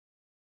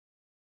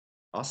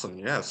 Awesome.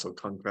 Yeah. So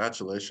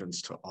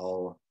congratulations to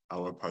all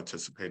our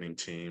participating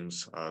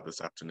teams this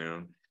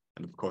afternoon.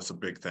 And of course, a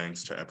big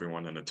thanks to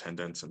everyone in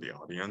attendance and the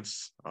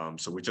audience.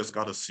 So we just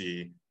got to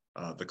see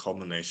the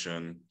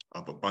culmination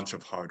of a bunch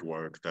of hard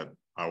work that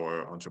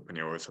our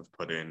entrepreneurs have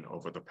put in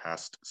over the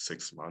past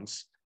 6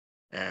 months.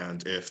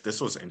 And if this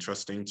was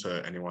interesting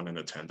to anyone in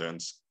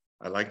attendance,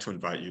 I'd like to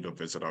invite you to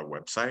visit our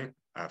website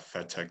at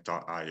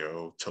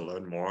fedtech.io to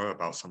learn more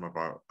about some of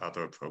our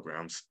other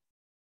programs.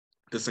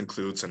 This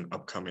includes an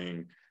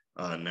upcoming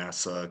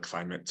NASA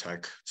Climate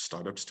Tech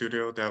Startup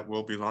Studio that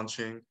we'll be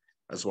launching,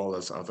 as well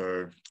as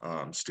other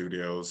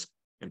studios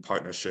in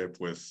partnership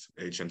with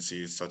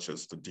agencies such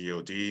as the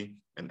DoD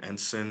and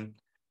Ensign,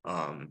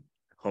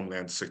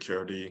 Homeland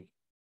Security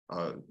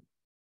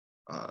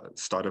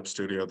startup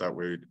studio that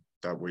we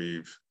that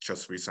we've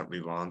just recently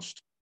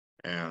launched,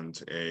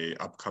 and a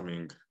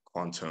upcoming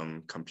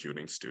quantum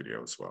computing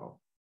studio as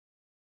well.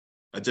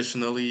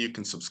 Additionally, you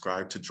can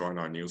subscribe to join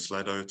our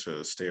newsletter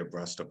to stay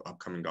abreast of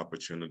upcoming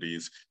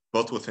opportunities,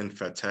 both within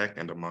FedTech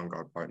and among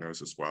our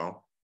partners as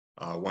well.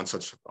 One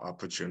such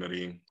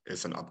opportunity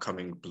is an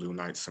upcoming Blue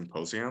Night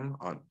Symposium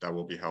that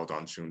will be held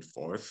on June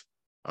 4th.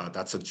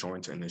 That's a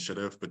joint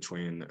initiative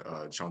between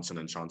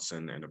Johnson &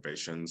 Johnson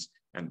Innovations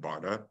and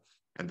BARDA,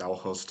 and that will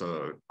host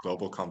a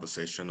global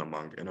conversation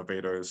among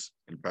innovators,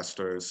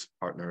 investors,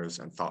 partners,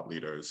 and thought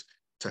leaders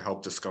to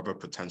help discover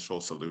potential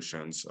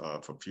solutions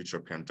for future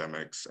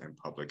pandemics and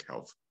public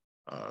health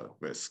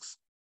risks.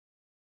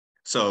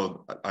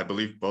 So I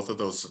believe both of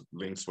those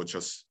links were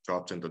just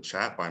dropped in the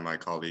chat by my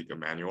colleague,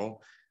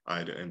 Emmanuel.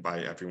 I'd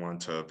invite everyone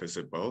to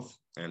visit both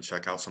and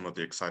check out some of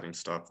the exciting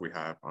stuff we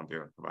have on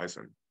the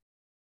horizon.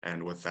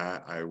 And with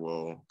that, I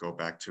will go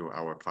back to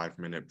our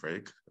 5-minute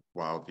break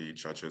while the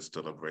judges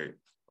deliberate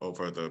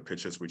over the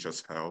pitches we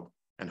just held,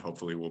 and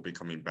hopefully we'll be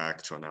coming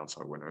back to announce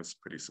our winners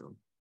pretty soon.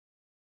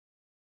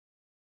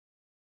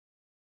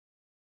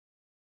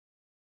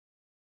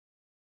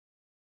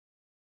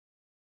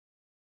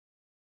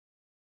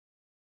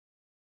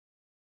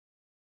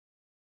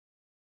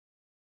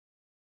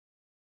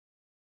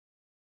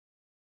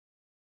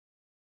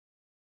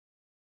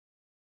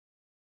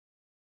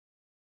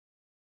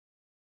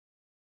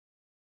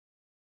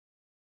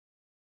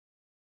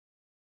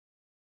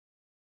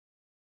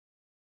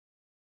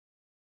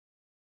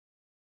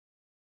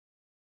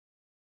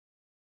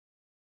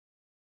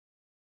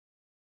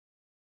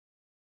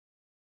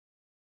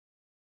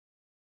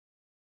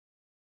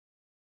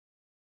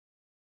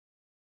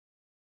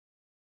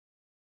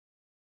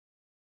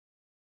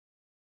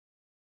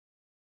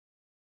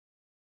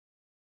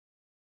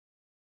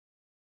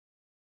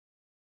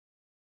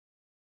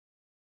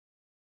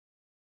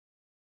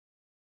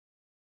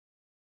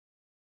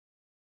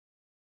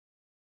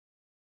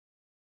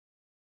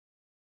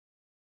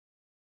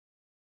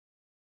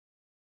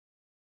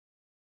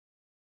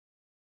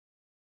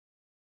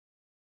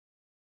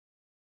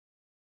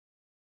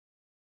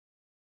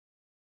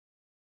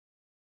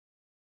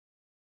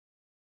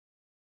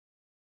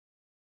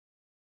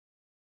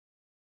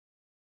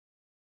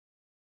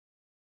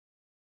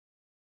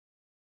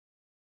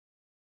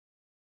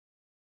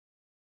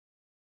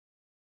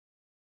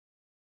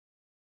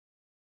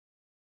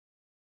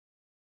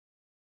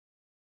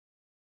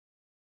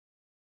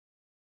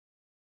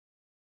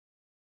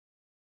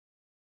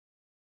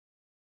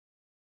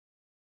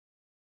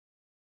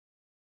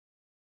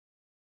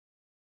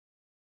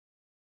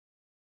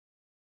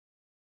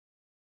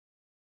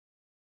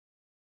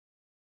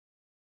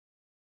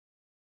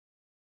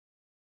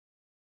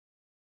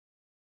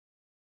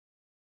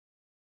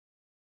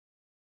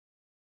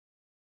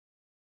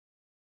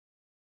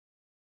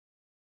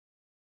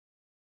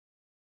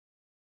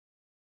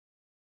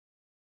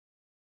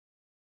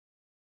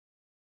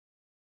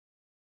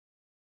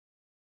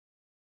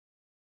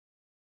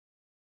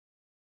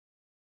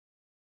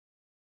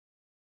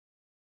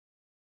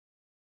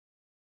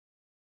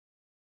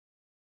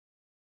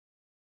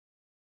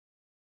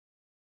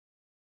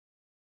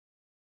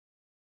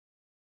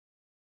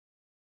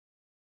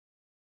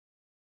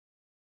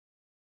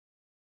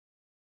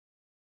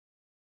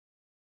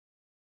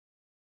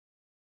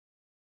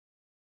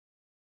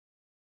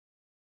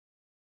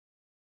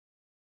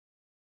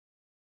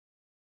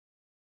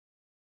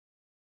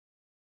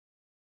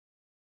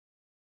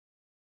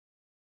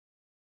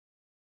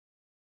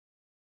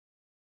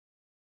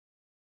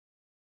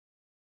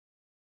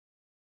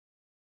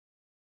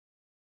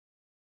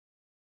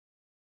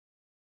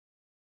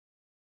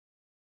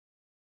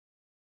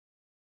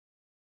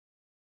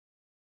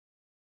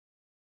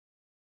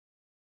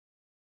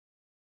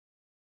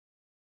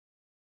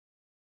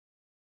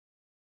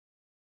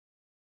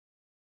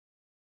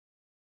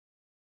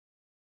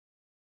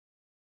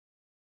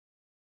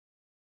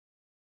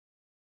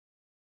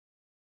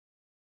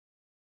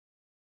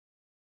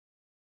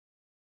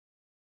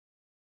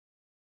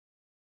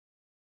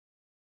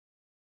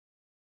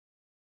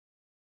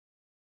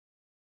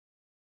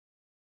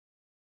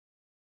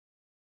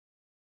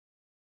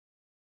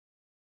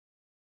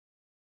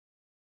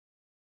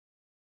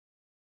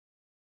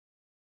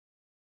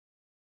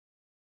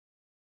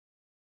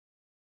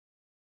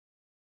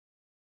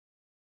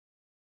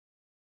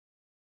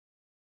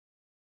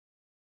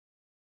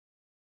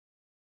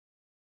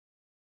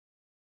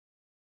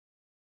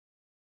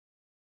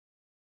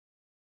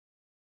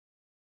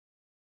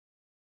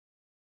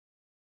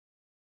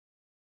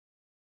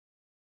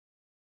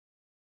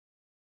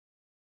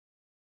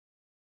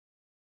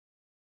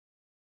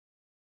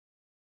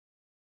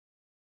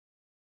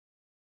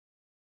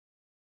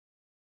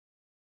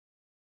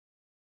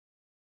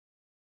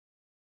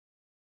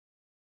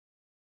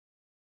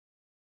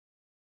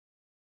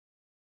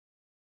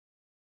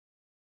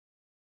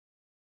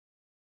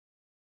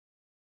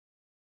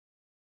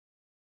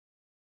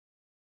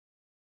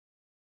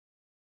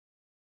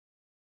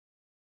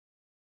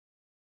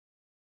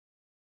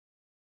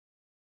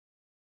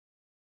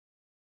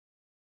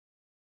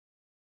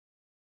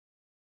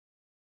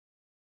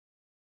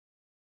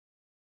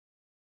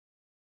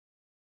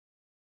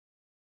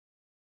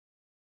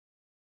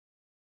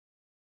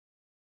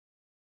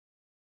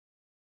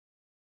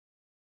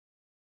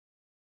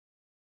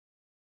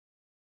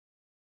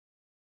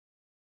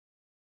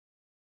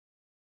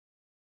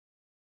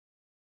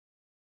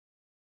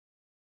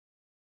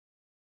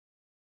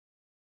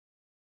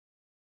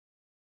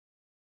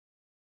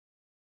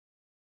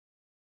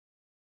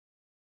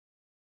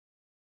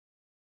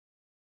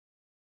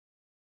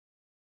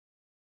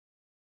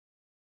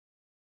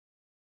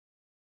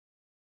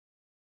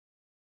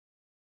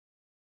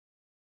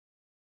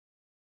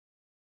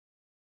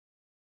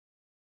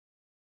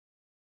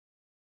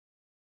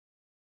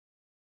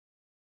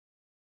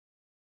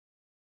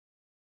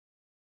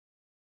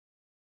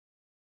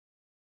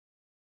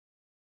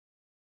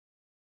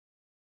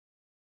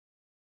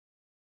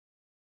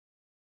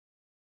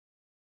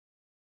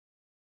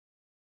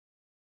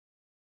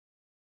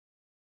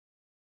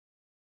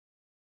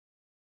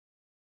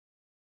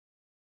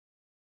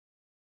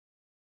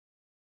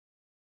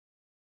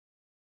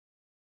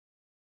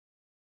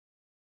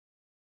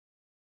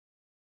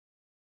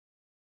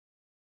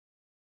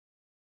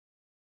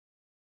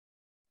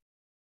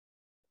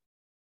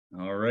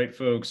 All right,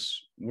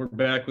 folks, we're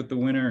back with the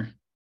winner.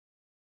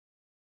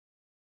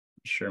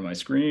 Share my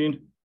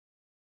screen.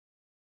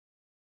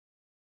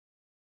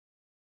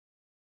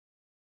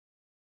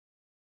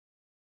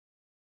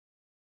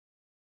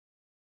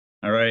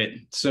 All right,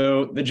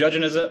 so the judge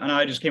and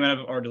I just came out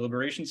of our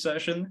deliberation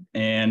session,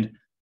 and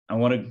I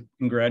want to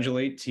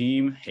congratulate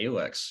Team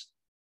Halex.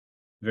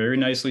 Very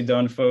nicely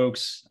done,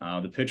 folks.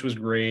 The pitch was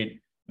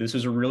great. This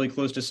was a really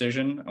close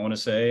decision, I want to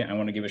say. I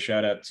want to give a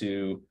shout out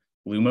to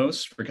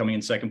Lumos for coming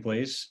in second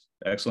place.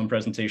 Excellent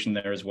presentation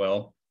there as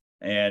well.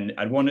 And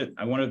I want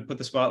to put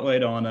the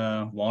spotlight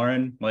on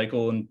Lauren,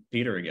 Michael, and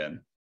Peter again.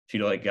 If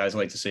you'd guys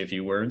like to say a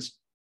few words.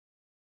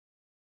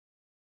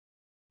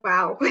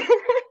 Wow.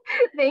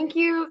 Thank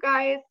you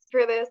guys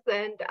for this.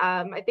 And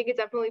I think it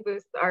definitely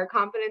boosts our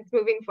confidence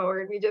moving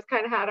forward. We just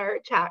kind of had our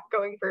chat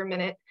going for a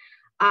minute.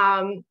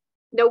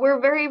 No, we're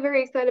very,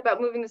 very excited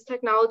about moving this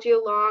technology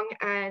along.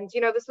 And,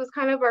 this was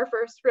kind of our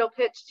first real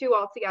pitch too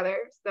altogether.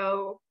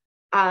 So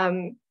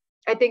I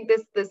think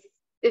this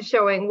is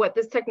showing what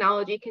this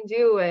technology can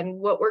do and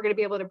what we're going to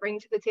be able to bring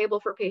to the table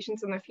for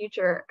patients in the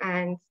future.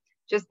 And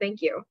just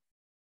thank you.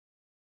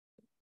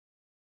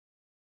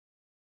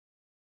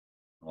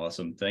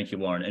 Awesome. Thank you,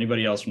 Lauren.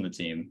 Anybody else from the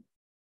team?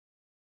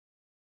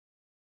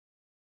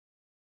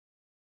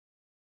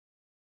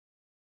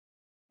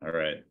 All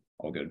right.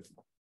 All good.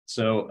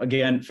 So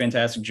again,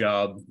 fantastic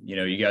job.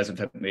 You guys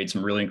have made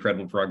some really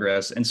incredible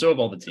progress, and so have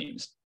all the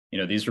teams.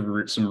 These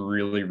were some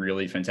really,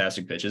 really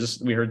fantastic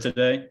pitches we heard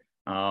today.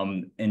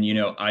 And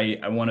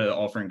I want to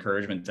offer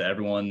encouragement to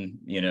everyone.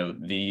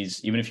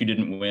 These, even if you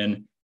didn't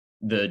win,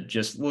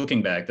 just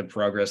looking back, the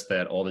progress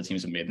that all the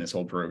teams have made in this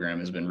whole program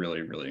has been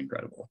really, really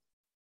incredible.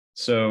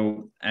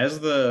 So as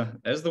the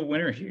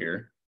winner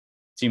here,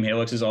 Team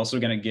Halex is also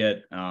going to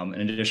get an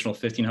additional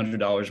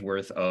 $1,500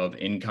 worth of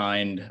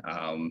in-kind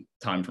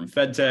time from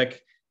FedTech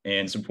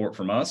and support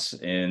from us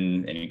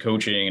in any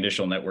coaching,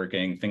 additional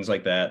networking, things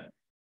like that.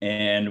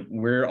 And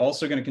we're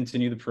also going to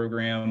continue the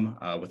program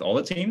with all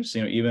the teams,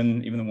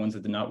 even the ones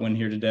that did not win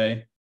here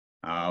today,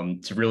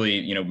 to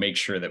really, make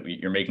sure that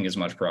you're making as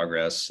much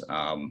progress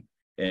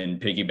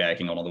and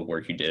piggybacking on all the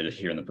work you did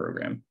here in the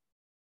program.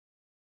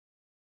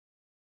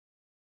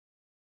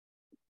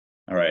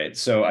 All right,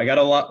 so I got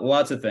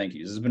lots of thank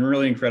yous. This has been a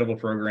really incredible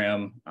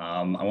program.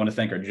 I want to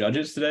thank our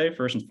judges today,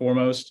 first and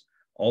foremost,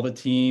 all the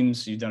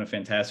teams. You've done a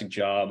fantastic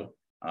job.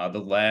 The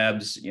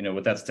labs,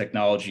 with that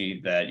technology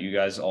that you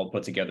guys all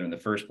put together in the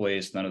first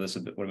place, none of this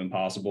would have been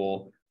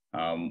possible.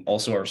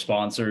 Also our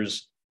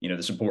sponsors,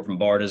 the support from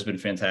BARDA has been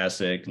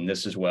fantastic, and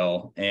this as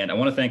well. And I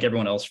want to thank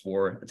everyone else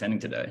for attending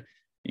today.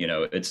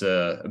 It's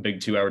a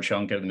big 2-hour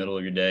chunk out of the middle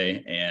of your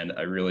day, and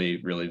I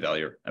really, really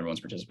value everyone's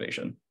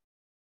participation.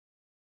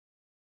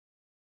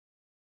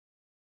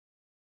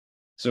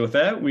 So with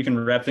that, we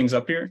can wrap things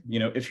up here.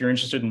 If you're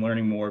interested in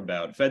learning more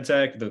about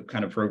FedTech, the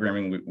kind of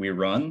programming we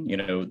run,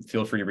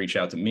 feel free to reach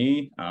out to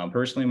me.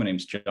 Personally, my name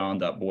is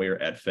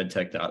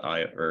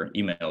john.boyer@fedtech.io, or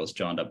email is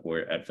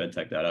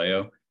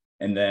john.boyer@fedtech.io.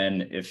 And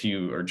then if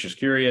you are just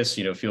curious,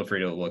 feel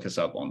free to look us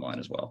up online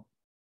as well.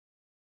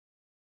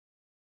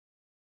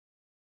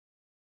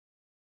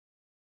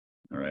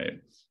 All right.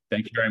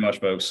 Thank you very much,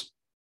 folks.